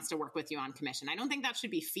someone wants to work with you on commission. I don't think that should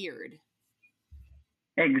be feared.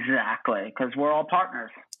 Exactly, because we're all partners.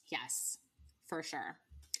 Yes, for sure.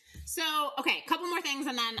 So, okay, a couple more things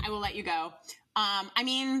and then I will let you go. I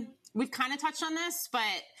mean, we've kind of touched on this, but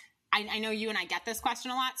I know you and I get this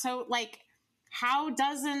question a lot. So, like, how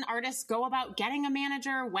does an artist go about getting a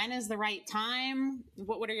manager? When is the right time?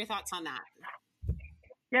 What are your thoughts on that?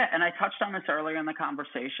 Yeah, and I touched on this earlier in the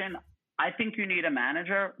conversation. I think you need a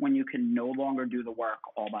manager when you can no longer do the work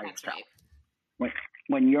all by yourself. Right.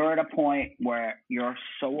 When you're at a point where you're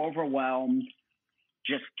so overwhelmed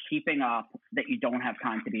just keeping up that you don't have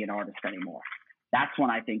time to be an artist anymore. That's when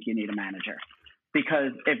I think you need a manager.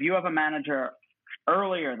 Because if you have a manager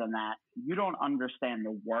earlier than that, you don't understand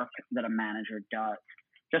the work that a manager does.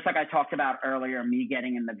 Just like I talked about earlier, me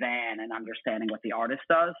getting in the van and understanding what the artist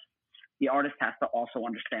does, the artist has to also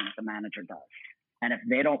understand what the manager does. And if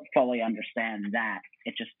they don't fully understand that,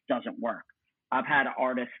 it just doesn't work. I've had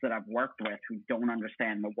artists that I've worked with who don't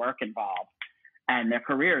understand the work involved, and their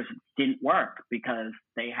careers didn't work because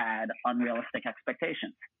they had unrealistic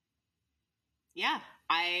expectations. Yeah,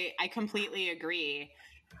 I completely agree.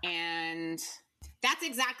 And that's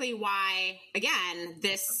exactly why, again,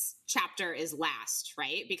 this chapter is last,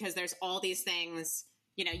 right? Because there's all these things,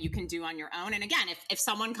 you can do on your own. And again, if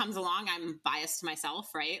someone comes along, I'm biased to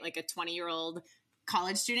myself, right? Like a 20-year-old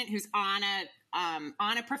college student who's on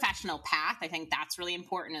a professional path. I think that's really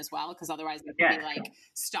important as well, because otherwise it could be like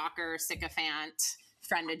stalker, sycophant,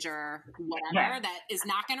 friendager, whatever that is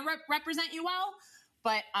not going to represent you well.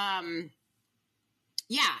 But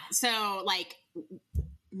so like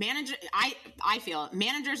I feel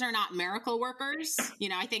managers are not miracle workers.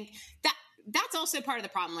 I think that's also part of the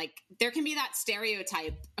problem. Like there can be that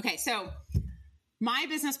stereotype. Okay, so my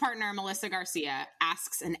business partner, Melissa Garcia,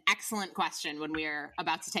 asks an excellent question when we're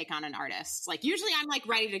about to take on an artist. Like usually I'm like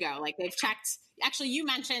ready to go. Like they've checked. Actually, you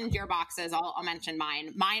mentioned your boxes. I'll mention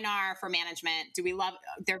mine. Mine are for management.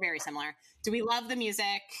 They're very similar. Do we love the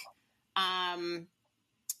music?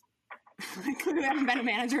 We haven't been a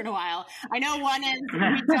manager in a while. I know one is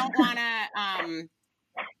we don't want to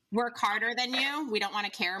work harder than you. We don't want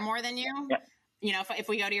to care more than you. Yeah. If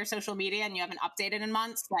we go to your social media and you haven't updated in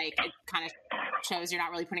months, like it kind of shows you're not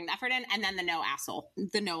really putting the effort in. And then the no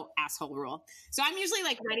asshole rule. So I'm usually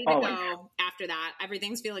like ready to go after that.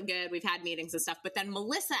 Everything's feeling good. We've had meetings and stuff. But then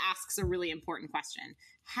Melissa asks a really important question.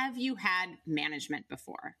 Have you had management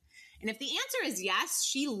before? And if the answer is yes,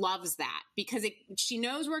 she loves that because she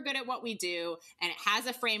knows we're good at what we do and it has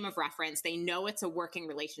a frame of reference. They know it's a working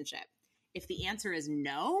relationship. If the answer is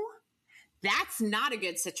no, that's not a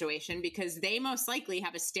good situation because they most likely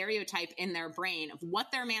have a stereotype in their brain of what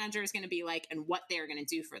their manager is going to be like and what they're going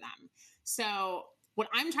to do for them. So what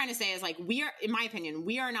I'm trying to say is like, in my opinion,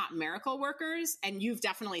 we are not miracle workers. And you've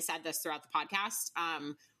definitely said this throughout the podcast.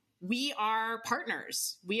 We are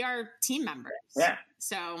partners. We are team members. Yeah.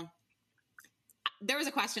 So there was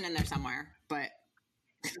a question in there somewhere, but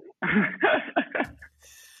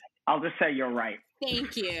I'll just say you're right.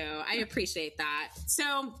 Thank you. I appreciate that.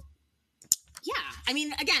 So yeah, I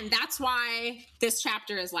mean, again, that's why this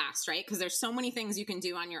chapter is last, right? Because there's so many things you can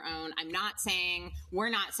do on your own. We're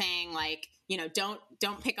not saying like, don't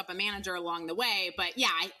pick up a manager along the way. But yeah,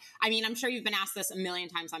 I mean, I'm sure you've been asked this a million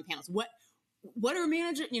times on panels. What are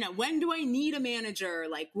manager, when do I need a manager?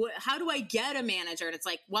 Like, how do I get a manager? And it's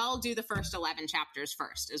like, well, do the first 11 chapters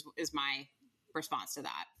first is my response to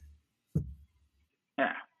that.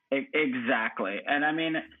 Yeah, exactly. And I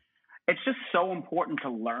mean, it's just so important to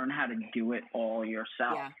learn how to do it all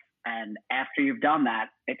yourself. Yeah. And after you've done that,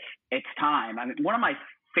 it's time. I mean, one of my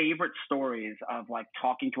favorite stories of like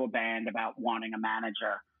talking to a band about wanting a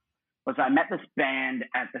manager was I met this band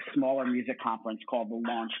at the smaller music conference called the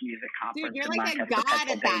Launch Music Conference. Dude, you're in like a Lancaster, god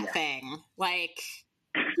at that Pennsylvania. thing. Like,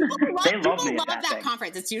 They love people me love at that thing.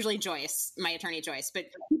 conference. It's usually Joyce, my attorney Joyce. But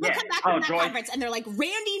people come back from that Joyce. conference and they're like,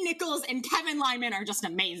 Randy Nichols and Kevin Lyman are just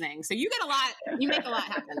amazing. So you make a lot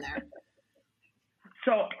happen there.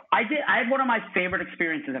 So I had one of my favorite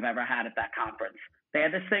experiences I've ever had at that conference. They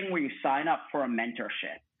had this thing where you sign up for a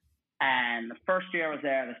mentorship. And the first year I was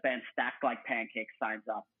there, this band Stacked Like Pancakes signs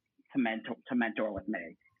up to mentor with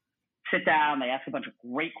me. Sit down, they ask a bunch of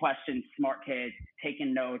great questions, smart kids,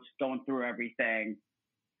 taking notes, going through everything.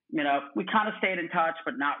 You know, we kind of stayed in touch,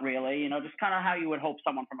 but not really, you know, just kind of how you would hope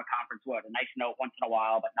someone from a conference would. A nice note once in a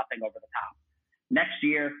while, but nothing over the top. Next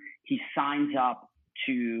year, he signs up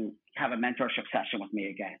to have a mentorship session with me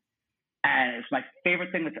again. And it's my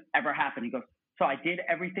favorite thing that's ever happened. He goes, so I did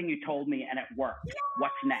everything you told me and it worked.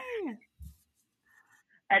 What's next?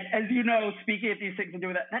 And as you know, speaking of these things and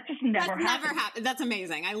doing that just never happened. That's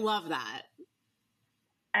amazing. I love that.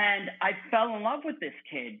 And I fell in love with this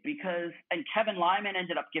kid and Kevin Lyman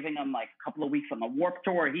ended up giving him like a couple of weeks on the Warped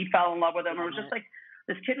Tour. He fell in love with him. It was just like,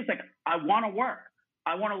 this kid was like, I want to work.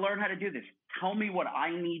 I want to learn how to do this. Tell me what I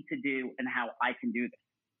need to do and how I can do this.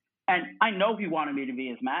 And I know he wanted me to be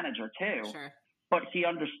his manager too, Sure. But he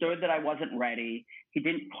understood that I wasn't ready. He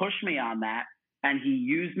didn't push me on that. And he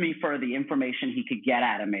used me for the information he could get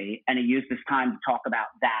out of me. And he used this time to talk about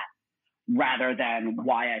that rather than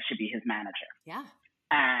why I should be his manager. Yeah.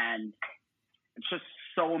 And it's just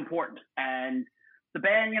so important. And the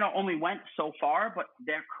band, only went so far, but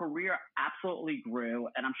their career absolutely grew.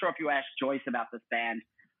 And I'm sure if you ask Joyce about this band,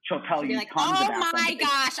 she'll tell you like, tons about them. Oh my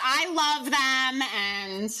gosh, I love them.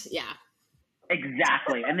 And yeah.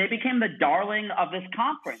 Exactly. And they became the darling of this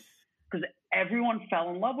conference because everyone fell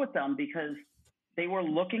in love with them because they were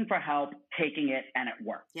looking for help, taking it, and it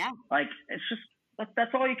worked. Yeah. Like, it's just,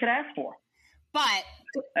 that's all you could ask for. But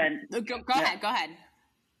go ahead.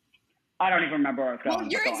 I don't even remember where I was going. Well,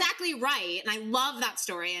 you're exactly right. And I love that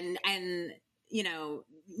story. And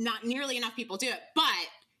not nearly enough people do it. But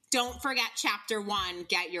don't forget chapter 1,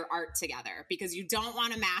 get your art together, because you don't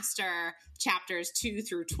want to master chapters 2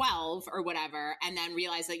 through 12 or whatever, and then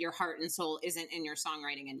realize that your heart and soul isn't in your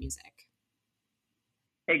songwriting and music.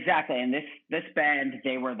 Exactly. And this band,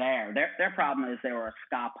 they were there. Their problem is they were a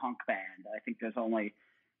ska punk band. I think there's only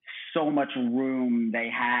so much room they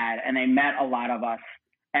had, and they met a lot of us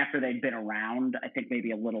after they'd been around, I think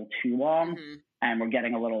maybe a little too long, and we're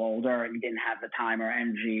getting a little older and didn't have the time or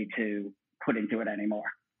energy to put into it anymore.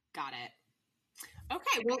 Got it.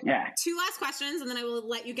 Okay. Well, 2 last questions and then I will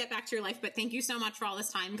let you get back to your life, but thank you so much for all this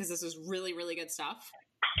time because this is really, really good stuff.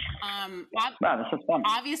 Wow, this is fun.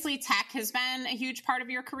 Obviously tech has been a huge part of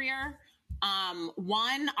your career.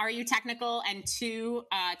 1, are you technical? And 2,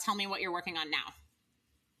 tell me what you're working on now.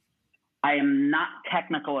 I am not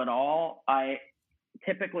technical at all. I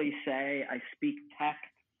typically say I speak tech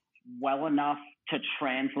well enough to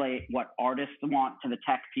translate what artists want to the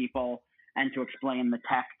tech people and to explain the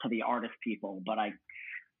tech to the artist people. But I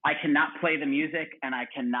cannot play the music and I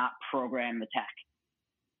cannot program the tech.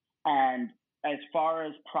 And as far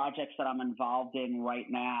as projects that I'm involved in right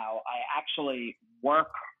now, I actually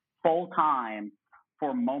work full time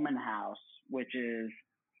for Moment House, which is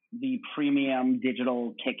the premium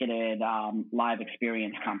digital ticketed live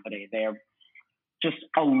experience company. They're just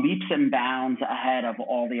a leaps and bounds ahead of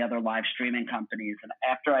all the other live streaming companies. And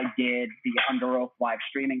after I did the Under Oath live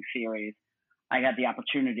streaming series, I had the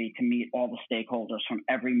opportunity to meet all the stakeholders from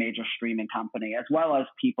every major streaming company, as well as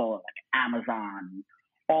people like Amazon.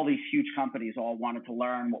 All these huge companies all wanted to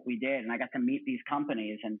learn what we did. And I got to meet these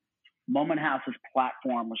companies, and Moment House's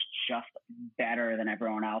platform was just better than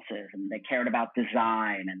everyone else's. And they cared about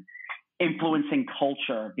design and influencing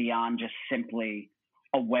culture beyond just simply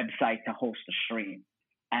a website to host a stream.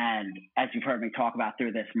 And as you've heard me talk about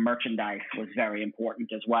through this, merchandise was very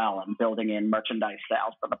important as well, and building in merchandise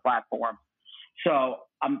sales for the platform. So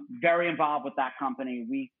I'm very involved with that company.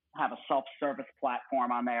 We have a self-service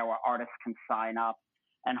platform on there where artists can sign up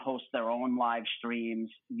and host their own live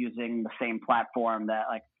streams using the same platform that,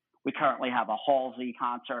 like, we currently have a Halsey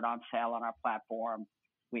concert on sale on our platform.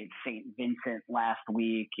 We had St. Vincent last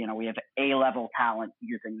week. We have A-level talent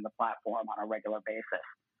using the platform on a regular basis.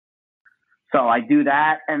 So I do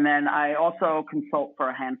that. And then I also consult for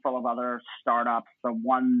a handful of other startups. The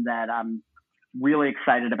one that I'm really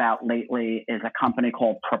excited about lately is a company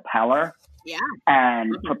called Propeller. Yeah.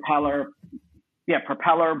 And Propeller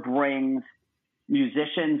brings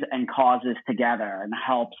musicians and causes together and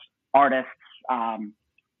helps artists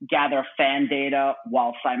gather fan data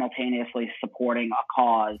while simultaneously supporting a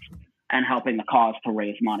cause and helping the cause to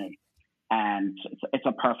raise money. And it's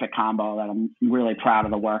a perfect combo that I'm really proud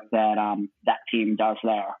of the work that that team does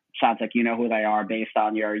there. Sounds like you know who they are based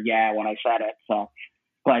on your when I said it. So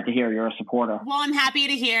glad to hear you're a supporter. Well, I'm happy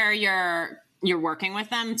to hear you're working with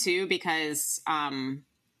them too, because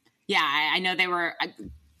I know they were,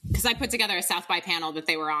 because I put together a South by panel that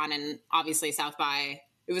they were on, and obviously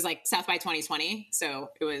it was like South by 2020. So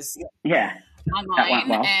it was online.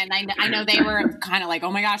 Well. And I know they were kind of like,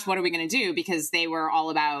 oh my gosh, what are we going to do? Because they were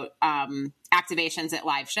all about activations at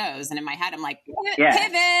live shows. And in my head, I'm like,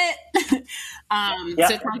 pivot. So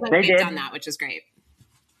it sounds like they've done that, which is great.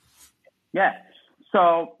 Yeah.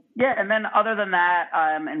 So, and then other than that,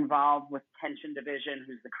 I'm involved with Tension Division,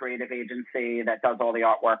 who's the creative agency that does all the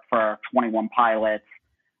artwork for 21 Pilots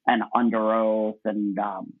and Under Oath and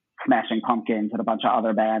Smashing Pumpkins and a bunch of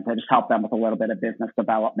other bands. I just help them with a little bit of business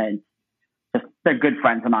development. They're good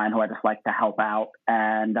friends of mine who I just like to help out.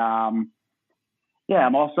 And I'm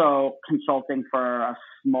also consulting for a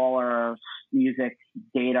smaller music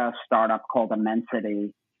data startup called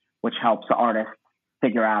Immensity, which helps artists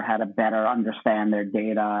figure out how to better understand their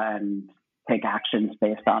data and take actions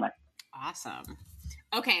based on it. Awesome.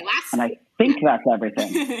 Okay, and I think that's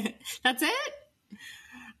everything. That's it?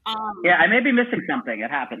 I may be missing something. It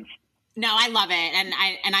happens. No, I love it. And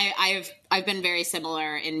I've been very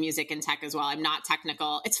similar in music and tech as well. I'm not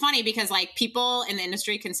technical. It's funny because like people in the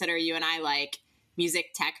industry consider you and I like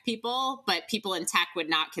music tech people, but people in tech would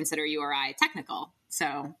not consider you or I technical.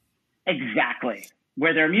 So exactly.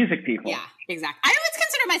 Where they're music people. Yeah, exactly. I always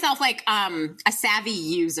consider myself like a savvy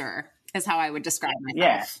user is how I would describe myself.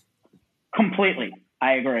 Yeah, completely.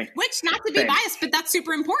 I agree. Which, not to be biased, but that's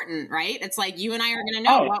super important, right? It's like you and I are going to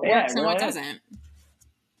know what works and what doesn't.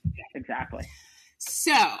 Exactly.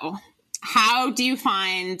 So how do you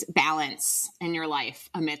find balance in your life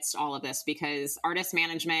amidst all of this? Because artist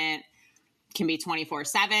management can be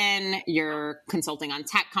 24/7. You're consulting on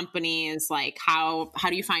tech companies. Like how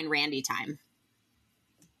do you find Randy time?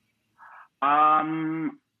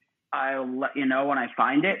 I'll let you know when I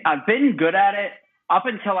find it. I've been good at it up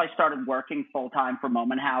until I started working full time for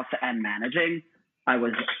Moment House and managing. I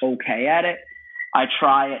was okay at it. I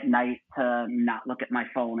try at night to not look at my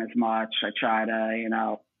phone as much. I try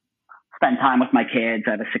to, spend time with my kids.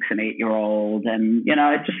 I have a 6 and 8 year old, and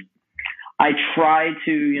I try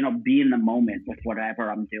to, be in the moment with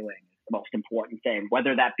whatever I'm doing. It's the most important thing,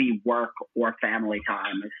 whether that be work or family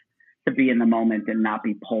time, is to be in the moment and not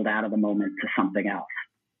be pulled out of the moment to something else.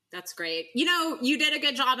 That's great. You did a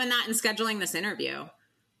good job in that in scheduling this interview.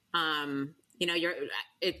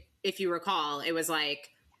 If you recall, it was like,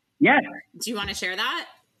 yeah. Do you want to share that?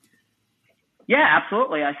 Yeah,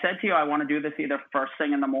 absolutely. I said to you, I want to do this either first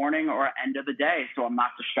thing in the morning or end of the day, so I'm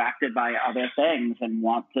not distracted by other things and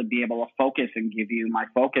want to be able to focus and give you my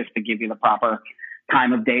focus to give you the proper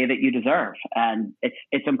time of day that you deserve. And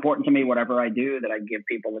it's important to me, whatever I do, that I give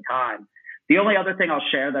people the time. The only other thing I'll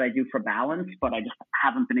share that I do for balance, but I just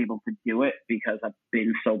haven't been able to do it because I've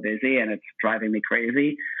been so busy and it's driving me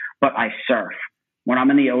crazy, but I surf. When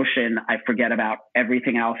I'm in the ocean, I forget about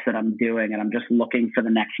everything else that I'm doing, and I'm just looking for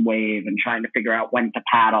the next wave and trying to figure out when to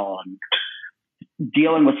paddle and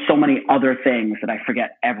dealing with so many other things that I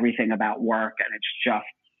forget everything about work, and it's just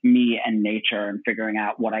me and nature and figuring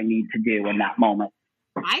out what I need to do in that moment.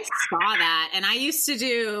 I saw that, and I used to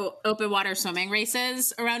do open water swimming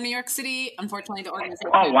races around New York City. Unfortunately, the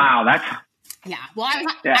organization. Oh wow, that's. Yeah, well,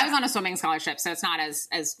 I was on a swimming scholarship, so it's not as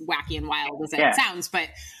wacky and wild as it sounds, but.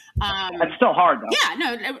 That's still hard though. Yeah,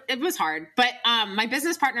 no, it was hard. But my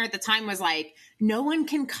business partner at the time was like, no one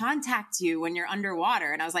can contact you when you're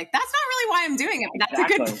underwater. And I was like, that's not really why I'm doing it. But that's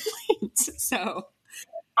a good point. So.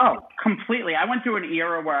 Oh, completely. I went through an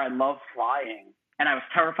era where I loved flying, and I was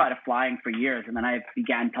terrified of flying for years. And then I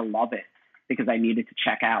began to love it because I needed to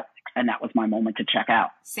check out. And that was my moment to check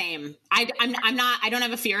out. Same. I don't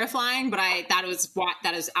have a fear of flying, but that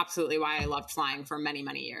is absolutely why I loved flying for many,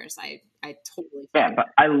 many years. I totally. Yeah, but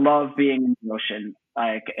I love being in the ocean.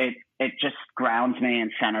 Like it just grounds me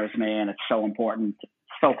and centers me, and it's so important. It's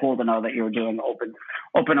so cool to know that you're doing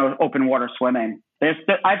open water swimming. I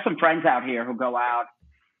have some friends out here who go out,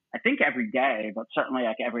 I think every day, but certainly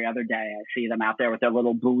like every other day. I see them out there with their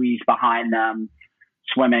little buoys behind them,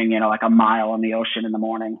 swimming, like a mile in the ocean in the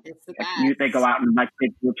morning. It's the best. They go out in like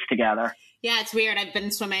big groups together. Yeah, it's weird. I've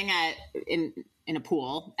been swimming in a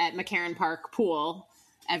pool at McCarran Park Pool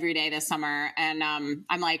every day this summer, and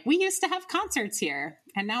I'm like, we used to have concerts here,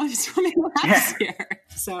 and now I'm swimming laps here.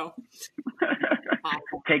 So Awesome.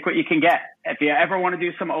 Take what you can get. If you ever want to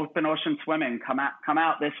do some open ocean swimming, come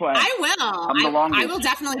out this way. I will. I will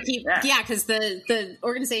definitely keep. Yeah, because the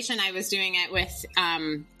organization I was doing it with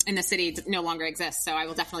in the city no longer exists. So I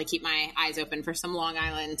will definitely keep my eyes open for some Long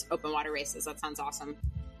Island open water races. That sounds awesome.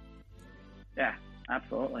 Yeah,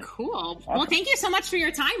 absolutely. Cool. Awesome. Well, thank you so much for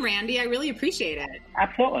your time, Randy. I really appreciate it.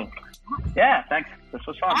 Absolutely. Yeah, thanks. This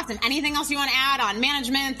was fun. Awesome. Anything else you want to add on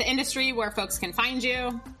management, the industry, where folks can find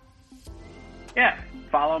you? Yeah,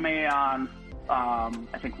 follow me on,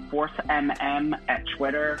 I think, ForceMM at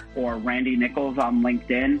Twitter or Randy Nichols on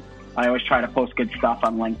LinkedIn. I always try to post good stuff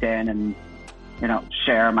on LinkedIn and,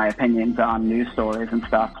 share my opinions on news stories and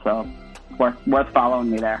stuff. So worth following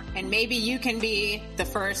me there. And maybe you can be the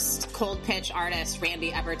first cold pitch artist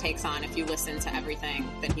Randy ever takes on if you listen to everything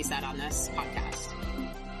that he said on this podcast.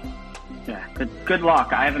 Yeah, good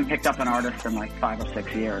luck. I haven't picked up an artist in like 5 or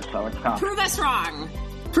 6 years, so it's tough. Prove us wrong.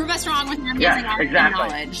 Prove us wrong with your amazing art and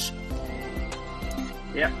knowledge.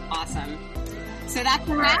 Yep. Awesome. So that's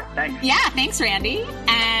a wrap. Thanks. Yeah, thanks, Randy.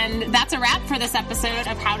 And that's a wrap for this episode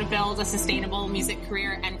of How to Build a Sustainable Music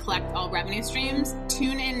Career and Collect All Revenue Streams.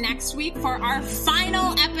 Tune in next week for our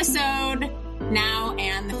final episode, Now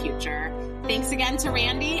and the Future. Thanks again to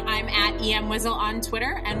Randy. I'm at EMWhizzle on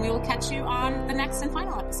Twitter, and we will catch you on the next and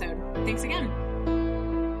final episode. Thanks again.